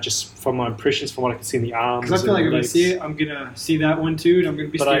before, but I just, from my impressions, from what I can see in the arms. Because I feel like if I see it, I'm gonna see that one too, and I'm gonna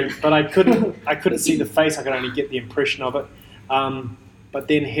be scared. But I couldn't see the face. I could only get the impression of it. But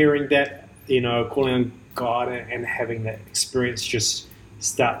then hearing that, calling on God and having that experience just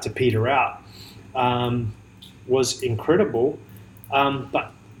start to peter out was incredible.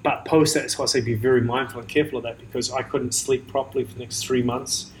 But post that, so I say be very mindful and careful of that, because I couldn't sleep properly for the next 3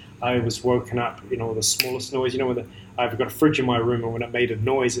 months. I was woken up, with the smallest noise. I've got a fridge in my room, and when it made a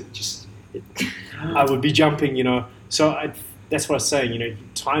noise, I would be jumping. So that's what I was saying.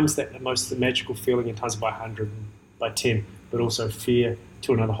 Times that most of the magical feeling, and times by 100, by 10, but also fear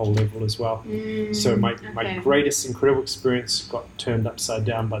to another whole level as well. So my greatest incredible experience got turned upside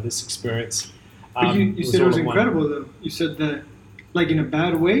down by this experience. But you said it was incredible, though. You said that, like, in a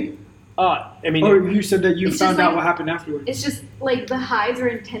bad way? I mean, or you said that you found out what happened afterwards. It's just like the highs are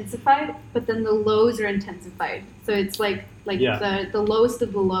intensified, but then the lows are intensified. So it's like the lowest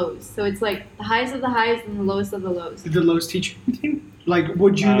of the lows. So it's like the highs of the highs and the lowest of the lows. Did the lows teach you anything? Like,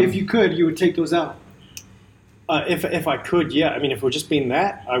 would you, if you could, you would take those out? If I could, yeah. I mean, if it would just been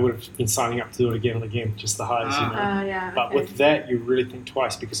that, I would have been signing up to do it again and again, just the highs, Yeah, But with that, you really think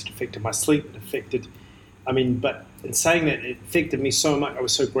twice, because it affected my sleep. It affected, but in saying that, it affected me so much. I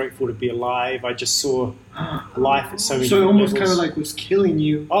was so grateful to be alive. I just saw life at so many So it almost levels. kind of like was killing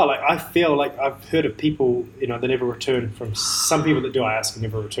you. Oh, like I feel like I've heard of people, they never return from. Some people that do ayahuasca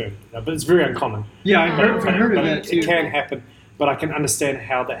never return, but it's very uncommon. Yeah, I've heard of that too. It can happen, but I can understand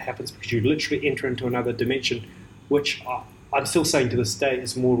how that happens, because you literally enter into another dimension, which I'm still saying to this day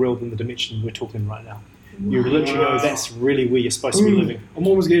is more real than the dimension we're talking right now. You literally, that's really where you're supposed to be living. I'm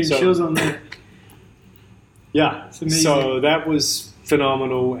almost getting chills on that. Yeah, it's amazing. So that was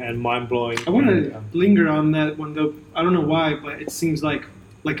phenomenal and mind-blowing. I want to linger on that one, though. I don't know why, but it seems like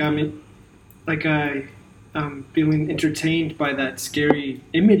I'm feeling entertained by that scary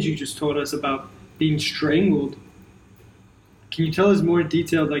image you just told us about being strangled. Can you tell us more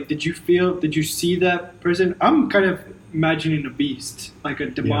detail? Like, did you see that person? I'm kind of imagining a beast, like a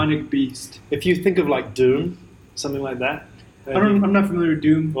demonic beast. If you think of like Doom, something like that. I'm not familiar with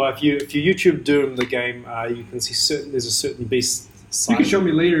Doom. Well, if you YouTube Doom, the game, you can see there's a certain beast. You can show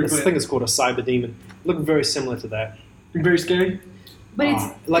me later. This thing is called a cyber demon. Look very similar to that. Very scary.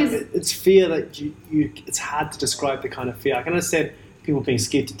 But it's fear that you. It's hard to describe the kind of fear. I can understand people being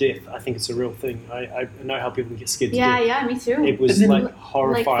scared to death. I think it's a real thing. I know how people can get scared to death. Yeah, me too. It was like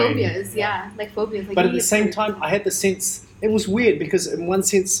horrifying. Like phobias, like phobias. Like but at the same time, I had the sense, it was weird, because in one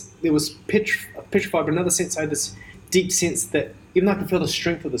sense there was petrified, but in another sense I had this deep sense that even though I could feel the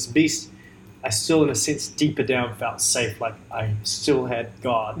strength of this beast, I still, in a sense, deeper down felt safe, like I still had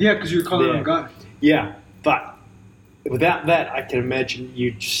God. Yeah, because you were calling on God. Yeah, but without that, I can imagine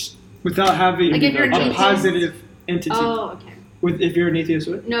you just... Without having a positive entity. Oh, okay. If you're an atheist,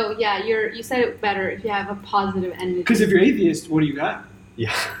 what? No, yeah, you said it better if you have a positive entity. Because if you're atheist, what do you got?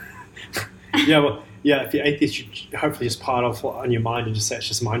 Yeah. If you're atheist, you hopefully just part off on your mind and just say it's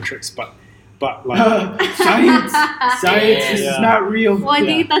just mind tricks, but like... Science is not real. Well, I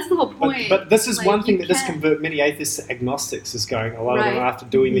think that's the whole point. But this is one thing that does convert many atheists to agnostics, is going, a lot of them after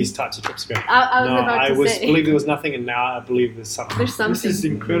doing these types of trips going, I believe there was nothing, and now I believe there's something. There's something. This is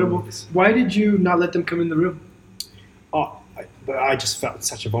incredible. Why did you not let them come in the room? I just felt in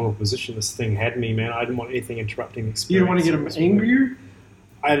such a vulnerable position. This thing had me, man. I didn't want anything interrupting the experience. You don't want to get them angrier?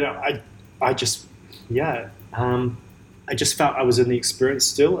 I just felt I was in the experience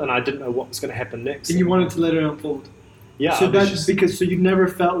still, and I didn't know what was going to happen next. And you wanted to let it unfold. Yeah. So so you never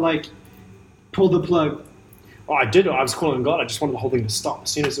felt like pull the plug. Oh, I did. I was calling on God. I just wanted the whole thing to stop. As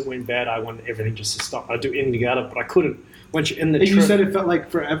soon as it went bad, I wanted everything just to stop. I'd do anything out of it, but I couldn't. Once you're in the trip, you said it felt like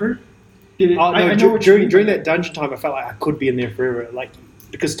forever? Did it? During that dungeon time, I felt like I could be in there forever. Like,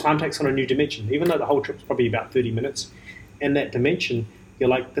 because time takes on a new dimension. Even though the whole trip's probably about 30 minutes, in that dimension, you're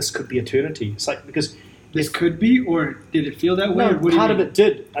like, this could be eternity. It's like, because This could be, or did it feel that way? no, Or what do you part of mean? it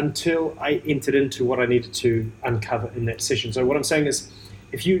did until I entered into what I needed to uncover in that session. So what I'm saying is,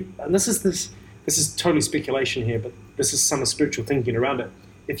 if you, and this is totally speculation here, but this is some spiritual thinking around it.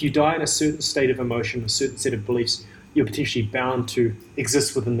 If you die in a certain state of emotion, a certain set of beliefs, you're potentially bound to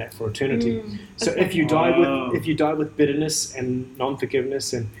exist within that for eternity. So okay. if you die with bitterness and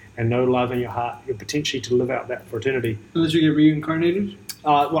non-forgiveness and no love in your heart, you're potentially to live out that for eternity. Unless you get reincarnated?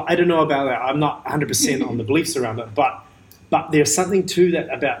 Well, I don't know about that. I'm not 100% on the beliefs around it, but there's something to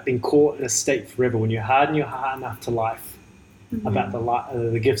that about being caught in a state forever. When you harden your heart enough to life, about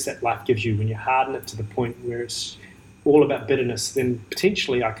the gifts that life gives you, when you harden it to the point where it's all about bitterness, then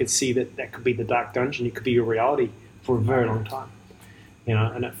potentially I could see that could be the dark dungeon. It could be your reality for a very long time.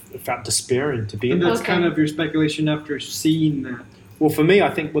 And it felt despairing to be in And that. that's kind of your speculation after seeing that. Well, for me, I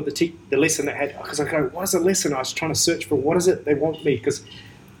think with the lesson that had, because I go, what's the lesson? I was trying to search for what is it they want me, because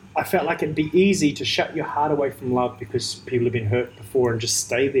I felt like it'd be easy to shut your heart away from love because people have been hurt before and just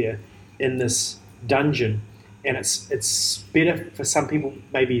stay there in this dungeon. And it's better for some people,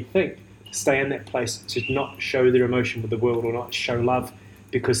 maybe think, to stay in that place, to not show their emotion with the world or not show love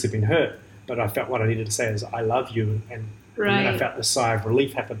because they've been hurt. But I felt what I needed to say is, I love you. And then I felt the sigh of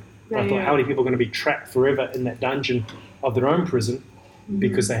relief happen. I thought, how many people are going to be trapped forever in that dungeon of their own prison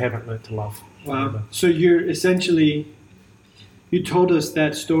because they haven't learned to love? Wow. So you're essentially, you told us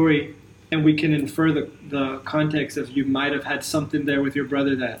that story, and we can infer the context of you might have had something there with your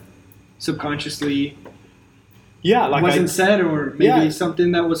brother that subconsciously Yeah, like wasn't said, or maybe Yeah.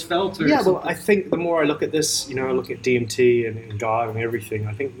 something that was felt. Or yeah, well, something. I think the more I look at this, I look at DMT and God and everything,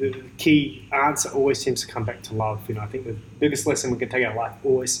 I think the key answer always seems to come back to love. I think the biggest lesson we can take out of life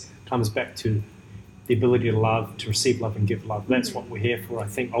always comes back to the ability to love, to receive love and give love. That's what we're here for, I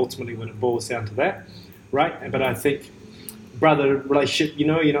think, ultimately, when it boils down to that, right? But I think, brother, relationship,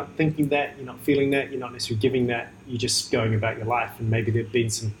 you're not thinking that, you're not feeling that, you're not necessarily giving that, you're just going about your life, and maybe there have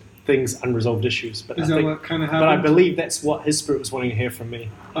been some things, unresolved issues. But Is that what kind of But I happened? believe that's what his spirit was wanting to hear from me,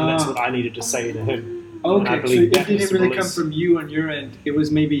 and that's what I needed to say to him. And I Okay, so believe it that was didn't the really come release. from you on your end. It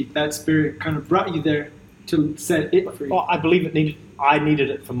was maybe that spirit kind of brought you there to set it free. Well, I believe I needed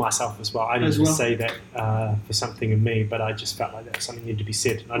it for myself as well. I needed As well? to say that for something in me, but I just felt like that was something that needed to be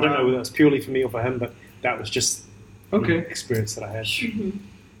said. And I don't Wow. know whether it was purely for me or for him, but that was just Okay. experience that I had.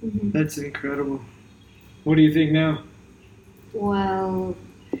 That's incredible. What do you think now Well,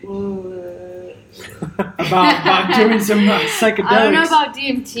 about doing some psychedelics? I don't know about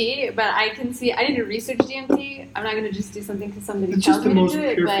DMT, but I can see. I need to research DMT. I'm not going to just do something because somebody It's tells just the me to most do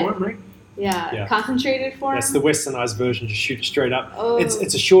it. pure But form, right? Yeah. concentrated form. That's the westernized version, just shoot it straight up. Oh.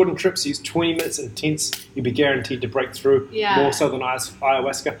 It's a shortened trip, so it's 20 minutes intense. You'll be guaranteed to break through. Yeah. More so than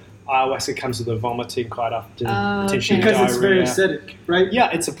ayahuasca. Ayahuasca comes with a vomiting quite often, Oh, potentially okay. Because it's very diarrhea. acidic, right? Yeah,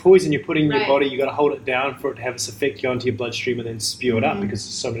 it's a poison you're putting in your Right. body. You got to hold it down for it to have its effect, go into your bloodstream, and then spew it up Mhm. because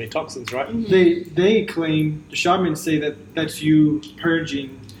there's so many toxins, right? They claim, the shamans say that that's you purging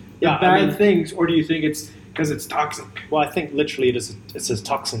the Yeah, I bad mean- things, or do you think it's because it's toxic? Well, I think literally it's a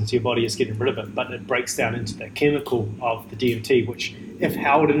toxin, so your body is getting rid of it, but it breaks down into that chemical of the DMT, which, if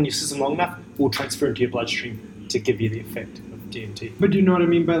held in your system long enough, will transfer into your bloodstream to give you the effect of DMT. But do you know what I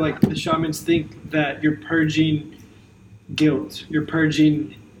mean by, like, the shamans think that you're purging guilt, you're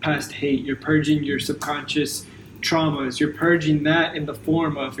purging past hate, you're purging your subconscious traumas, you're purging that in the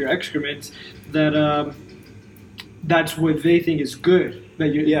form of your excrement, that that's what they think is good,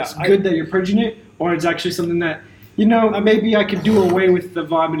 that it's good that you're purging it, or it's actually something that, maybe I could do away with the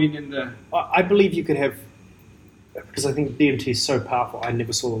vomiting and the... I believe you could have, because I think DMT is so powerful, I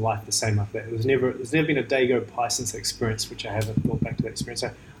never saw the life the same after that. There's never been a day go by since that experience, which I haven't thought back to that experience. So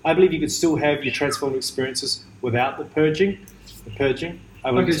I believe you could still have your transformative experiences without the purging.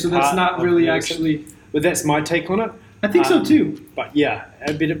 I believe Okay, it's so that's part not of really the- actually... But that's my take on it. I think so too. But yeah,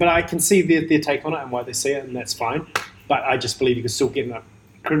 but I can see their take on it and why they say it, and that's fine. But I just believe you can still get an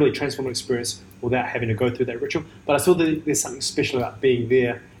incredibly transformative experience without having to go through that ritual. But I still think there's something special about being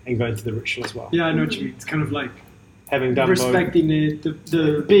there and going through the ritual as well. Yeah, I know what you mean. It's kind of like Having done respecting it,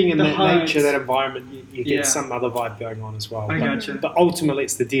 both, being in the that highs. nature, that environment, you get Yeah. some other vibe going on as well. I but, gotcha. But ultimately,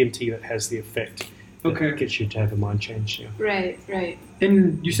 it's the DMT that has the effect. That Okay. gets you to have a mind change. Yeah. Right.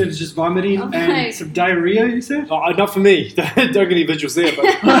 And you said it's just vomiting Okay. and some diarrhea, you said? Oh, not for me. Don't get any visuals there. But,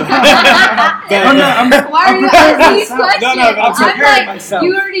 Why are you asking these questions? No, I'm I'm preparing like, myself.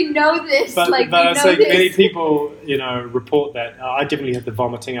 you already know this. But like, I you know say this. many people, report that. I definitely had the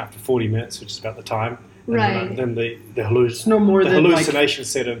vomiting after 40 minutes, which is about the time. And Right. Then the It's no more than hallucination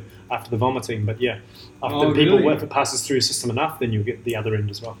set in after the vomiting. But yeah, after Oh, people, really? if it passes through your system enough, then you'll get the other end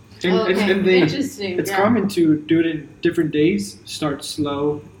as well. And they, Interesting. it's common to do it in different days. Start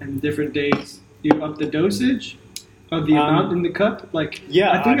slow, and different days you up the dosage of the amount in the cup. Like,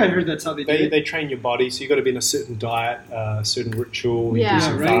 yeah, I think I heard that's how they do it. They train your body, so you got to be in a certain diet, a certain ritual. You Yeah. do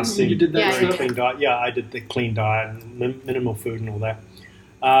some Right? fasting. You did that Yeah. Very stuff. clean diet. Yeah, I did the clean diet, and minimal food, and all that.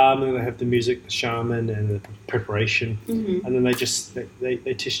 And then they have the music, the shaman, and the preparation, Mm-hmm. and then they just they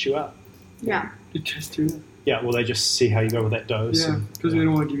test you out. Yeah. You test you. Yeah, well, they just see how you go with that dose. Yeah, because they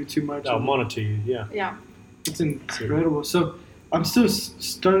don't want to give you too much. They'll monitor you. Yeah. Yeah. It's incredible. So I'm still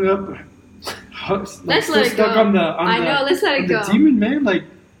stung up. Like, Let's still let it stuck go. on the I know. Let's let it the go. demon, man. Like,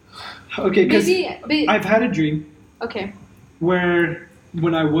 okay, because Maybe. I've had a dream Okay. where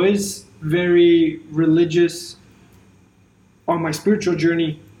when I was very religious on my spiritual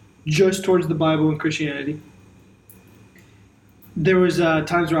journey, just towards the Bible and Christianity, there was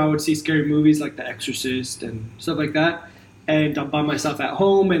times where I would see scary movies like The Exorcist and stuff like that, and I'm by myself at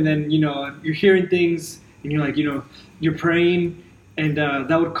home, and then you're hearing things, and you're like, you're praying, and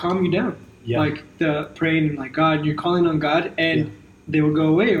that would calm you down. Yeah. Like the praying and like God, you're calling on God, and Yeah. they would go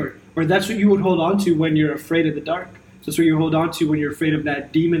away, or that's what you would hold on to when you're afraid of the dark. That's what you hold on to when you're afraid of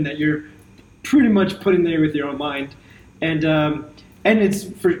that demon that you're pretty much putting there with your own mind, and it's,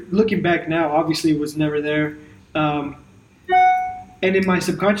 for looking back now, obviously it was never there. And in my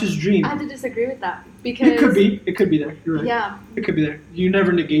subconscious dream, I have to disagree with that because it could be there. You're right. Yeah. It could be there. You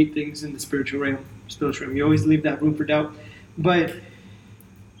never negate things in the spiritual realm. You always leave that room for doubt. But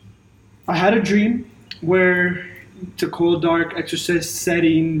I had a dream where it's a cold, dark exorcist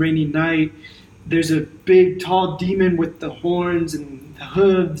setting, rainy night. There's a big, tall demon with the horns and the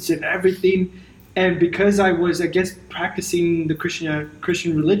hooves and everything. And because I was, I guess, practicing the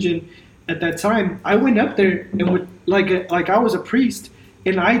Christian religion at that time, I went up there and would, like I was a priest,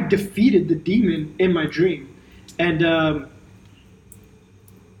 and I defeated the demon in my dream. And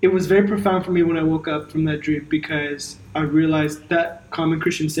it was very profound for me when I woke up from that dream, because I realized that common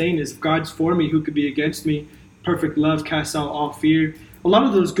Christian saying is, if God's for me, who could be against me? Perfect love casts out all fear. A lot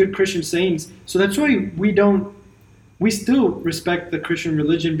of those good Christian sayings. So that's why we still respect the Christian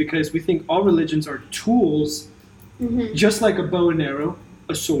religion, because we think all religions are tools, Mm-hmm. just like a bow and arrow,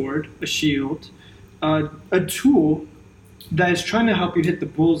 a sword, a shield, a tool that is trying to help you hit the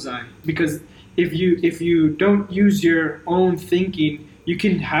bullseye. Because if you don't use your own thinking, you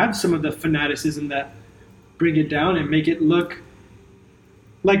can have some of the fanaticism that bring it down and make it look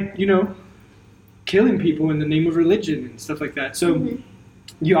like, killing people in the name of religion and stuff like that. So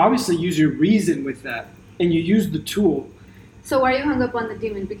Mm-hmm. you obviously use your reason with that, and you use the tool. So why are you hung up on the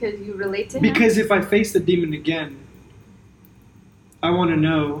demon? Because you relate to him? Because if I face the demon again, I want to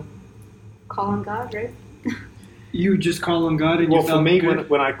know. Call on God, right? You just call on God, and Well, you for felt me, good.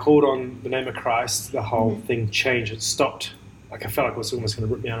 when I called on the name of Christ, the whole Mhm. thing changed. It stopped. Like, I felt like it was almost going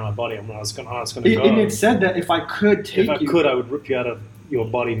to rip me out of my body. I was going to go. And it said that if I could take If I you, could, I would rip you out of your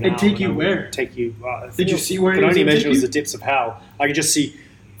body now. And take you I would where? Take you. Did you see where I it could was only gonna imagine take it was you? the depths of hell. I could just see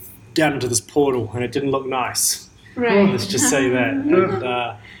down into this portal, and it didn't look nice. Right. Let's just say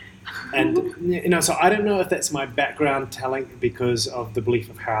that. And so I don't know if that's my background telling, because of the belief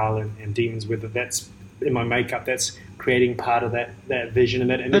of hell and demons, whether that's in my makeup, that's creating part of that vision and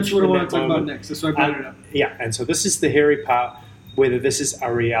that image. that's what I in want that to talk moment. about next. That's why I brought it up. Yeah, and so this is the hairy part, whether this is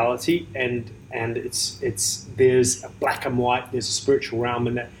a reality and it's there's a black and white, there's a spiritual realm,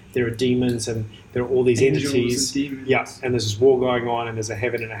 and that there are demons and there are all these Angels entities. and demons. Yeah, and there's this war going on, and there's a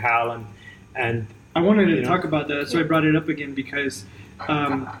heaven and a hell, and I wanted to you know. talk about that. That's why I brought it up again, because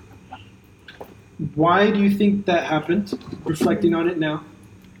why do you think that happened? Reflecting on it now,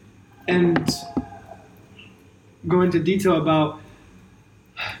 and go into detail about.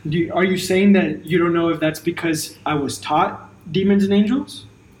 Are you saying that you don't know if that's because I was taught demons and angels,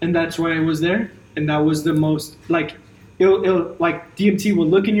 and that's why I was there, and that was the most like, it'll like DMT will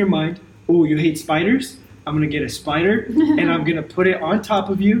look in your mind. Oh, you hate spiders? I'm gonna get a spider and I'm gonna put it on top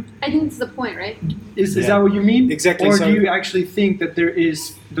of you. I think it's the point, right? Is Yeah. that what you mean? Exactly, Or so- do you actually think that there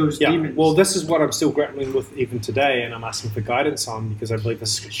is those yeah. demons? Well, this is what I'm still grappling with even today, and I'm asking for guidance on, because I believe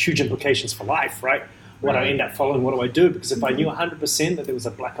there's huge implications for life, right? What I Right. end up following, what do I do? Because if I knew 100% that there was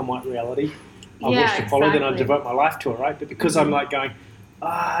a black and white reality I Yeah, wish to follow, then I'd exactly. devote my life to it, right? But because I'm like going,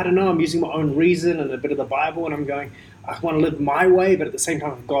 I don't know, I'm using my own reason and a bit of the Bible, and I'm going, I want to live my way, but at the same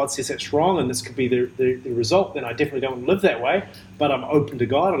time, if God says that's wrong and this could be the result, then I definitely don't want to live that way, but I'm open to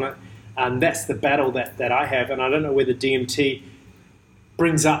God on it. And that's the battle that I have, and I don't know whether DMT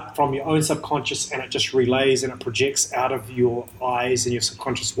brings up from your own subconscious and it just relays and it projects out of your eyes and your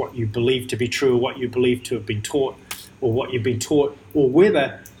subconscious what you believe to be true, or what you believe to have been taught, or what you've been taught, or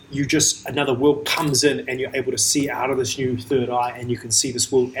whether you just another world comes in and you're able to see out of this new third eye and you can see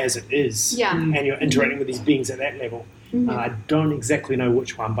this world as it is. Yeah. And you're interacting with these beings at that level. Mhm. I don't exactly know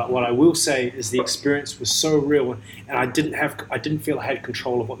which one, but what I will say is the experience was so real, and I didn't feel I had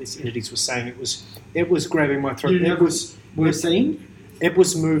control of what these entities were saying. It was grabbing my throat. You never were saying? It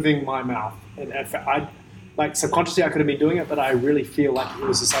was moving my mouth. And I like subconsciously I could have been doing it, but I really feel like it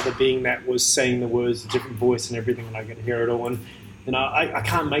was this other being that was saying the words, a different voice and everything, and I could hear it all. And I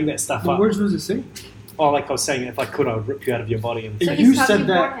can't make that stuff What up. words was it saying? Oh, like I was saying, if I could, I would rip you out of your body. And So you he's talking said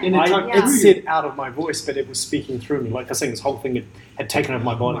that, for and him. it talked Yeah. it said out of my voice, but it was speaking through me. Like I was saying, this whole thing had taken over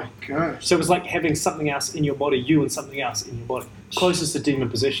my Oh body. my gosh. So it was like having something else in your body, you and something else in your body. Closest to demon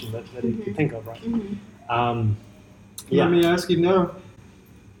possession that you could think of, right? Mhm. Yeah. Let me ask you now.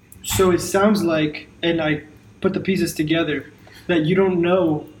 So it sounds like, and I put the pieces together, that you don't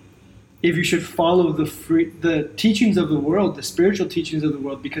know if you should follow the teachings of the world, the spiritual teachings of the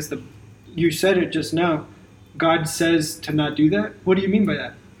world, because you said it just now. God says to not do that. What do you mean by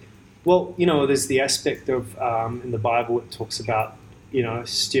that? Well, there's the aspect of, in the Bible, it talks about,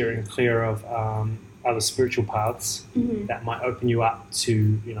 steering clear of other spiritual paths Mhm. that might open you up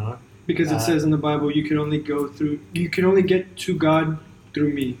to, Because it says in the Bible, you can only get to God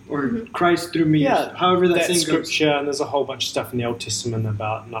through me, or Christ through me. Yeah, however that that saying goes. scripture, and there's a whole bunch of stuff in the Old Testament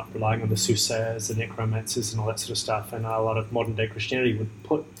about not relying on the soothsayers, the necromancers, and all that sort of stuff. And a lot of modern day Christianity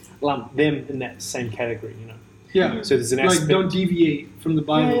would lump them in that same category, Yeah. So there's an Like, aspect. don't deviate from the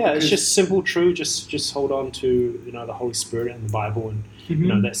Bible. Yeah, it's because- just simple, true. Just hold on to the Holy Spirit and the Bible, and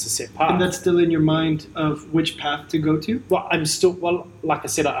Mhm. that's the set path. And that's still in your mind of which path to go to? Well, like I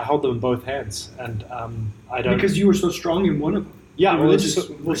said, I hold them in both hands, and I don't. Because you were so strong in one of them. Yeah, The well, religious it's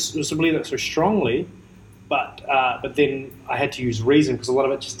one, was to believe that so strongly, but then I had to use reason because a lot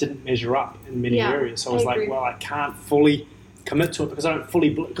of it just didn't measure up in many Yeah, areas. So I I was like, agree. well, I can't fully commit to it because I don't fully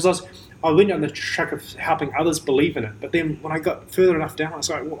because I went down the track of helping others believe in it, but then when I got further enough down, I was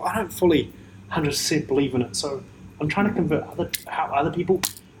like, well, I don't fully 100% believe in it. So I'm trying to convert other people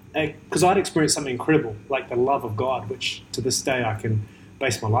because I'd experienced something incredible, like the love of God, which to this day I can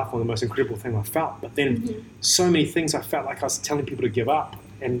base my life on, the most incredible thing I felt. But then so many things I felt like I was telling people to give up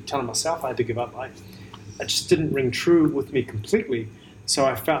and telling myself I had to give up. It just didn't ring true with me completely. So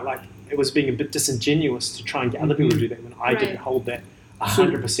I felt like it was being a bit disingenuous to try and get other people to do that when I didn't hold that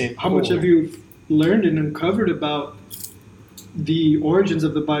 100%. How much have you learned and uncovered about the origins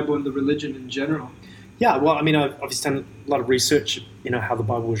of the Bible and the religion in general? Yeah, well, I mean, I've obviously done a lot of research, how the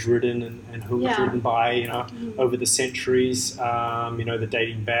Bible was written and who it was written by, over the centuries, the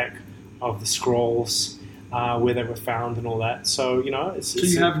dating back of the scrolls, where they were found and all that. So, So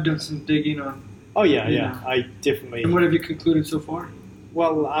you have done some digging on. Oh, yeah, Yeah. I definitely. And what have you concluded so far?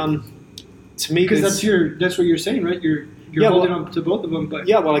 Well, to me, Because there's- that's what you're saying, right? You're Yeah, holding well- on to both of them, but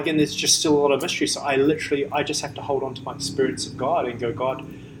Yeah, well, again, there's just still a lot of mystery. So I just have to hold on to my experience of God and go, God,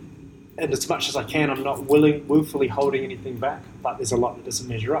 and as much as I can, I'm not willfully holding anything back, but there's a lot that doesn't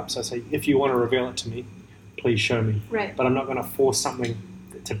measure up. So I say, if you want to reveal it to me, please show me. Right. But I'm not going to force something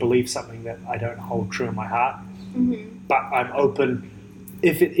to believe something that I don't hold true in my heart. Mhm. But I'm open,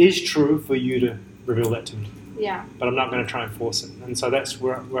 if it is true, for you to reveal that to me. Yeah. But I'm not going to try and force it. And so that's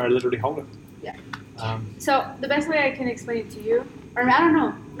where I literally hold it. Yeah. Um, So the best way I can explain it to you, or I don't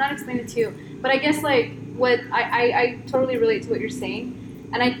know, not explain it to you, but I guess like what I totally relate to what you're saying,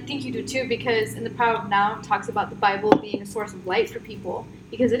 and I think you do too, because in the Power of Now it talks about the Bible being a source of light for people,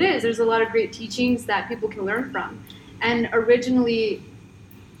 because it is. There's a lot of great teachings that people can learn from, and originally,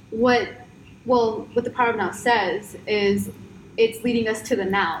 what the Power of Now says is it's leading us to the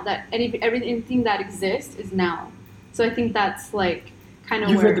now. That anything that exists is now. So I think that's like kind of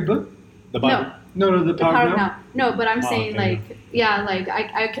you've where read the book? the Bible. No. No, the The Power Power of of Now. Now. No, but I'm Oh, saying okay.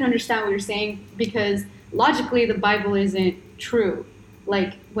 I can understand what you're saying because logically the Bible isn't true.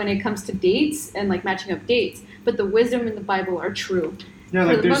 Like when it comes to dates and like matching up dates, but the wisdom in the Bible are true Yeah, for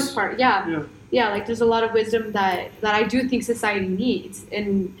like the there's most part. yeah. Yeah, like there's a lot of wisdom that I do think society needs,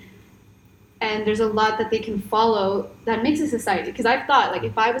 and there's a lot that they can follow that makes a society. Because I've thought, like,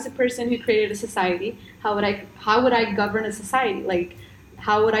 if I was a person who created a society, how would I govern a society? Like,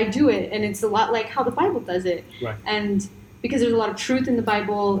 how would I do it? And it's a lot like how the Bible does it. Right. And because there's a lot of truth in the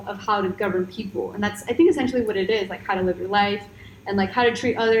Bible of how to govern people, and that's I think essentially what it is, like how to live your life, and like how to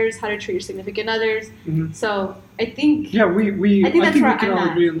treat others, how to treat your significant others. Mhm. So I think Yeah, we I think that's we where can I'm all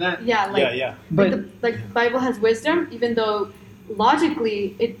at. agree on that. yeah, like Yeah. But the Bible has wisdom, even though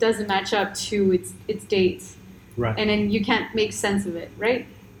logically it doesn't match up to its dates, Right. and then you can't make sense of it, right?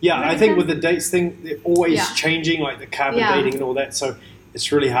 Yeah, Does that I make think sense? with the dates thing, they're always Yeah. changing, like the carbon Yeah. dating and all that. So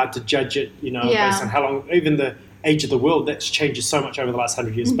it's really hard to judge it, Yeah. based on how long. Even the age of the world, that changes so much over the last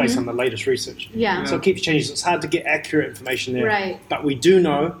 100 years based on the latest research. Yeah. So it keeps changing. So it's hard to get accurate information there. Right. But we do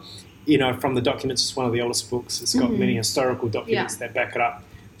know, from the documents, it's one of the oldest books. It's got many historical documents that back it up.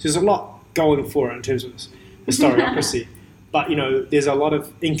 So there's a lot going for it in terms of historiography. But, there's a lot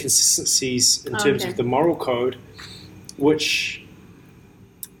of inconsistencies in terms of the moral code, which,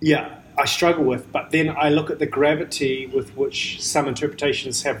 I struggle with. But then I look at the gravity with which some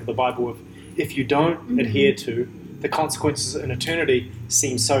interpretations have of the Bible. If you don't adhere to, the consequences in eternity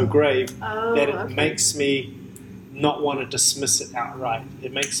seem so grave that it makes me not want to dismiss it outright.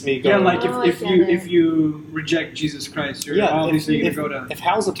 It makes me go... Yeah, like if you reject Jesus Christ, you're obviously going to go to... If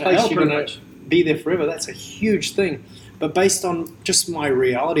hell's a place you're going to be there forever, that's a huge thing. But based on just my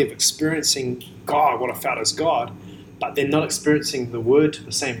reality of experiencing God, what I felt as God, but then not experiencing the Word to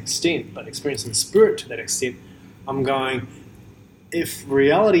the same extent, but experiencing the Spirit to that extent, I'm going, if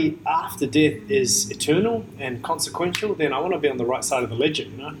reality after death is eternal and consequential, then I want to be on the right side of the ledger,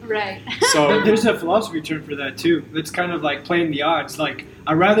 Right. So there's a philosophy term for that too. It's kind of like playing the odds. Like,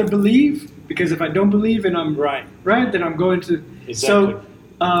 I'd rather believe, because if I don't believe and I'm right, then I'm going to... Exactly. So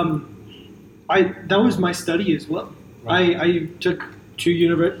that was my study as well. Right. I took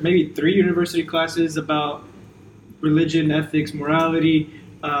maybe 3 university classes about religion, ethics, morality,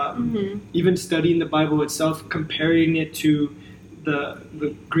 even studying the Bible itself, comparing it to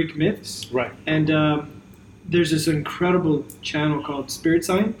the Greek myths. Right. And there's this incredible channel called Spirit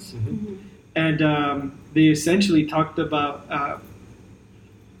Science. And they essentially talked about,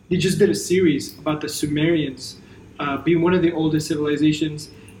 they just did a series about the Sumerians being one of the oldest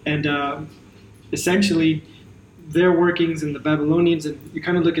civilizations, and essentially their workings and the Babylonians, and you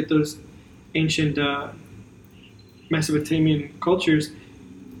kind of look at those ancient Mesopotamian cultures,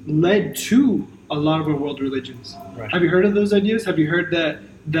 led to a lot of our world religions. Right. Have you heard of those ideas? Have you heard that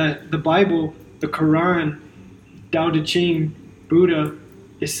the Bible, the Quran, Tao Te Ching, Buddha,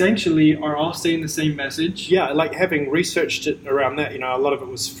 essentially are all saying the same message? Yeah, like having researched it around that, a lot of it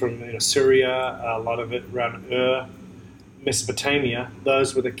was from Syria, a lot of it around Mesopotamia.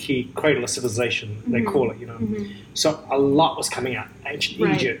 Those were the key cradle of civilization, they call it, So a lot was coming out. Ancient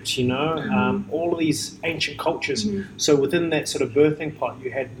Egypt, all of these ancient cultures. So within that sort of birthing pot,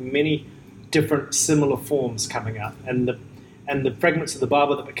 you had many different similar forms coming up. And the fragments of the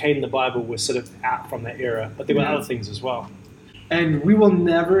Bible that became the Bible were sort of out from that era. But there were other things as well. And we will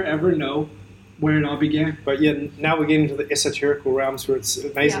never, ever know where it all began. But now we're getting into the esoterical realms where it's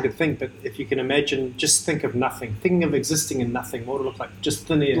amazing to think, but if you can imagine, just think of nothing. Thinking of existing in nothing, what would it look like? Just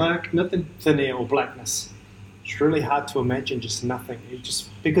thin air. Black, nothing. Thin air or blackness. It's really hard to imagine just nothing.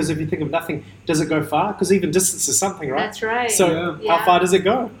 Because if you think of nothing, does it go far? Because even distance is something, right? That's right. So how far does it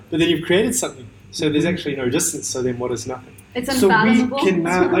go? But then you've created something. So there's actually no distance, so then what is nothing? It's unfathomable. So we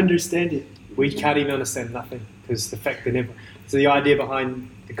cannot understand it. We can't even understand nothing, because the fact that never... So the idea behind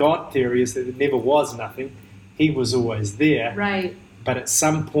the God theory is that it never was nothing. He was always there. Right. But at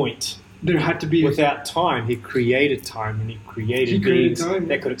some point, there had to be... Without time, he created time, and he created beings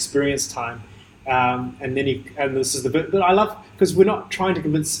that could experience time. And this is the bit that I love, because we're not trying to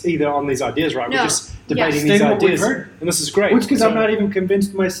convince either on these ideas, right? No. We're just debating these ideas. And this is great. Well, it's because I'm not even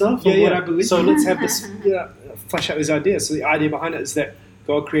convinced myself of what I believe. So let's have this, flesh out these ideas. So the idea behind it is that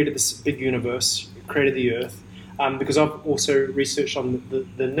God created this big universe, created the earth. Because I've also researched on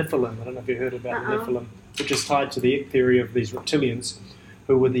the Nephilim. I don't know if you've heard about the Nephilim, which is tied to the theory of these reptilians,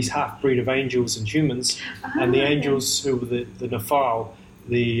 who were these half-breed of angels and humans. And the angels who were the Nephil,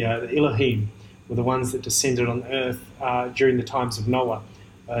 the Elohim, were the ones that descended on earth during the times of Noah,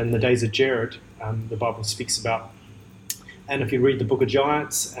 in the days of Jared, the Bible speaks about. And if you read the Book of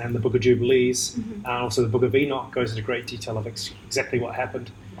Giants and the Book of Jubilees, and also the Book of Enoch, goes into great detail of exactly what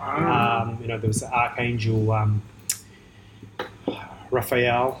happened. Wow. There was the archangel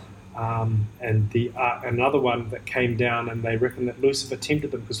Raphael, and another one that came down, and they reckon that Lucifer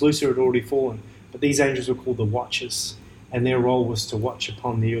tempted them because Lucifer had already fallen. But these angels were called the Watchers, and their role was to watch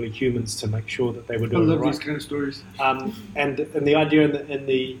upon the early humans to make sure that they were doing I love right. these kind of stories. And the idea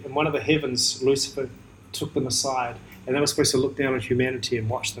in one of the heavens, Lucifer took them aside, and they were supposed to look down on humanity and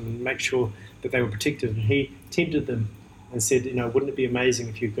watch them and make sure that they were protected. And he tempted them and said, wouldn't it be amazing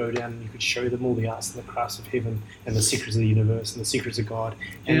if you go down and you could show them all the arts and the crafts of heaven and the secrets of the universe and the secrets of God,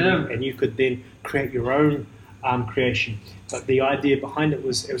 and you could then create your own creation. But the idea behind it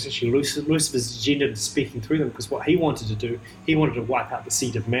was actually Lucifer's agenda speaking through them, because what he wanted to do, he wanted to wipe out the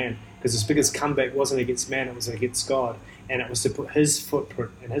seed of man, because his biggest comeback wasn't against man, it was against God, and it was to put his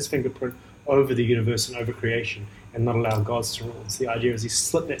footprint and his fingerprint over the universe and over creation and not allow God's to rule. So the idea is he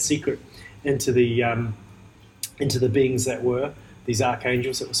slipped that secret into the beings that were these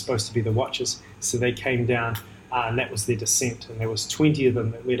archangels that were supposed to be the Watchers. So they came down and that was their descent. And there was 20 of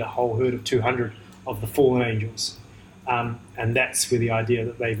them that led a whole herd of 200 of the fallen angels. And that's where the idea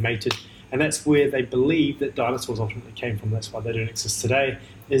that they mated, and that's where they believe that dinosaurs ultimately came from. That's why they don't exist today,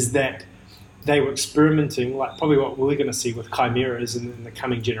 is that they were experimenting, like probably what we're going to see with chimeras in the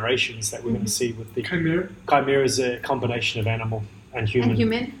coming generations, that we're going to see with the Chimera. chimera is a combination of animal and human. And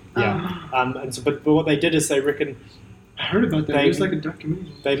human. Yeah. And so, but what they did is they reckon I heard about that. It was like a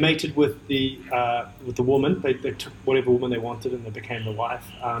documentary. they mated with the woman. They took whatever woman they wanted and they became the wife.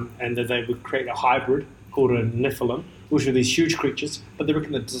 And then they would create a hybrid called a Nephilim, which were these huge creatures. But they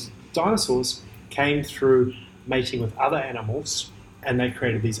reckon that dinosaurs came through mating with other animals, and they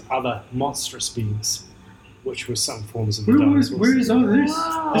created these other monstrous beings, which were some forms of the dinosaurs. Where is all this?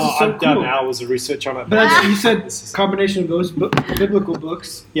 Wow. This is so I've done cool. hours of research on it. But you said combination of those biblical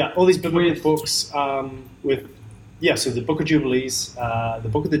books. Yeah, all these biblical books so the Book of Jubilees, the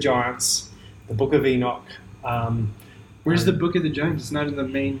Book of the Giants, the Book of Enoch. Where's the Book of the Giants? It's not in the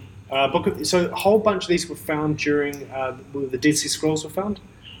main. So a whole bunch of these were found during the Dead Sea Scrolls were found.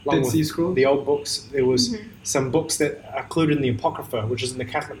 Dead Sea Scrolls? The old books. There was some books that are included in the Apocrypha, which is in the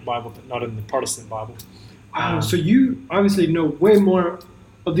Catholic Bible, but not in the Protestant Bible. So you obviously know way more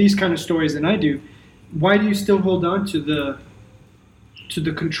of these kind of stories than I do. Why do you still hold on to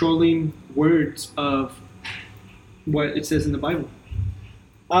the controlling words of what it says in the Bible?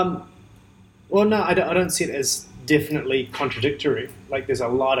 Well, no, I don't see it as definitely contradictory. Like there's a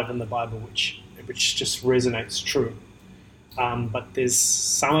lot of in the Bible which just resonates true. But there's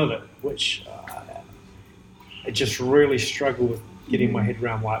some of it which I just really struggle with getting my head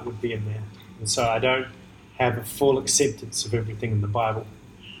around why it would be in there. And so I don't have a full acceptance of everything in the Bible,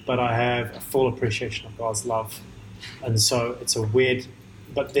 but I have a full appreciation of God's love. And so it's a weird,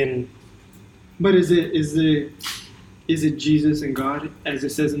 but then... But is it Jesus and God, as it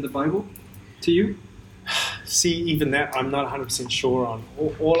says in the Bible, to you? See, even that I'm not 100% sure on.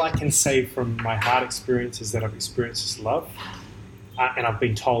 All I can say from my heart experience is that I've experienced His love, and I've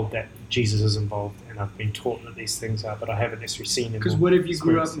been told that Jesus is involved, and I've been taught that these things are, but I haven't necessarily seen Him. Because what if you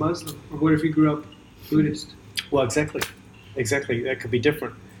grew up Muslim, or what if you grew up Buddhist? Well, exactly. That could be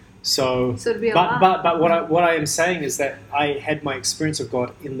different. So it'd be a but lot. but what I am saying is that I had my experience of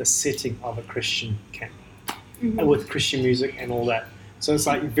God in the setting of a Christian camp, with Christian music and all that. So it's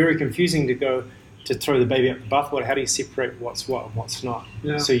like very confusing to throw the baby out the bathwater. How do you separate what's what and what's not?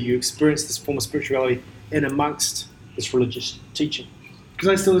 Yeah. So you experience this form of spirituality in amongst this religious teaching. Because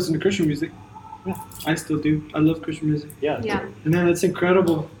I still listen to Christian music. Yeah. I still do. I love Christian music. Yeah. And then that's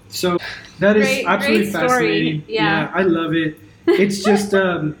incredible. So that is absolutely great story. fascinating. Yeah. I love it. It's just,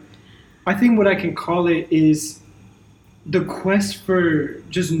 I think what I can call it is the quest for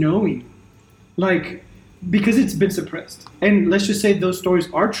just knowing. Like, because it's been suppressed. And let's just say those stories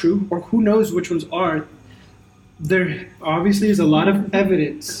are true, or who knows which ones are. There obviously is a lot of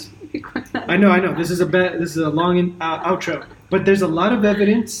evidence. I know. This is a long outro, but there's a lot of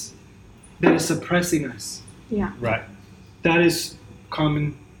evidence that is suppressing us. Yeah. Right. That is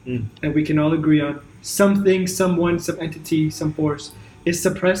common, and we can all agree on. Something, someone, some entity, some force is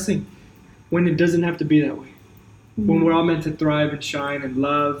suppressing when it doesn't have to be that way. When we're all meant to thrive and shine and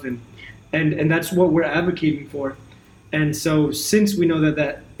love, and that's what we're advocating for. And so since we know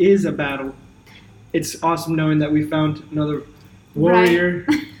that is a battle, it's awesome knowing that we found another warrior,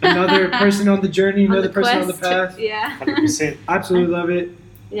 another person on the journey, another person on the path. Yeah. 100%. Absolutely love it.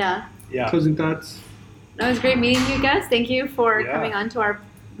 Yeah. Yeah. Closing thoughts? That was great meeting you guys. Thank you for Yeah. coming on to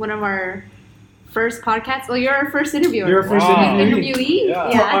one of our first podcasts. Well, you're our first interviewer. You're our first Wow. interviewee.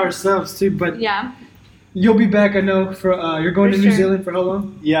 Yeah. For ourselves too, but Yeah. you'll be back, I know, for you're going For to New sure. Zealand for how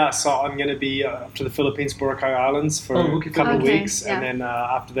long? Yeah, so I'm going to be up to the Philippines, Boracay Islands for a couple of Okay, weeks, yeah. and then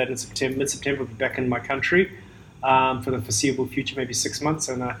after that in mid-September, I'll be back in my country for the foreseeable future, maybe 6 months,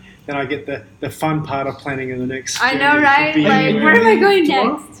 and then I get the fun part of planning in the next. I know, journey. right? Could be Like, anywhere. where am I going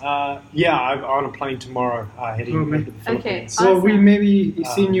Tomorrow? next? I'm on a plane tomorrow heading Oh, man. to the Philippines. Okay. So we Awesome. maybe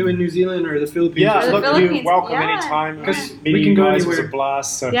seen you in New Zealand or the Philippines. Yeah, Or the look, you're Philippines, welcome yeah. anytime. Because Meeting we can you go guys was a anywhere.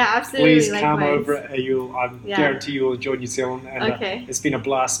 blast. So Yeah, absolutely. please come likewise. over. I Yeah. guarantee you'll enjoy New Zealand. And Okay. it's been a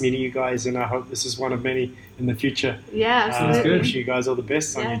blast meeting you guys, and I hope this is one of many in the future. Yeah, absolutely. good. Wish you guys all the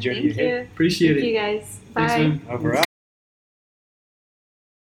best on Yeah, your journey thank ahead. you. Appreciate Thank it. you guys. Thanks, Bye. man. Over out.